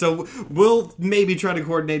 Okay, so we'll maybe try to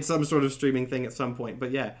coordinate some sort of streaming thing at some point.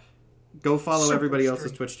 But yeah, go follow Super everybody else's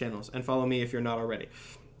stream. Twitch channels and follow me if you're not already.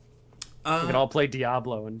 We can all play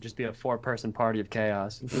Diablo and just be a 4-person party of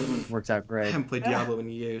chaos. Works out I great. haven't played Diablo in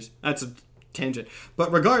years. That's a tangent.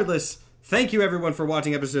 But regardless, thank you everyone for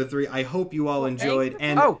watching episode 3. I hope you all enjoyed.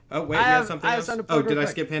 And Oh, wait, I you have have- something I have else? something to Oh, plug did real I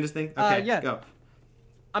quick. skip Panda's thing? Okay, Yeah. go.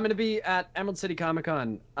 I'm gonna be at Emerald City Comic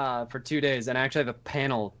Con for 2 days, and I actually have a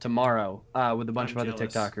panel tomorrow with a bunch I'm of other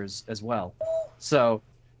jealous. TikTokers as well. So,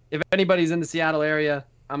 if anybody's in the Seattle area,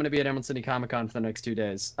 I'm gonna be at Emerald City Comic Con for the next 2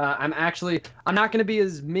 days. I'm not gonna be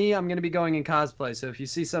as me. I'm gonna be going in cosplay. So if you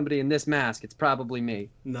see somebody in this mask, it's probably me.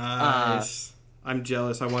 Nice. I'm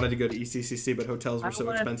jealous. I wanted to go to ECCC, but hotels were so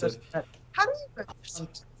expensive. How do you?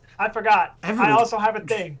 I forgot. Everyone- I also have a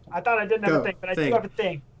thing. I thought I didn't have Go, a thing, but I thing. do have a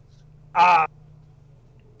thing.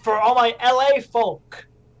 For all my LA folk.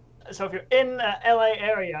 So if you're in the LA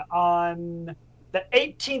area on the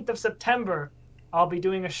 18th of September, I'll be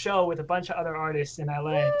doing a show with a bunch of other artists in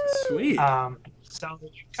LA. Sweet. So you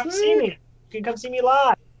can come see me. You can come see me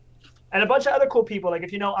live. And a bunch of other cool people, like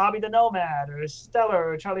if you know Abby the Nomad or Stellar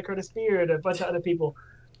or Charlie Curtis Beard, a bunch of other people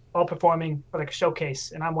all performing for like a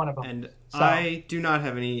showcase, and I'm one of them. And So- I do not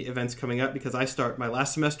have any events coming up because I start my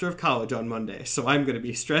last semester of college on Monday. So I'm going to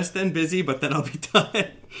be stressed and busy, but then I'll be done.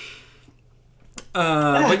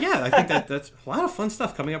 But yeah, I think that's a lot of fun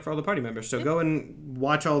stuff coming up for all the party members. So go and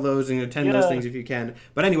watch all those and attend those Yeah. things if you can.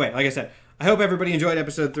 But anyway, like I said, I hope everybody enjoyed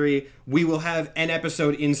episode 3. We will have an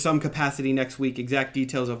episode in some capacity next week, exact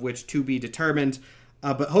details of which to be determined.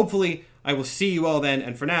 But hopefully I will see you all then.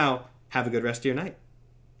 And for now, have a good rest of your night.